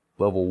 1?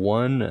 Level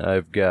 1,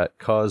 I've got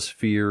Cause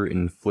Fear,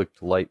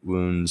 Inflict Light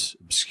Wounds,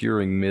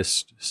 Obscuring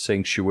Mist,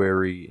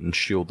 Sanctuary, and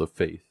Shield of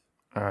Faith.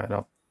 Alright,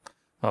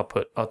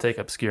 I'll take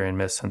Obscuring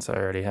Mist since I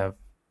already have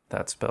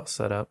that spell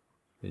set up.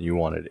 And you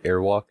wanted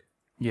Airwalk?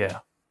 Yeah.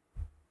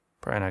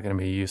 Probably not going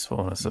to be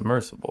useful in a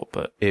submersible,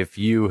 but... If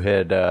you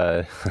had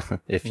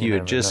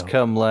just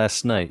come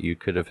last night, you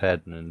could have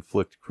had an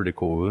Inflict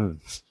Critical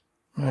Wounds.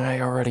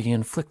 I already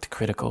inflict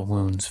critical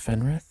wounds,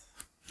 Fenrith.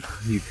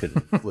 You could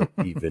inflict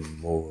even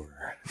more.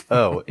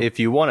 Oh, if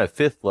you want a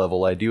 5th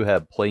level, I do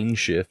have Plane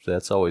Shift.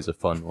 That's always a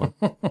fun one.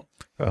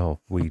 Oh,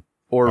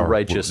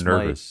 Righteous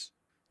Might.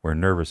 We're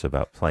nervous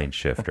about Plane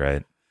Shift,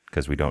 right?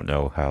 Because we don't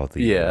know how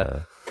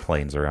the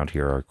planes around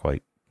here are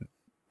quite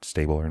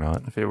stable or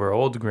not. If it were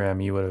old Graham,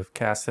 you would have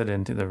cast it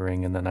into the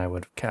ring, and then I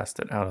would have cast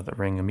it out of the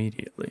ring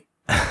immediately.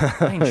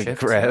 Plane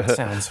Shift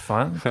sounds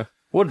fun.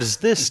 What does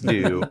this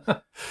do?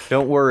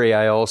 Don't worry,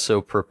 I also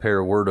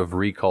prepare Word of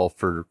Recall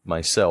for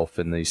myself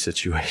in these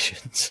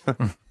situations.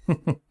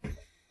 All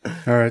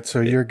right, so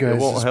your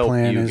guys'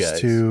 plan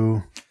is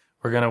to...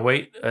 We're going to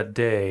wait a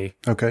day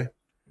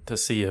to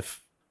see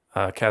if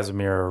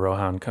Casimir or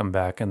Rohan come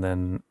back, and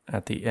then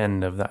at the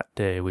end of that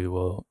day,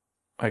 we'll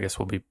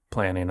be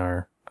planning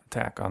our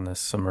attack on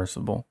this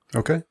submersible.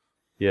 Okay.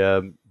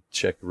 Yeah,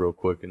 check real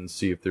quick and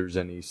see if there's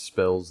any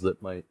spells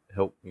that might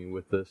help me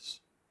with this.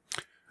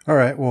 All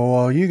right. Well,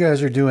 while you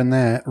guys are doing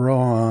that,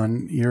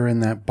 Rohan, you're in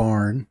that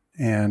barn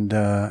and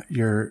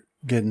you're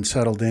getting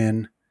settled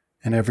in,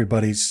 and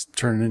everybody's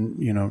turning,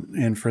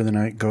 in for the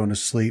night, going to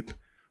sleep.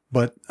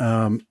 But,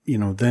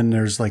 then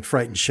there's like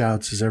frightened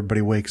shouts as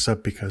everybody wakes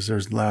up because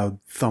there's loud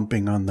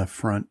thumping on the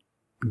front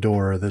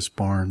door of this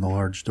barn, the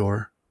large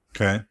door.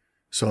 Okay.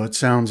 So it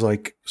sounds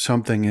like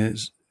something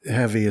is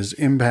heavy is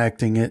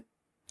impacting it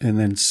and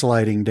then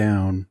sliding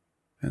down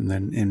and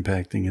then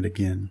impacting it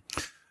again.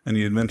 And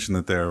you had mentioned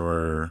that there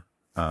were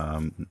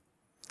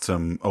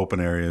some open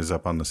areas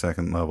up on the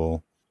second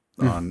level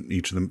on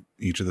each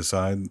of the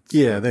sides.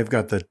 Yeah, they've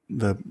got the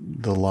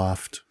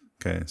loft.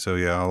 Okay, so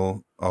yeah,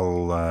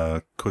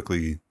 I'll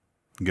quickly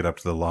get up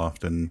to the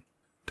loft and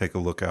take a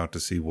look out to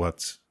see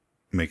what's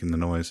making the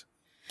noise.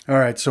 All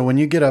right, so when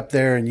you get up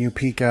there and you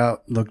peek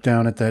out, look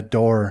down at that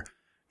door,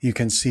 you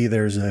can see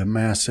there's a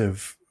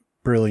massive,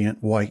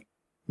 brilliant white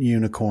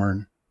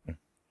unicorn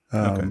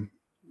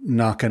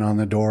knocking on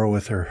the door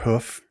with her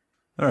hoof.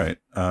 All right.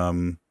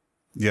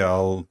 Yeah,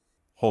 I'll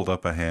hold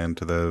up a hand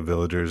to the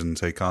villagers and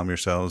say, calm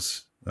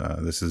yourselves.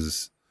 This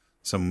is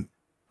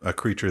a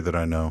creature that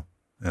I know.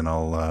 And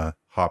I'll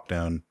hop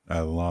down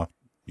out of the loft,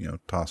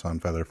 toss on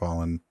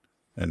Featherfall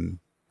and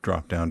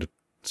drop down to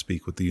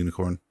speak with the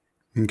unicorn.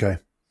 Okay.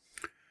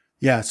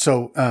 Yeah,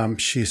 so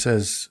she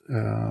says,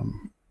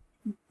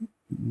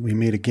 we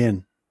meet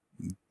again.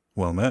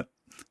 Well met.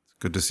 It's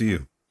good to see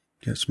you.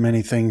 Yes,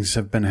 many things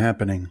have been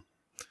happening.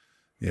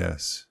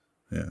 Yes,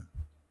 yeah.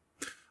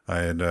 I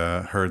had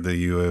heard that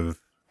you have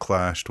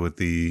clashed with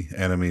the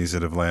enemies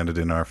that have landed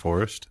in our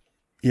forest.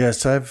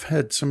 Yes, I've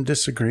had some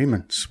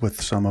disagreements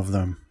with some of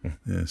them.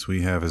 Yes,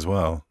 we have as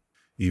well.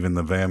 Even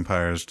the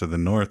vampires to the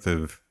north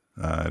have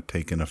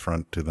taken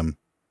affront to them.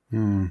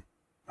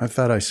 I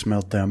thought I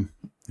smelled them.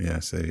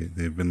 Yes,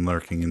 they've been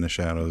lurking in the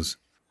shadows.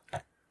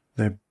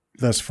 They've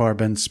thus far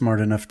been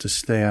smart enough to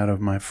stay out of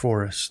my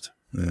forest.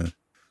 Yeah.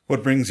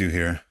 What brings you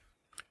here?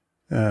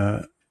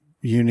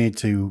 You need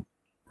to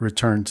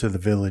return to the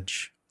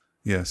village.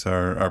 Yes,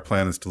 our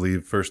plan is to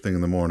leave first thing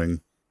in the morning.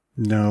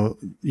 No,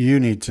 you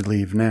need to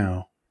leave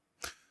now.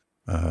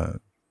 I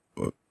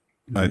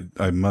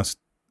must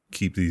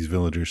keep these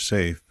villagers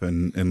safe,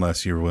 and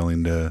unless you're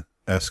willing to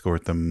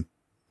escort them.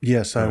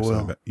 Yes, I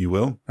will. You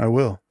will? I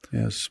will,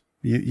 yes.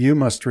 You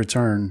must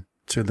return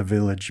to the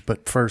village,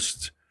 but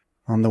first,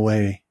 on the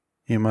way,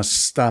 you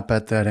must stop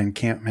at that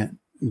encampment.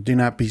 Do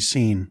not be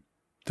seen.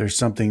 There's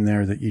something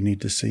there that you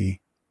need to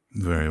see.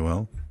 Very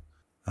well.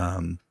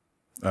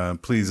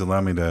 Please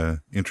allow me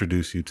to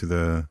introduce you to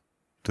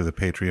the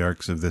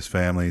patriarchs of this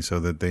family so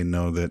that they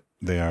know that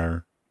they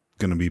are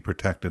going to be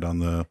protected on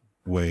the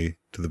way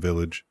to the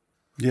village.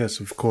 Yes,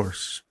 of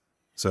course.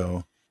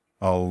 So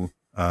I'll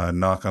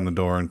knock on the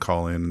door and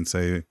call in and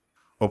say,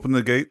 open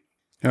the gate.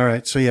 All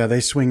right. So yeah, they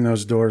swing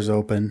those doors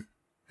open,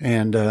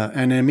 and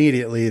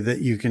immediately that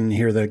you can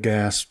hear the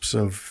gasps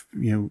of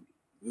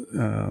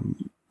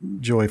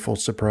joyful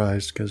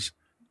surprise because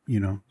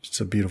it's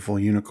a beautiful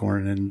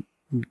unicorn, and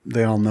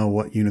they all know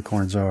what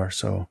unicorns are.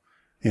 So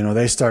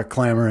they start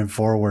clamoring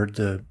forward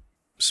to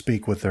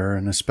speak with her,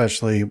 and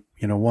especially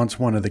once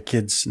one of the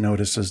kids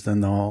notices,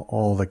 then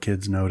all the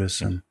kids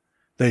notice, and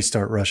they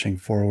start rushing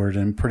forward,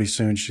 and pretty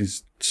soon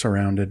she's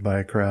surrounded by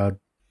a crowd.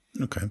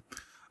 Okay.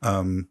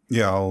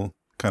 I'll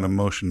kind of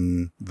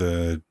motion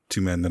the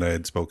 2 men that I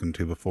had spoken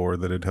to before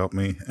that had helped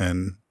me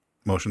and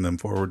motion them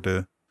forward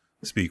to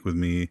speak with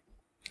me.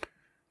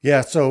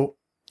 Yeah, so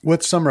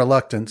with some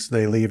reluctance,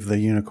 they leave the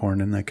unicorn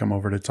and they come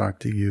over to talk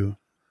to you.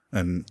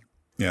 And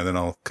then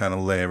I'll kind of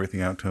lay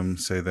everything out to him,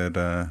 say that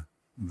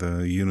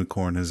the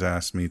unicorn has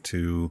asked me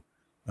to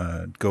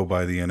go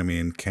by the enemy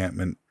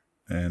encampment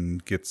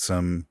and get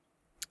some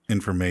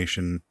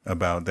information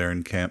about their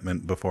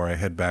encampment before I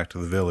head back to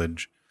the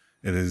village.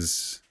 It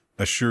has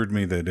assured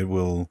me that it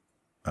will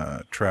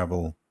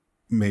travel,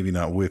 maybe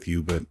not with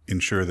you, but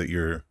ensure that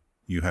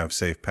you have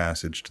safe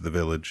passage to the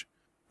village.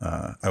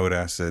 I would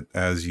ask that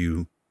as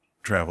you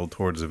travel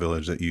towards the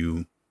village that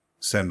you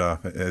send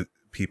off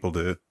people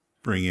to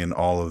bring in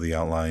all of the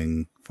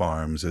outlying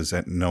farms, as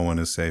that no one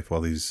is safe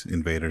while these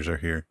invaders are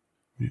here.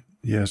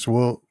 Yes,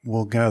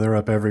 we'll gather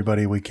up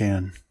everybody we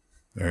can.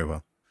 Very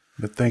well.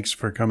 But thanks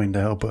for coming to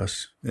help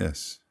us.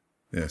 Yes.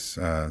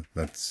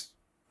 That's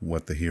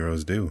what the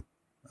heroes do.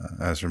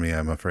 As for me,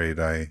 I'm afraid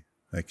I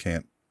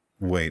can't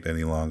wait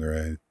any longer.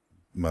 I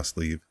must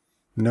leave.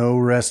 No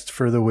rest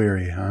for the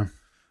weary, huh?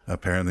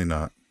 Apparently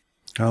not.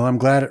 Well, I'm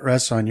glad it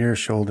rests on your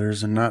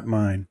shoulders and not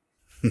mine.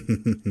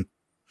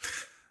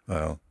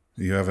 Well,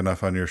 you have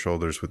enough on your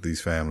shoulders with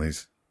these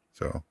families,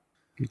 so.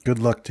 Good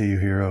luck to you,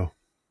 hero.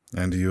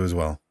 And to you as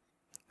well.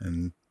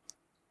 And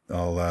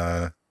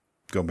I'll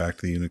go back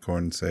to the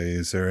unicorn and say,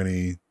 is there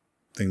anything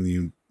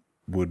you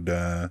would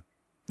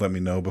let me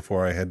know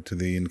before I head to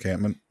the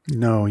encampment?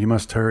 No, you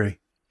must hurry.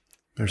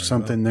 There's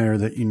something there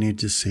that you need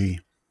to see.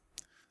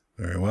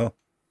 Very well.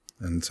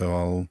 And so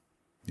I'll,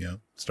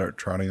 start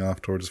trotting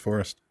off towards the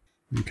forest.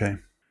 Okay.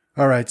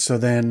 All right, so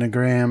then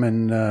Graham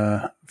and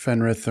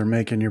Fenrith are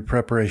making your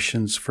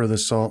preparations for the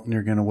assault, and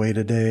you're going to wait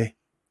a day.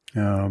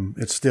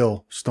 It's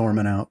still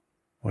storming out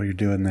while you're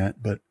doing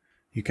that, but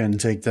you can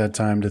take that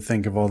time to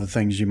think of all the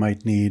things you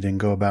might need and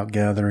go about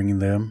gathering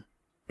them.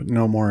 But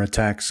no more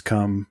attacks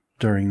come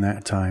during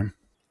that time.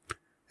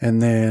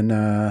 And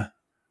then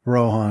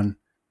Rohan,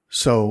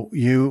 so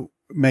you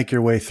make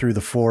your way through the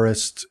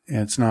forest, and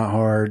it's not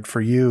hard for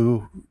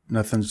you.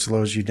 Nothing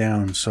slows you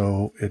down,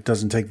 so it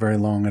doesn't take very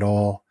long at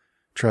all,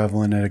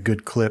 traveling at a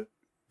good clip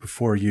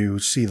before you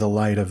see the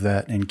light of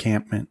that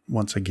encampment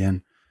once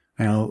again.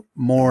 Now,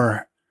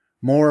 more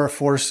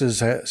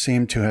forces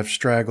seem to have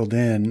straggled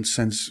in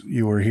since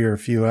you were here a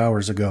few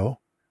hours ago,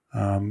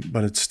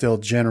 but it's still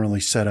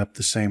generally set up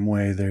the same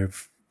way.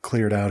 They've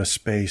cleared out a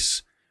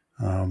space.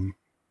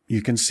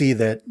 You can see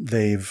that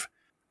they've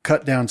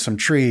cut down some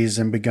trees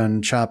and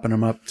begun chopping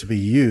them up to be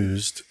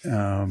used.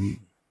 And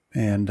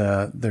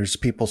there's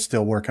people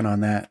still working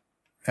on that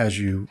as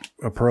you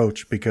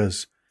approach,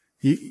 because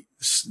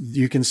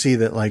you can see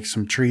that like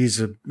some trees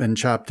have been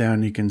chopped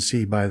down. You can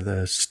see by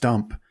the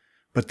stump,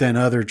 but then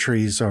other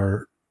trees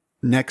are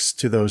next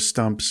to those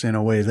stumps in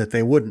a way that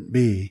they wouldn't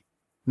be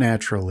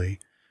naturally.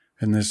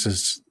 And this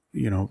is,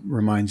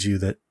 reminds you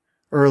that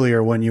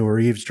earlier when you were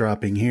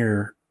eavesdropping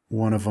here,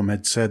 one of them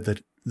had said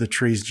that the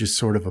trees just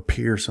sort of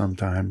appear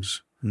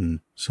sometimes.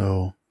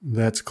 So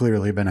that's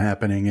clearly been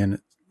happening, and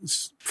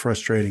it's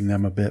frustrating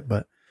them a bit.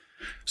 But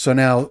so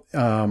now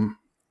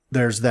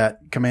there's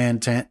that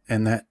command tent,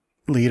 and that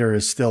leader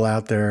is still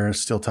out there,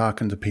 still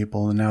talking to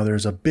people. And now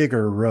there's a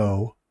bigger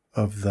row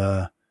of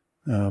the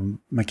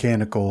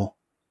mechanical,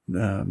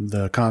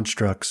 the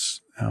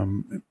constructs,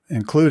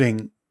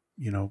 including,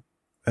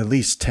 at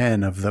least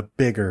 10 of the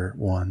bigger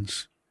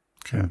ones,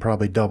 and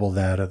probably double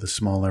that of the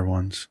smaller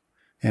ones.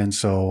 And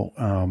so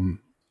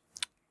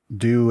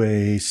do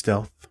a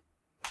stealth.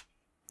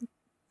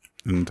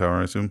 In the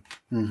tower, I assume?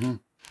 Mm-hmm.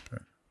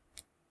 Okay.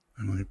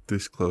 I'm like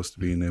this close to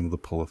being able to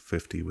pull a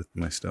 50 with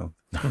my stealth.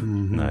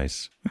 Mm-hmm.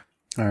 Nice.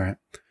 All right.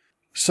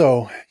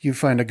 So you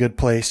find a good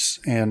place,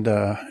 and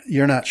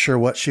you're not sure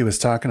what she was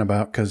talking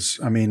about, because,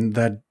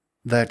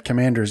 that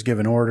commander is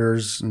giving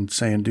orders and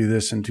saying do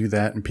this and do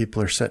that, and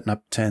people are setting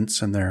up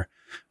tents, and they're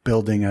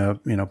building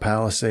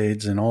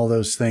palisades and all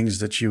those things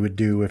that you would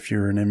do if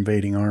you're an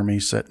invading army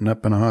setting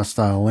up in a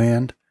hostile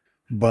land.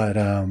 But,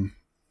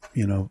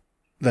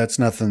 that's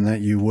nothing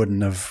that you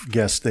wouldn't have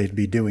guessed they'd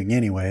be doing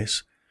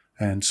anyways.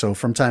 And so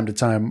from time to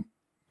time,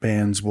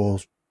 bands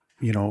will,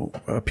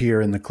 appear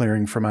in the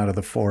clearing from out of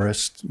the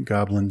forest,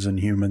 goblins and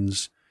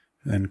humans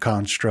and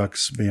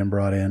constructs being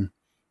brought in.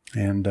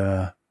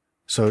 And,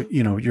 so,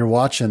 you're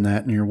watching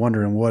that and you're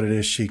wondering what it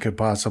is she could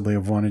possibly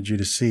have wanted you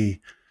to see.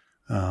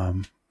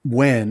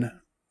 When,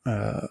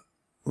 out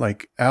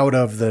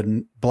of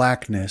the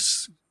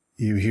blackness,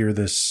 you hear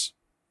this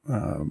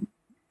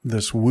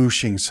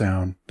whooshing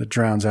sound that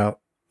drowns out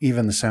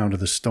even the sound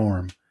of the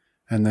storm.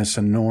 And this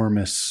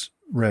enormous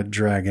red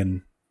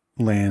dragon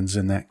lands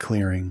in that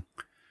clearing.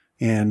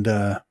 And,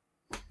 not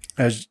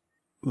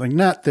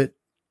that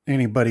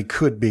anybody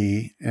could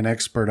be an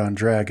expert on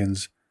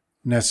dragons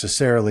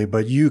necessarily,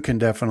 but you can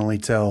definitely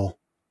tell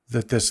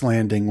that this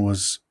landing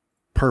was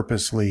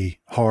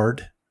purposely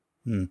hard.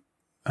 It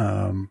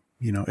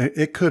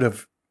could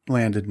have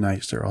landed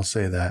nicer, I'll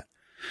say that.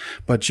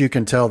 but you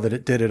can tell that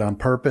it did it on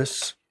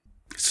purpose.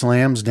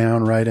 Slams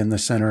down right in the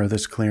center of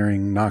this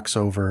clearing, knocks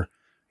over,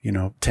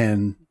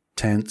 10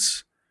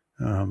 tents,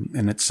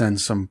 and it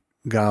sends some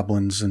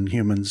goblins and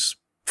humans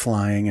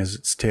flying as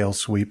its tail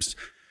sweeps.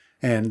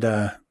 And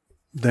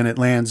then it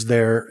lands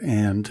there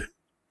and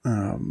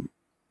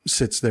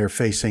sits there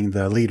facing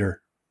the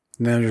leader.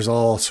 And then there's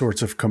all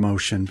sorts of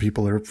commotion.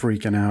 People are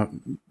freaking out,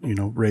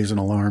 raising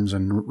alarms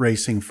and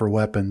racing for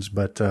weapons.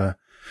 But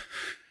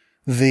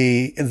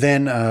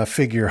then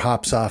figure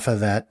hops off of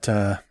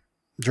that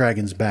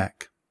dragon's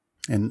back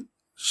and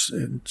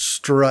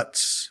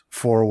struts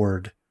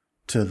forward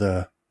to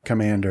the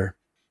commander.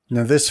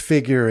 Now, this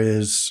figure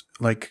is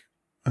like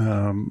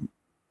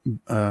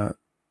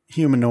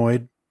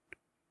humanoid,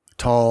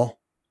 tall,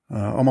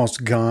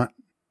 almost gaunt.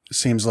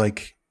 Seems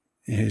like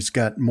he's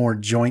got more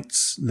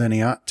joints than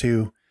he ought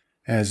to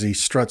as he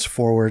struts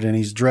forward, and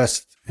he's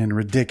dressed in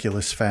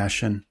ridiculous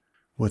fashion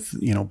with,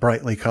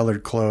 brightly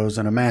colored clothes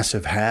and a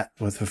massive hat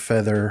with a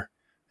feather.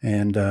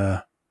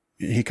 And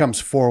he comes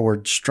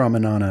forward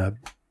strumming on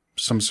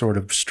some sort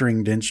of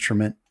stringed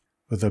instrument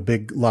with a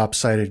big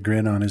lopsided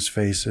grin on his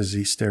face as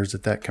he stares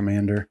at that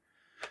commander.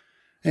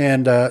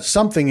 And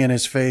something in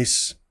his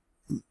face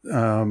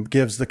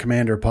gives the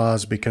commander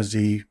pause because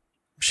he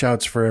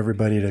shouts for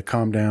everybody to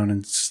calm down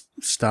and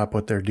stop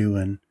what they're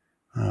doing.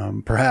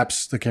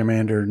 Perhaps the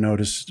commander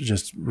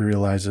just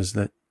realizes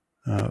that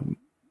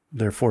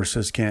their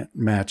forces can't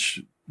match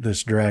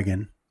this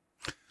dragon.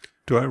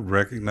 Do I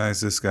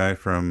recognize this guy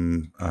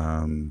from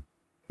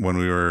when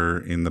we were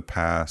in the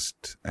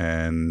past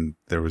and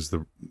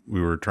we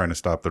were trying to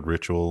stop the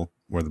ritual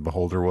where the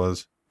beholder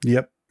was?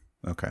 Yep.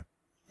 Okay.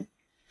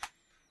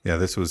 Yeah,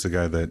 this was the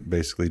guy that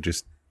basically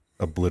just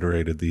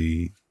obliterated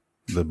the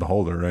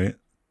beholder, right?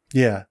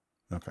 Yeah.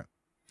 Okay.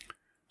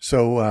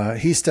 So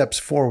he steps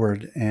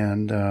forward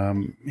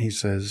and he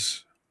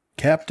says,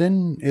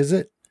 "Captain, is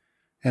it?"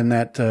 And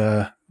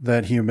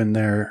that human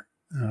there,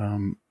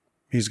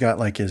 he's got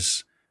like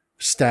his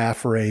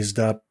staff raised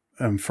up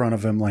in front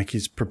of him like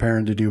he's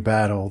preparing to do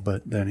battle,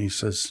 but then he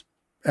says,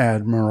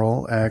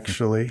 "Admiral,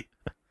 actually."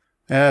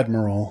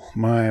 "Admiral,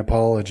 my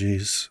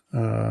apologies.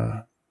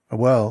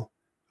 Well,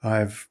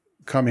 I've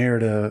come here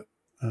to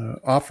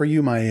offer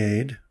you my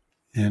aid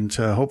and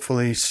to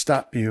hopefully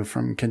stop you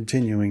from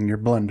continuing your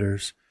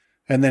blunders."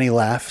 And then he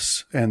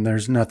laughs, and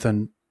there's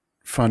nothing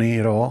funny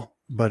at all,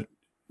 but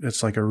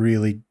it's like a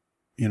really,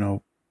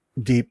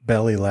 deep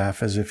belly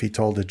laugh as if he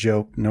told a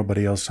joke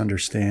nobody else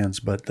understands.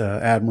 But the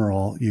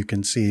Admiral, you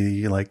can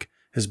see like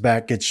his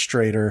back gets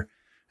straighter,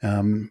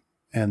 and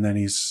then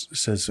he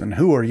says, "And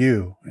who are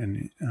you?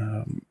 And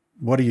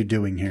what are you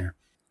doing here?"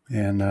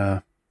 And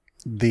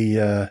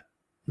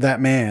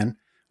that man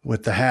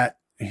with the hat,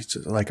 he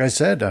says, "Like I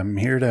said, I'm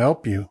here to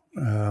help you.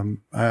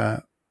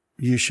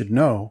 You should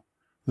know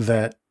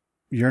that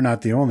you're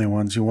not the only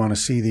ones who want to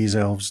see these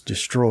elves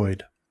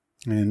destroyed."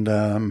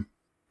 And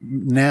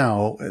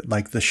now,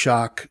 like, the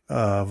shock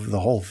of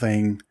the whole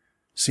thing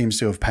seems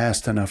to have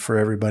passed enough for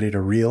everybody to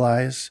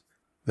realize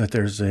that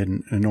there's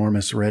an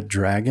enormous red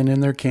dragon in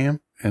their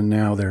camp, and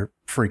now they're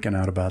freaking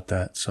out about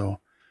that. So,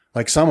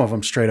 like, some of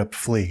them straight up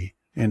flee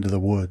into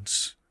the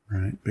woods,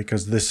 right?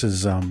 Because this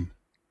is,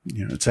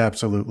 it's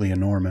absolutely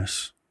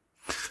enormous.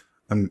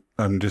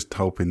 I'm just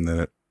hoping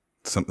that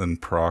something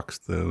procs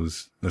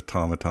those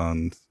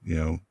automatons,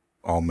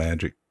 all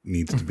magic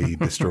needs to be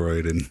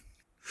destroyed. And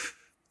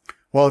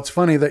well, it's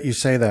funny that you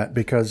say that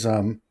because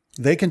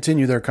they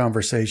continue their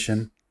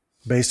conversation.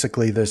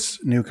 Basically, this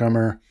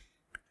newcomer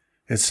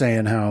is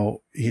saying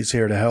how he's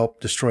here to help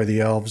destroy the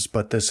elves,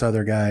 but this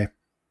other guy,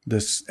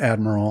 this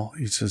admiral,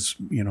 he says,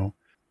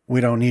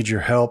 "We don't need your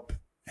help,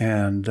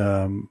 and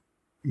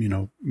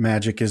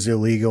magic is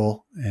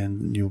illegal,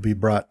 and you'll be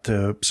brought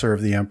to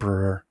serve the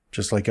emperor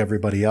just like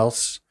everybody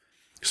else."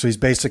 So he's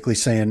basically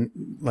saying,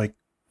 like,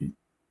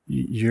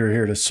 you're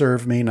here to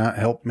serve me, not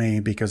help me,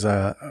 because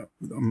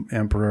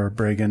Emperor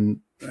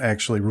Bragan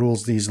actually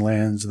rules these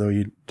lands, though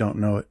you don't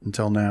know it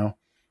until now.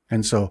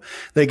 And so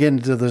they get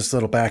into this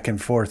little back and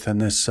forth,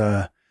 and this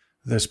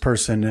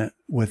person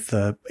with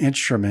the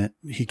instrument,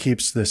 he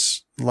keeps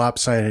this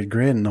lopsided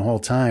grin the whole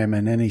time,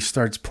 and then he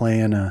starts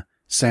playing a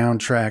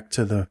soundtrack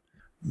to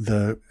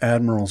the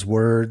admiral's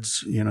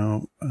words,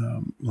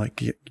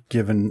 like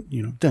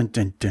given, dun,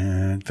 dun,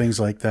 dun, things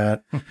like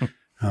that.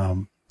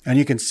 And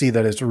you can see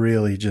that it's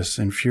really just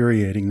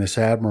infuriating this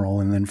admiral.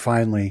 And then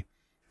finally,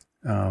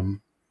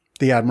 the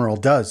admiral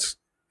does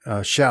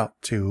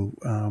shout to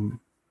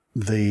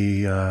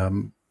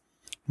the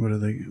what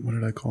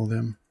did I call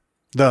them?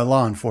 The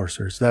law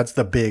enforcers. That's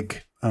the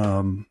big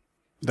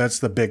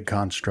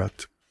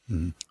construct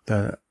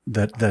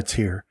that's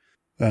here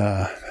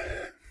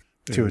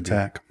to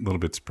attack. A little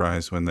bit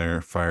surprised when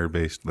their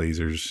fire-based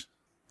lasers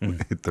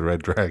hit the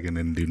red dragon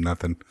and do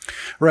nothing.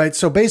 Right.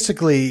 So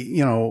basically,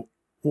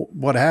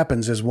 what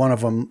happens is one of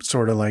them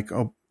sort of like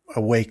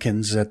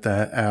awakens at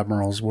the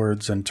admiral's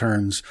words and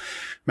turns.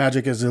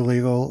 "Magic is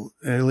illegal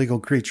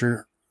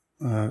creature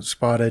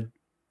spotted.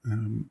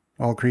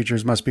 all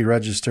creatures must be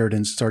registered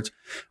and starts.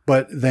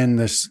 But then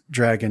this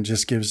dragon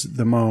just gives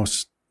the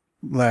most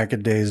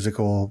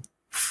lackadaisical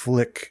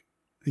flick,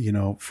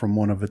 from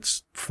one of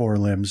its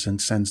forelimbs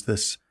and sends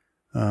this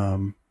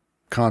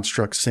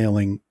construct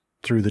sailing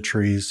through the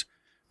trees.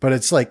 But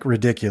it's like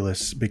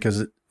ridiculous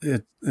because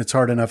it's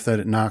hard enough that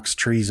it knocks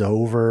trees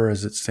over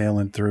as it's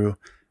sailing through.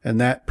 And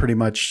that pretty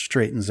much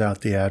straightens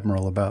out the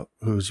admiral about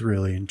who's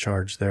really in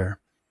charge there.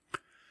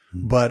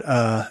 But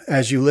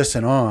as you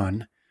listen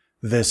on,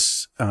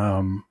 this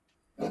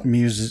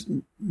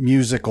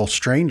musical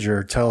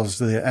stranger tells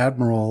the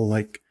admiral,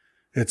 like,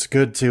 it's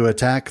good to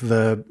attack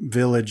the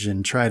village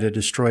and try to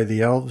destroy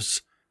the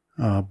elves,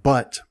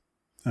 but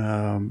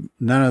none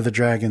of the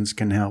dragons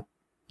can help.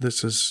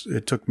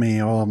 It took me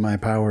all of my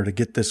power to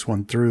get this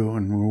one through,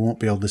 and we won't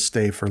be able to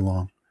stay for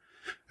long.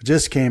 I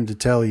just came to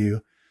tell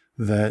you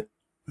that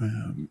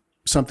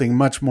something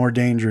much more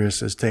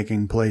dangerous is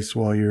taking place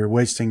while you're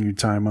wasting your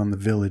time on the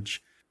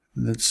village.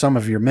 That some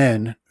of your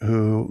men,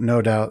 who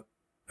no doubt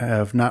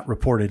have not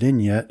reported in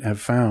yet, have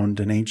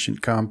found an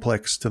ancient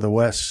complex to the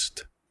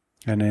west.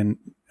 And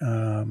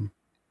then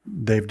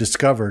they've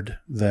discovered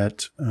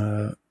that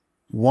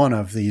one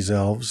of these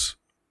elves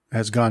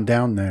has gone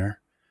down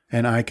there.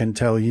 And I can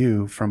tell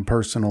you from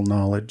personal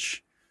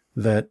knowledge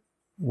that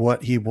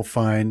what he will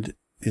find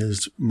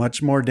is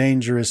much more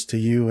dangerous to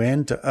you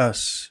and to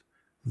us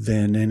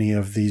than any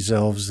of these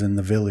elves in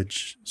the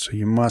village. So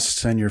you must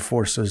send your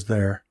forces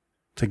there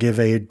to give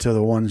aid to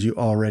the ones you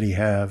already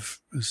have,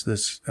 as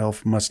this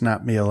elf must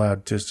not be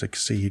allowed to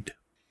succeed.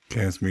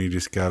 Casimir, you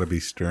just got to be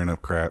stirring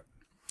up crap.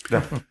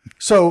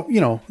 So,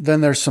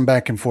 then there's some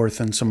back and forth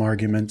and some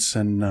arguments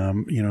and,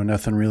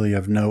 nothing really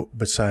of note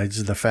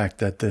besides the fact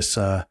that this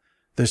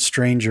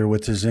stranger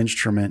with his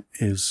instrument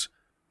has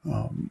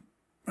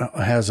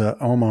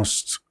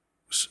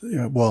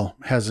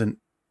an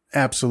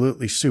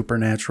absolutely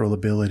supernatural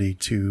ability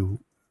to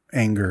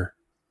anger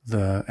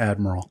the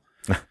admiral.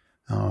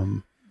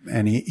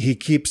 And he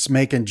keeps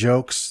making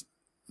jokes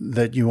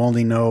that you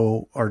only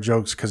know are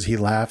jokes because he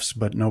laughs,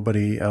 but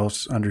nobody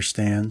else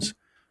understands.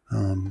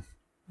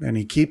 And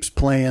he keeps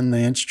playing the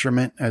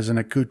instrument as an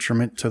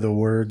accoutrement to the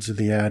words of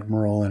the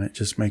admiral, and it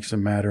just makes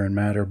him madder and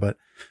madder. But,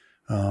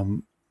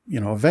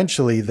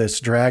 eventually this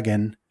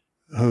dragon,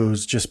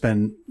 who's just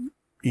been,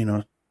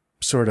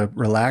 sort of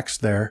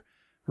relaxed there,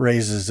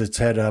 raises its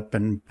head up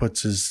and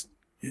puts his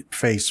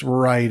face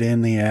right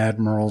in the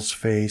admiral's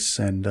face,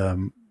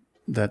 and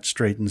that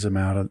straightens him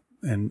out,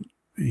 and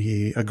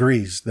he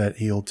agrees that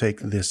he'll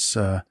take this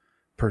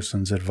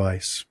person's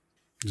advice.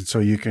 And so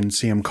you can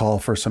see him call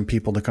for some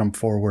people to come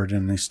forward,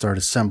 and they start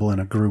assembling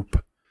a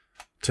group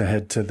to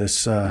head to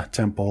this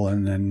temple,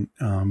 and then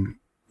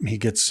he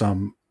gets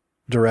some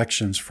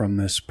directions from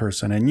this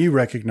person, and you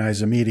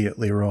recognize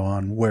immediately,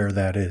 Rohan, where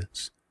that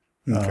is.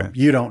 Okay.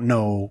 You don't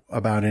know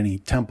about any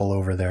temple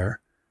over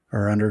there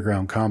or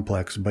underground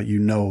complex, but you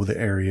know the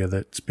area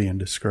that's being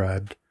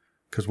described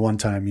because one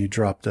time you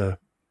dropped a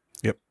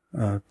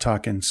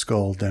talking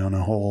skull down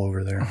a hole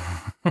over there.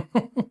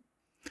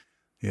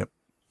 Yep.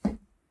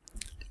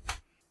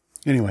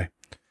 Anyway,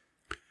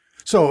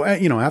 so,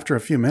 after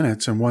a few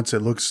minutes, and once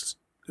it looks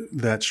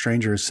that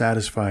stranger is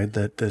satisfied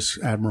that this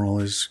admiral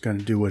is going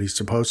to do what he's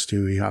supposed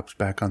to, he hops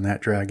back on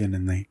that dragon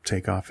and they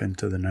take off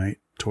into the night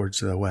towards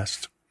the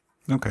west.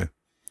 Okay.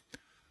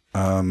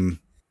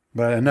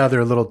 But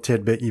another little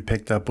tidbit you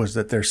picked up was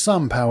that there's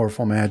some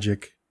powerful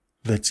magic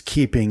that's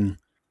keeping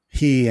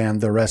he and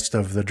the rest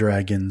of the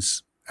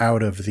dragons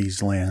out of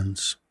these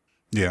lands.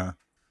 Yeah.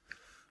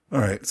 All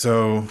right.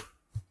 So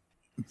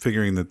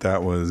figuring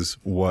that was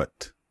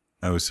what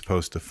I was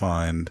supposed to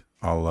find,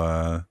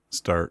 I'll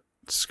start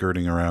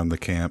skirting around the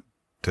camp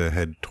to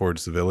head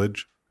towards the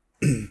village.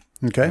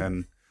 Okay.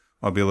 And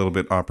I'll be a little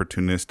bit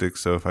opportunistic.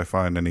 So if I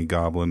find any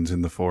goblins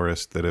in the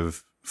forest that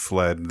have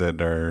fled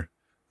that are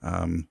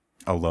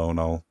alone,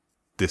 I'll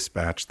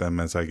dispatch them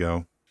as I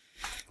go.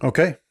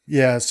 Okay.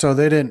 Yeah. So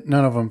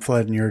none of them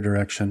fled in your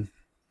direction.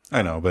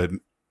 I know, but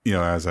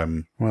as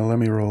I'm... Well, let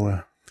me roll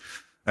a...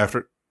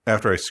 After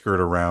I skirt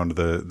around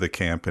the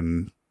camp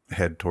and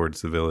head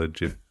towards the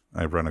village, if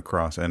I run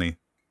across any,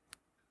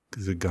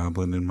 because a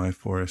goblin in my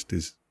forest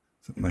is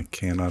something I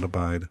cannot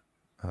abide.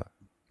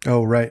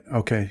 Oh, right.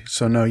 Okay.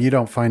 So no, you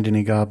don't find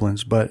any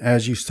goblins, but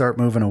as you start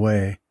moving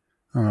away,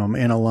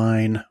 in a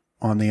line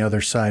on the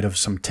other side of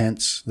some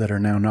tents that are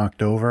now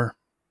knocked over,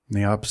 on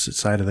the opposite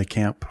side of the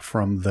camp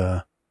from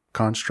the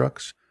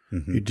constructs,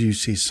 you do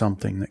see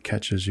something that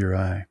catches your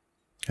eye.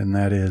 And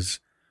that is,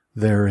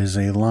 there is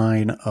a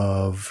line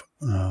of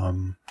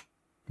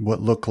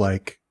what look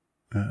like,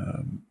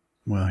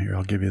 here,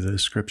 I'll give you the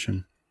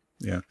description.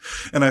 Yeah.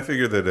 And I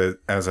figured that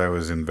as I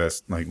was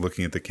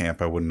looking at the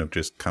camp, I wouldn't have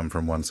just come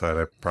from one side.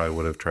 I probably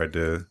would have tried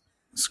to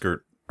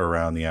skirt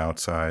around the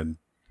outside.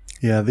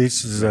 Yeah,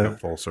 this is a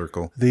full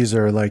circle. These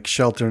are like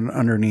sheltered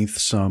underneath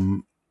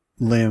some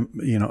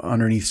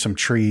underneath some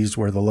trees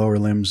where the lower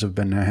limbs have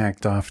been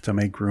hacked off to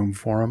make room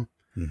for them.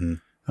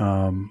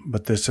 Mm-hmm.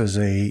 But this is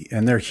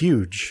and they're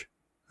huge,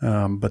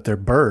 but they're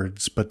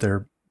birds, but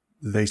they're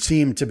they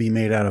seem to be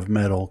made out of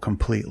metal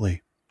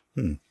completely.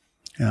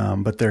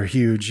 But they're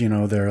huge.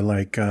 They're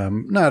like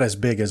not as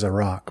big as a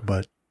rock,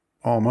 but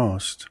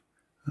almost.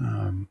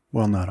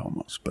 Well, not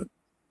almost, but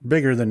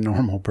bigger than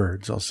normal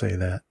birds. I'll say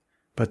that.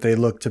 But they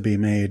look to be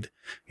made.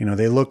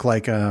 They look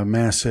like a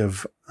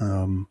massive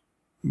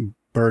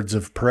birds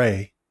of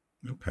prey.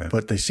 Okay.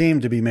 But they seem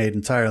to be made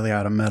entirely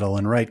out of metal.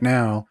 And right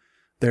now,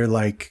 they're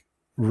like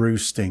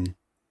roosting.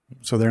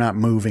 So they're not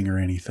moving or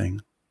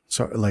anything.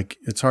 So like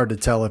it's hard to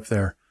tell if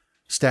they're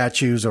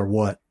statues or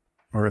what,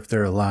 or if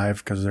they're alive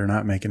because they're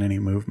not making any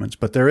movements.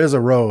 But there is a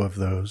row of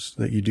those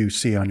that you do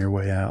see on your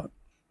way out.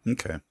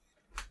 Okay.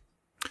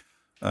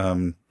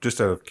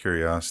 Just out of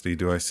curiosity,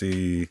 do I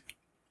see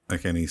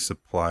like any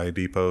supply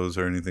depots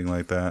or anything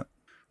like that?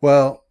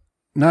 Well,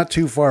 not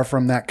too far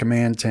from that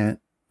command tent,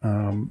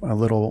 a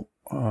little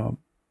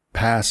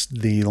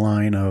past the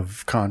line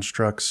of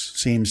constructs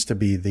seems to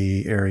be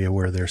the area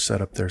where they're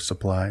set up their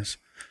supplies.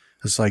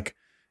 It's like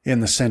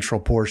in the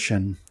central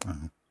portion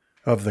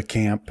of the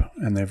camp,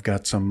 and they've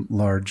got some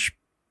large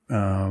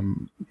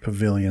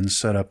pavilions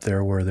set up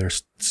there where they're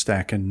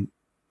stacking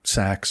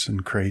sacks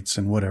and crates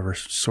and whatever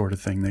sort of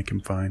thing they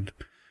can find.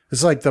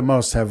 It's like the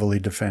most heavily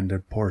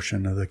defended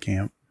portion of the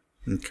camp.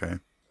 Okay.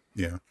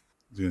 Yeah.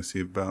 I was going to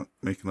see about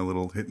making a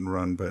little hit and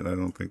run, but I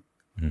don't think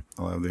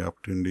I'll have the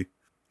opportunity.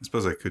 I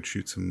suppose I could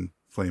shoot some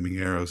flaming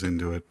arrows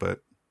into it,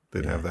 but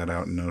they'd have that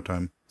out in no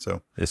time.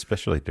 So,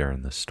 especially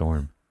during the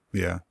storm.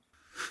 Yeah.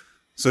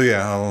 So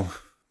yeah,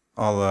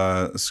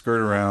 I'll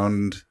skirt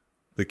around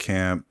the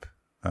camp,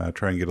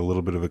 try and get a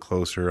little bit of a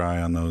closer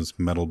eye on those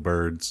metal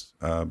birds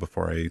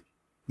before I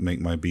make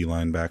my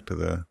beeline back to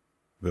the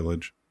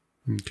village.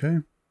 Okay.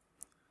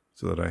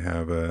 So that I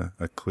have a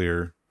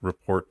clear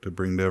report to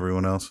bring to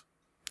everyone else.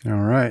 All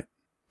right.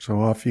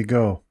 So off you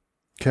go.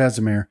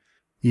 Casimir,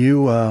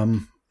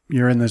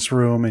 you're in this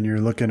room and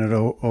you're looking at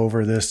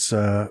over this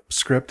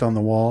script on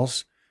the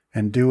walls,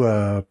 and do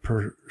a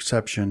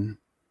perception.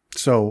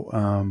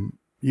 So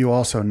you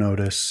also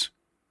notice,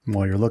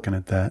 while you're looking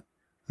at that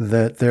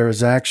there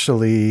is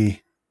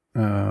actually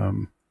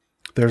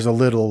there's a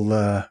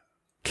little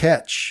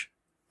catch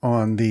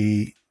on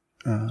the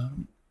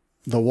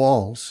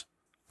walls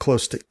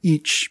close to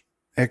each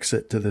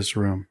exit to this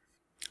room.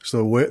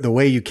 So the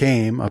way you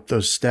came up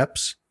those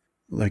steps,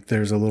 like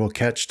there's a little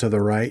catch to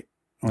the right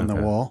on the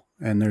wall,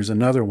 and there's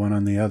another one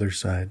on the other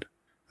side.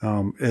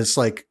 It's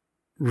like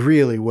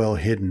really well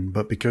hidden,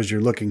 but because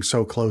you're looking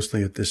so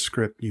closely at this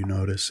script, you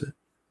notice it.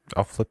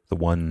 I'll flip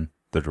the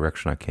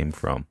direction I came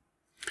from.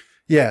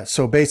 Yeah,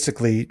 so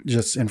basically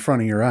just in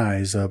front of your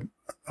eyes, a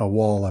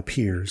wall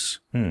appears,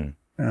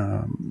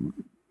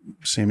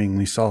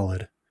 seemingly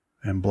solid,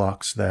 and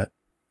blocks that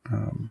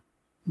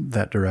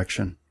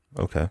direction.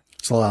 Okay.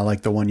 It's a lot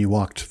like the one you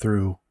walked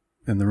through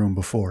in the room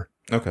before.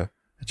 Okay.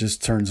 It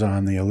just turns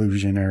on the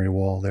illusionary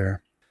wall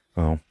there.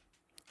 Oh,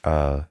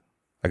 I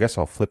guess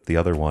I'll flip the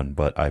other one,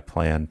 but I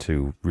plan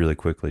to really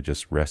quickly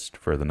just rest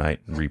for the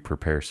night and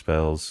re-prepare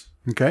spells.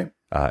 Okay.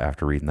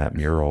 After reading that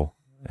mural,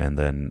 and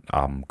then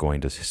I'm going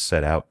to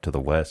set out to the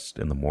west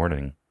in the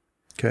morning.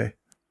 Okay.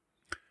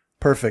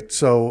 Perfect.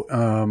 So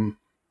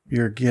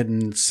you're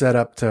getting set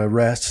up to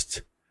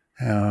rest,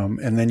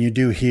 and then you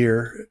do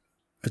hear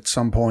at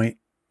some point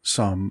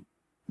some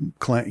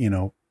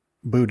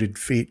booted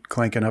feet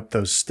clanking up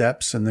those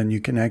steps, and then you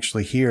can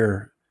actually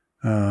hear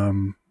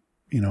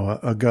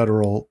a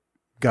guttural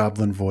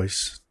goblin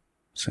voice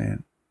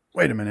saying,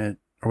 "Wait a minute,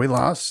 are we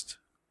lost?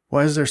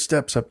 Why is there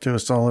steps up to a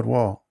solid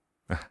wall?"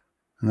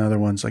 Another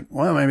one's like,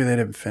 "Well, maybe they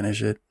didn't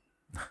finish it.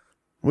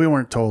 We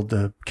weren't told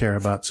to care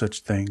about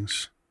such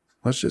things.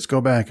 Let's just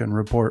go back and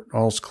report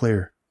all's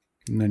clear."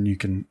 And then you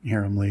can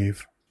hear them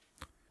leave.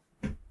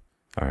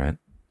 All right.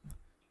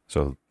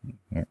 So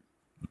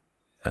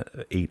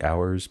 8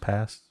 hours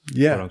pass,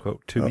 quote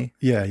unquote, to me?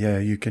 Yeah,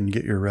 you can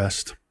get your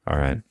rest. All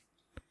right.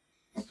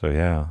 So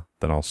yeah,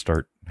 then I'll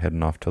start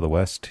heading off to the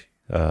west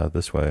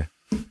this way.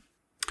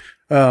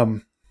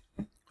 So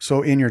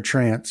in your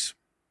trance,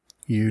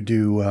 you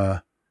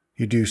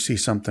do see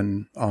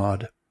something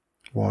odd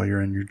while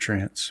you're in your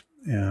trance.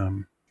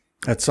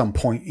 At some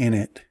point in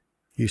it,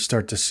 you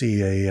start to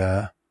see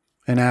an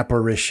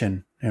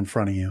apparition in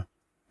front of you.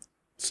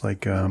 It's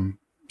like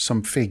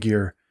some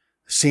figure.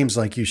 Seems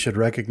like you should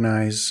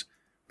recognize,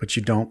 but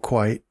you don't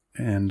quite,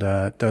 and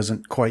it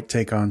doesn't quite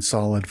take on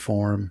solid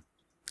form.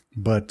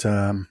 But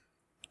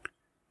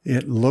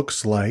it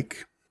looks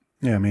like,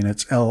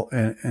 it's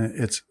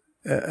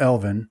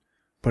elven,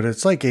 but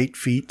it's like 8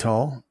 feet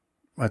tall.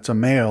 It's a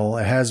male.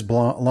 It has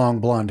long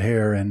blonde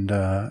hair and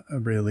a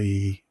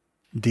really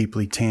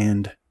deeply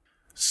tanned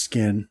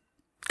skin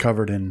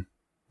covered in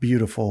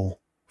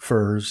beautiful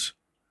furs.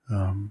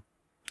 It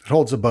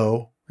holds a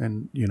bow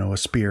and, a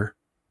spear.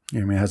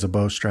 It has a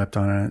bow strapped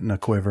on it and a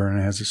quiver, and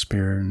it has a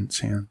spear in its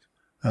hand.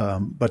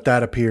 But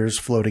that appears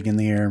floating in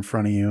the air in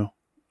front of you.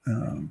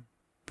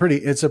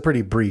 It's a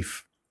pretty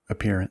brief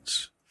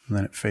appearance, and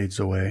then it fades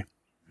away.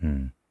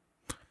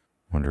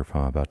 Wonder if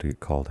I'm about to get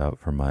called out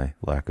for my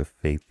lack of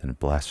faith and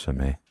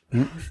blasphemy.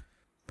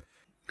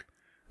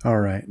 All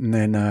right. And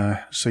then,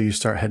 so you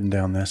start heading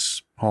down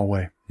this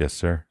hallway. Yes,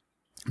 sir.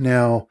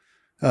 Now,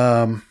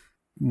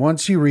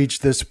 once you reach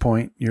this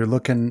point, you're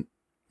looking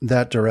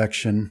that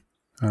direction.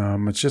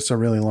 It's just a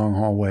really long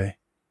hallway,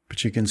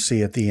 but you can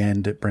see at the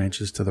end it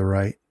branches to the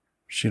right.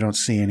 So you don't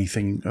see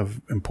anything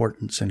of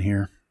importance in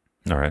here.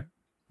 All right.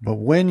 But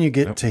when you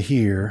get to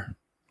here,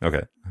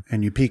 okay,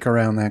 and you peek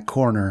around that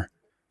corner,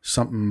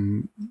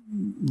 something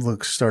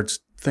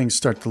things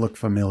start to look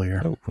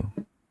familiar.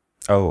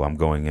 Oh, I'm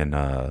going in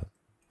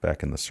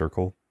back in the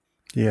circle.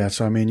 Yeah,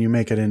 so I mean, you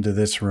make it into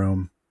this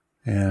room,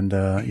 and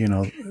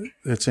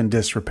it's in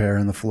disrepair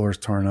and the floor's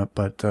torn up.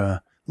 But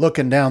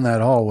looking down that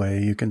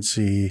hallway, you can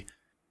see,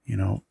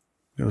 it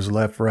goes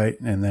left, right,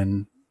 and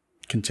then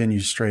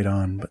continues straight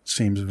on. But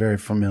seems very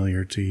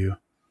familiar to you.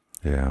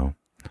 Yeah,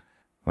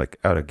 like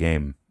out of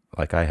game.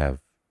 Like I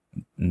have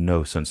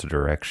no sense of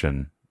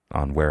direction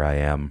on where I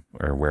am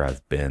or where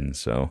I've been.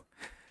 So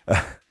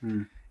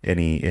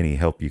any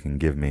help you can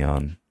give me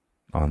on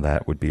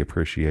that would be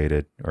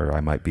appreciated, or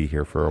I might be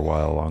here for a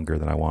while longer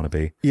than I want to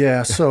be.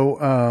 Yeah.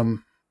 So,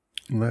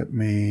 let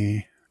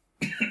me,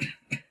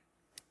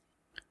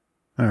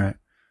 all right.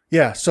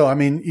 Yeah. So, I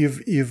mean,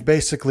 you've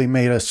basically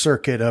made a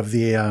circuit of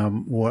the,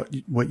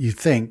 what you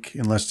think,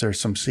 unless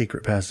there's some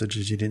secret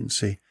passages you didn't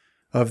see,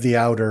 of the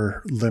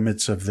outer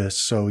limits of this.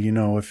 So,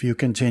 if you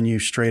continue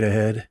straight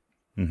ahead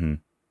and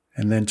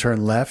then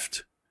turn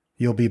left,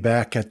 you'll be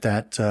back at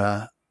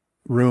that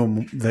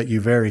room that you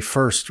very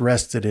first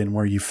rested in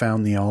where you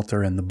found the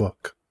altar and the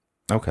book.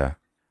 Okay.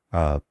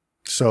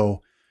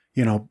 So,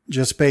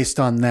 just based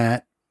on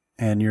that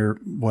and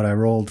what I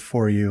rolled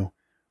for you,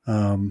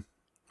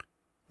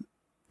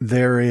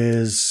 there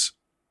is,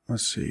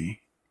 let's see,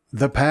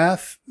 the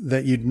path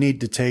that you'd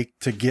need to take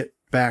to get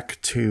back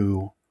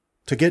to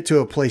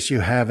a place you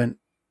haven't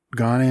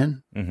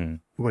gone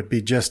in would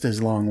be just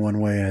as long one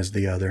way as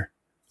the other.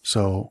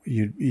 So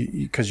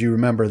because you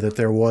remember that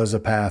there was a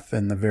path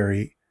in the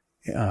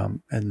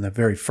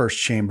very first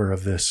chamber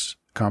of this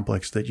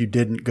complex that you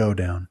didn't go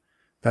down.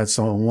 That's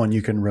the one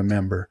you can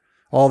remember.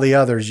 All the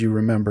others you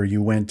remember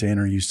you went in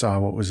or you saw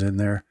what was in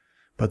there.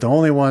 But the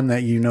only one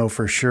that you know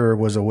for sure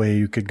was a way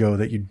you could go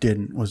that you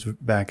didn't was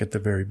back at the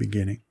very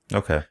beginning.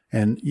 Okay.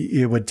 And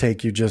it would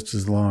take you just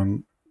as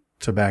long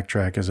to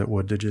backtrack as it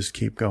would to just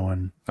keep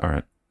going. All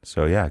right.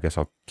 So, yeah, I guess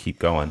I'll keep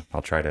going.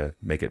 I'll try to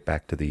make it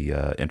back to the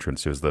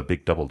entrance. It was the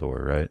big double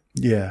door, right?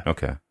 Yeah.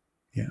 Okay.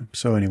 Yeah.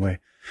 So anyway,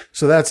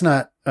 that's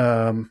not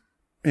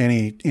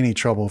any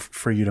trouble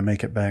for you to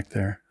make it back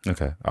there.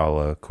 Okay. I'll,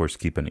 of course,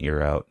 keep an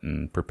ear out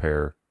and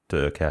prepare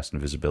to cast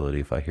invisibility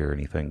if I hear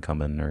anything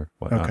coming or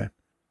whatnot. Okay.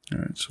 All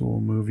right. So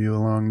we'll move you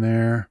along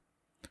there.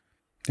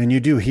 And you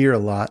do hear a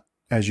lot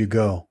as you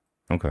go.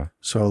 Okay.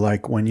 So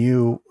like when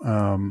you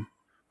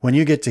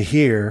get to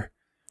here,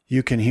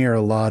 you can hear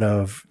a lot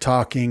of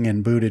talking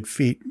and booted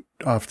feet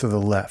off to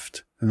the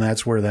left. And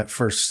that's where that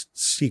first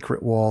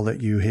secret wall that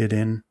you hid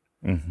in,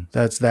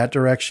 that's that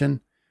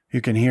direction.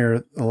 You can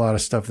hear a lot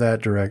of stuff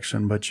that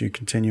direction, but you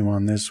continue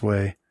on this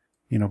way,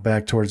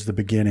 back towards the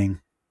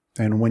beginning.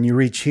 And when you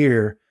reach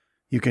here,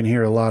 you can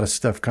hear a lot of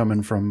stuff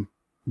coming from,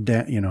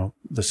 the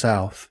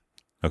south.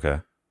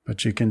 Okay.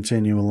 But you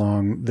continue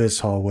along this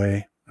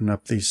hallway and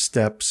up these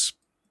steps.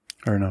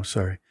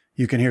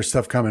 You can hear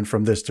stuff coming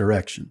from this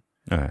direction.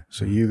 All right.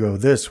 So you go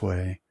this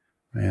way,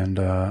 and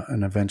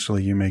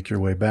eventually you make your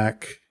way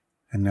back,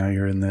 and now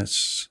you're in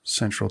this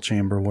central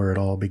chamber where it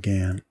all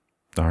began.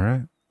 All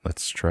right.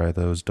 Let's try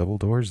those double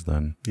doors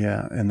then.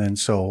 Yeah, and then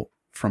so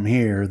from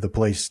here, the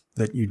place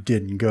that you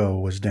didn't go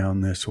was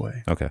down this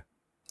way. Okay.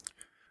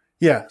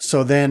 Yeah,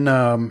 so then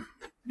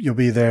you'll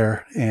be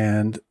there,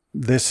 and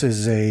this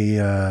is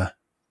a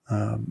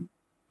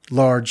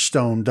large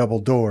stone double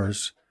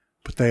doors.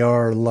 But they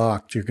are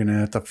locked. You're going to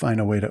have to find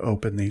a way to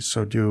open these.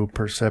 So do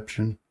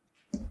perception.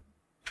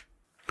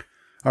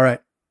 All right.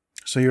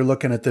 So you're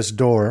looking at this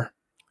door,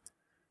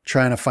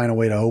 trying to find a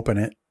way to open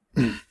it.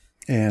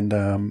 And,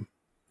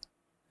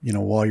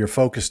 while you're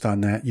focused on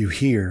that, you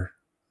hear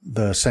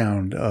the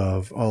sound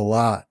of a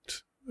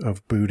lot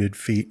of booted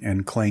feet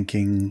and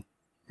clanking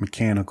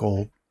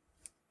mechanical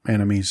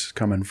enemies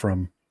coming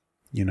from,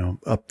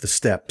 up the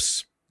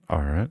steps.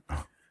 All right.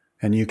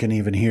 And you can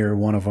even hear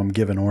one of them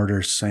giving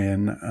orders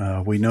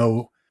saying, we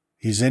know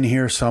he's in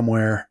here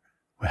somewhere.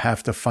 We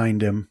have to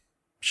find him.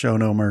 Show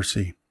no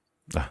mercy.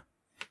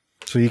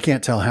 So you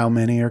can't tell how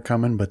many are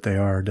coming, but they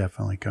are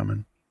definitely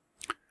coming.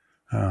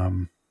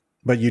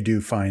 But you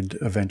do find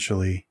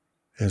eventually,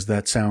 as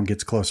that sound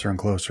gets closer and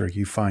closer,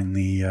 you find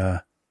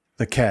the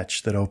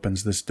catch that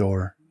opens this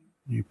door.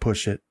 You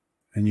push it,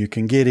 and you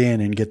can get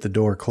in and get the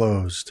door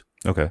closed.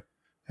 Okay.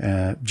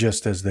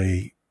 Just as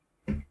they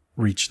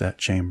reach that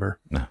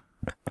chamber.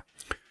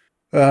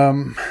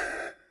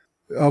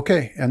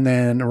 Okay, and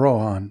then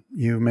Rohan,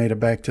 you made it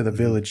back to the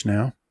village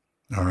now.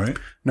 All right.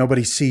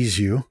 Nobody sees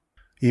you,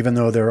 even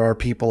though there are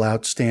people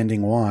out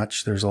standing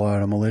watch. There's a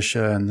lot of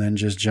militia and then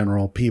just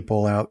general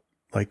people out,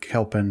 like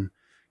helping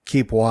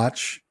keep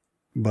watch.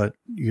 But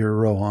you're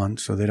Rohan,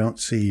 so they don't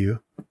see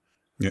you.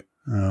 Yeah.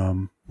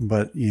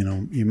 But,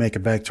 you make it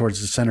back towards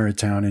the center of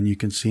town and you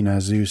can see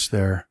Nazus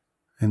there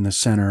in the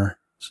center,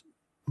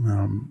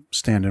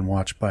 standing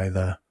watch by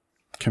the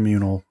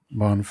communal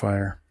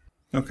bonfire.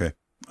 Okay.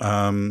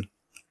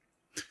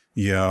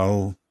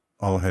 Yeah,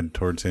 I'll head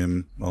towards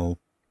him. I'll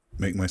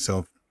make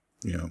myself,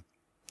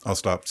 I'll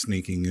stop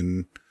sneaking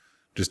and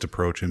just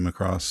approach him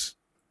across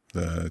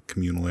the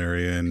communal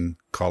area and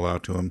call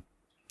out to him.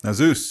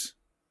 Nazus,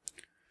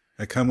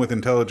 I come with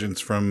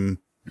intelligence from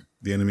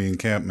the enemy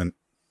encampment.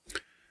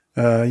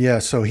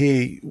 So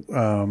he,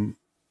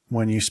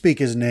 when you speak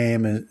his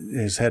name,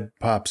 his head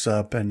pops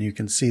up and you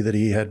can see that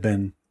he had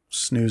been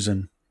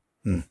snoozing.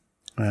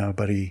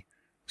 But he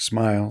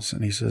smiles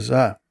and he says,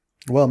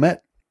 well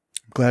met.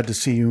 Glad to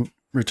see you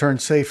return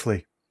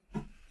safely.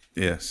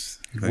 Yes.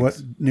 Thanks. What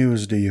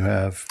news do you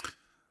have?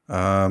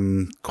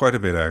 Quite a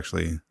bit,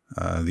 actually.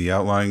 The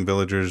outlying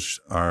villagers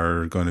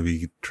are going to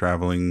be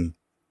traveling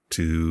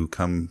to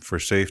come for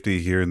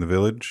safety here in the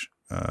village.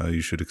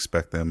 You should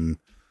expect them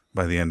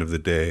by the end of the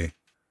day,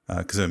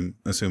 because I'm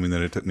assuming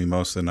that it took me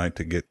most of the night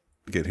to get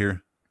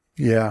here.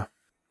 Yeah.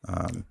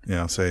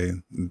 I'll say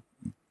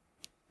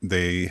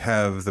they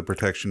have the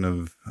protection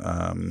of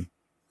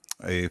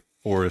a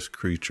forest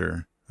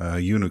creature, a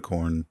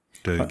unicorn,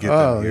 to get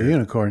them here. The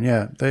unicorn,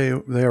 yeah. They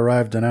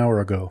arrived an hour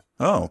ago.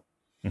 Oh.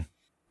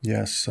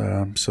 Yes,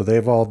 so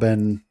they've all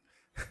been...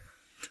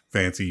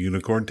 Fancy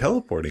unicorn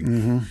teleporting.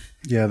 Mm-hmm.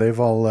 Yeah, they've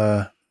all...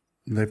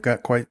 they've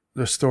got quite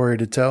the story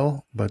to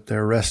tell, but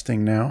they're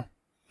resting now.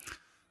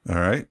 All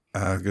right.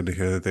 Good to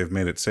hear that they've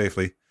made it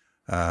safely.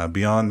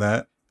 Beyond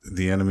that,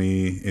 the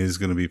enemy is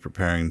going to be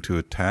preparing to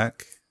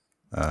attack.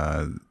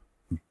 And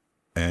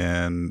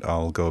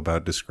I'll go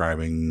about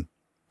describing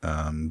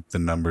the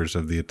numbers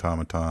of the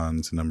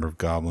automatons, the number of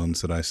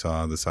goblins that I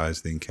saw, the size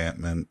of the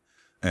encampment,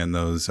 and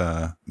those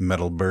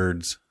metal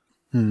birds.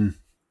 Well,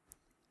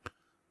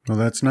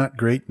 that's not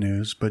great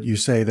news, but you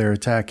say they're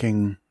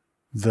attacking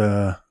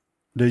the...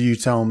 Did you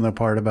tell them the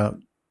part about...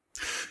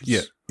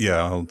 Yeah,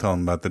 I'll tell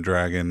them about the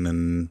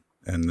dragon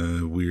and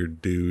the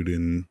weird dude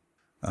and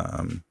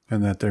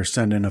that they're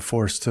sending a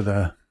force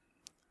to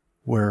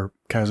where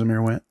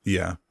Casimir went?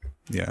 Yeah.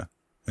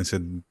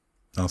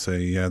 I'll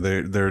say,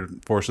 their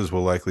forces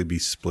will likely be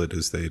split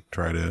as they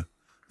try to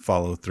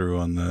follow through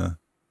on the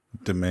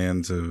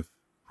demands of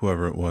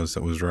whoever it was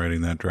that was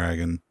riding that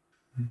dragon.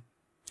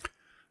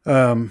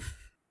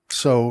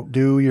 So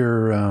do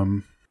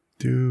your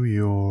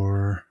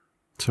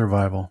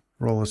survival.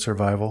 Roll a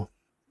survival.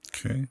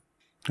 Okay.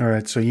 All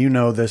right. So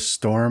this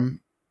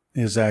storm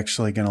is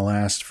actually going to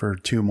last for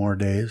 2 more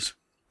days.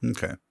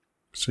 Okay.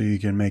 So you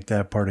can make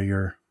that part of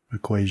your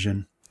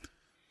equation.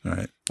 All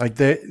right.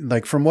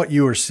 Like from what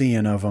you were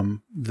seeing of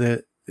them,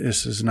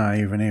 this is not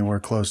even anywhere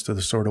close to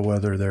the sort of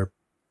weather they're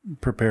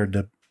prepared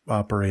to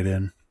operate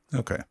in.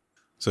 Okay.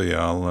 So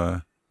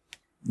I'll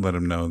let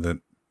them know that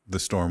the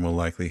storm will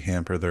likely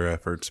hamper their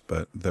efforts,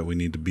 but that we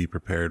need to be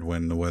prepared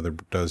when the weather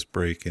does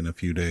break in a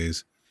few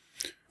days.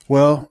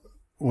 Well,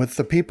 with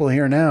the people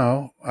here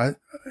now, I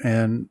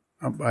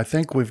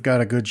think we've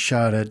got a good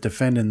shot at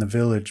defending the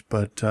village,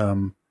 but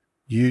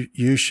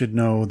you should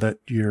know that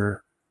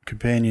your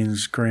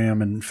companions,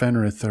 Graham and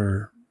Fenrith,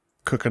 are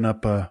cooking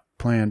up a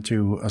plan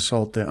to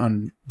assault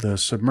the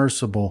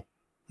submersible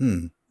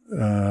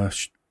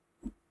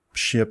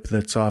ship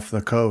that's off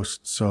the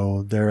coast.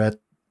 So they're at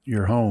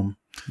your home.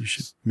 You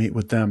should meet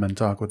with them and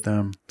talk with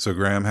them. So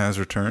Graham has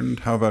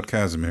returned. How about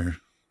Casimir?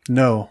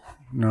 No,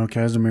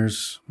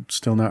 Casimir's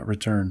still not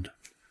returned.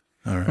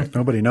 All right.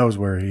 Nobody knows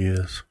where he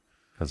is.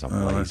 Because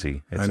I'm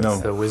lazy. I know.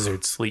 It's the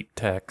wizard sleep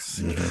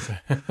text.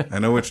 I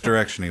know which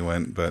direction he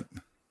went, but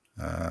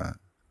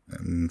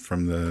and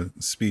from the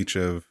speech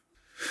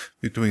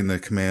between the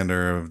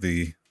commander of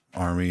the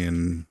army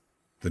and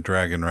the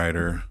dragon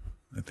rider,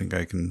 I think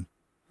I can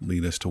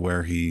lead us to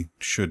where he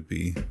should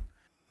be.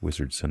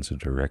 Wizard sense of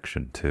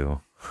direction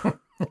too.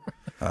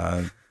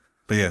 But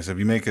yes, if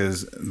you make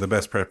the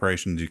best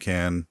preparations you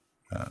can,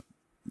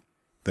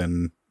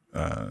 then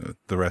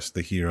the rest of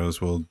the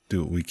heroes will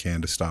do what we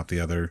can to stop the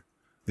other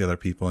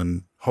people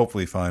and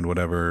hopefully find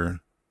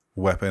whatever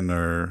weapon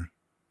or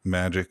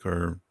magic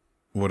or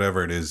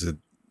whatever it is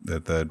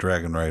that the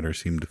dragon rider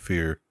seemed to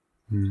fear.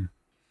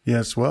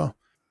 Yes, well,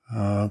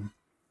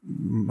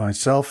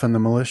 myself and the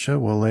militia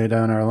will lay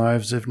down our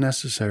lives if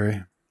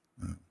necessary.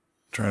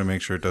 Try to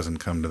make sure it doesn't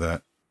come to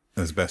that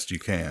as best you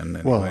can.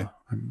 Anyway. Well,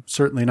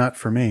 certainly not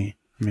for me.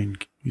 I mean,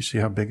 you see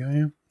how big I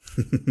am?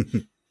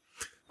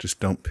 Just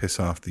don't piss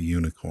off the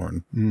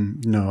unicorn.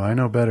 No, I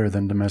know better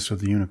than to mess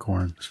with the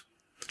unicorns.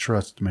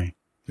 Trust me.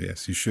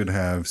 Yes, you should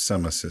have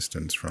some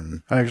assistance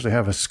from... I actually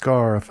have a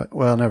scar.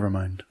 Well, never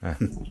mind.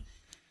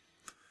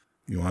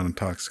 You want to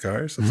talk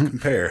scars? Let's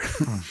compare.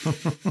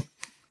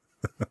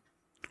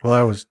 Well,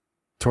 I was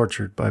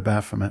tortured by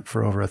Baphomet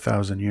for over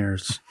 1,000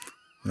 years.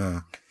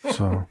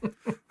 So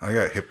I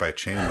got hit by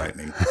chain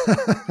lightning.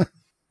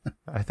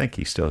 I think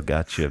he still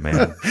got you,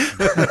 man.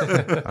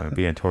 I'm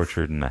being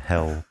tortured in the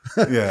hell.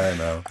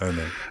 Yeah, I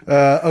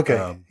know.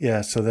 Okay.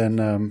 So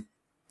then,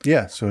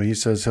 so he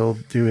says he'll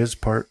do his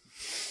part.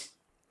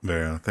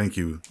 Very. Thank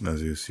you,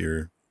 Nazus.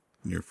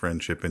 Your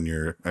friendship and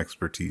your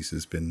expertise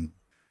has been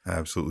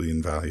absolutely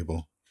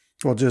invaluable.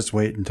 Well, just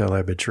wait until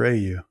I betray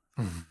you.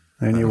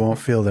 And you won't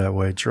feel that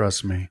way,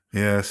 trust me.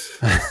 Yes,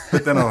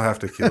 but then I'll have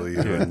to kill you.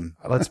 And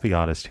Let's be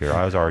honest here.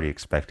 I was already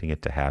expecting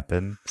it to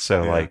happen.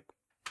 So, like,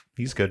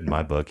 he's good in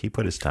my book. He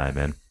put his time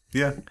in.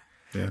 Yeah.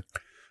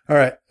 All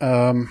right.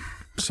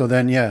 So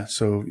then, he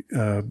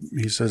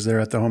says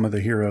they're at the home of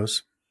the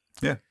heroes.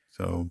 Yeah.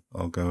 So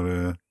I'll go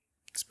to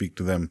speak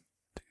to them.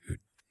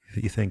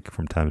 Dude, you think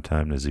from time to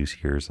time Nazus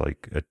hears,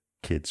 like, a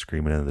kid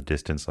screaming in the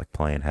distance, like,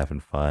 playing, having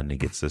fun. He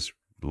gets this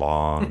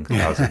long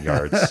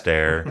 1,000-yard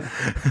stare.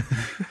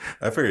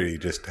 I figured he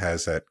just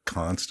has that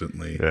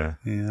constantly. Yeah.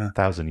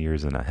 1,000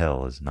 years in a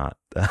hell is not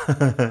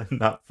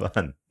not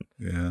fun.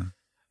 Yeah.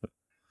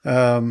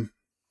 All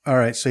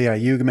right. So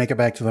you make it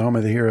back to the home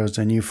of the heroes,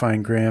 and you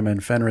find Graham and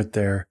Fenrith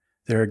there.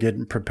 They're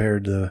getting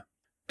prepared to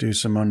do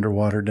some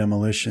underwater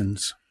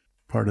demolitions.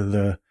 Part of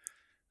the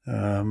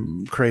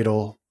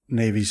Cradle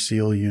Navy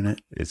SEAL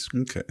unit. Is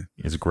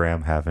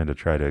Graham having to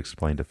try to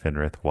explain to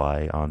Fenrith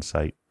why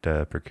on-site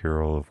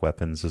procural of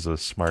weapons is a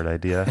smart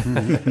idea?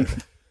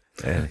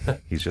 And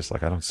he's just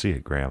like, I don't see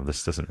it, Graham.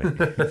 This doesn't make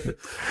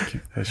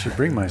I should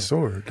bring my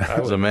sword.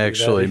 I'm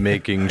actually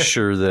making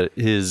sure that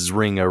his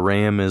ring of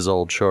ram is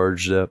all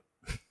charged up.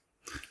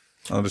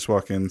 I'll just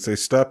walk in and say,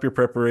 stop your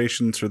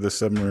preparations for the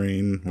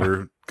submarine.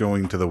 We're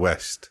going to the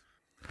west.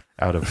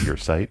 Out of your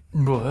sight?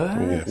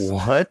 What? Yes.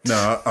 What?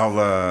 No,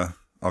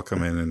 I'll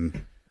come in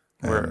and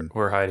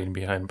we're hiding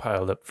behind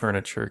piled up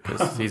furniture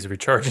because he's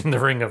recharging the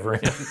ring of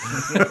ram.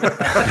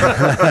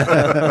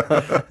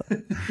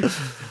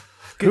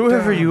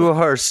 Whoever you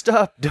are,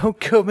 stop! Don't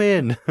come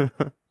in.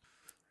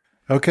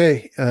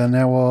 Okay,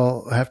 now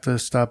we'll have to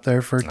stop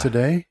there for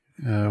today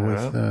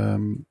with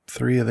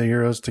 3 of the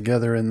heroes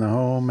together in the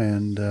home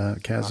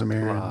and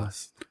Casimir in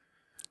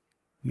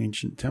the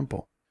ancient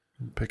temple.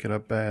 We'll pick it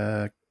up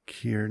back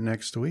here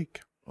next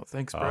week. Well,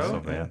 thanks, bro.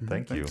 Awesome, man.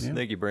 Thank you. Yeah.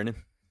 Thank you, Brandon.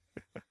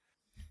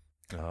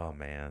 Oh,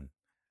 man.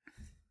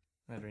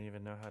 I don't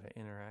even know how to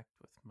interact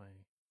with my...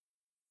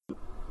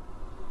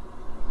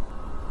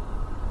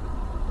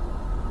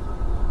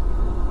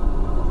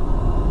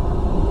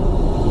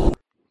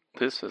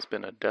 This has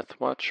been a Death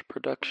Watch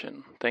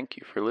production. Thank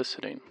you for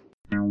listening.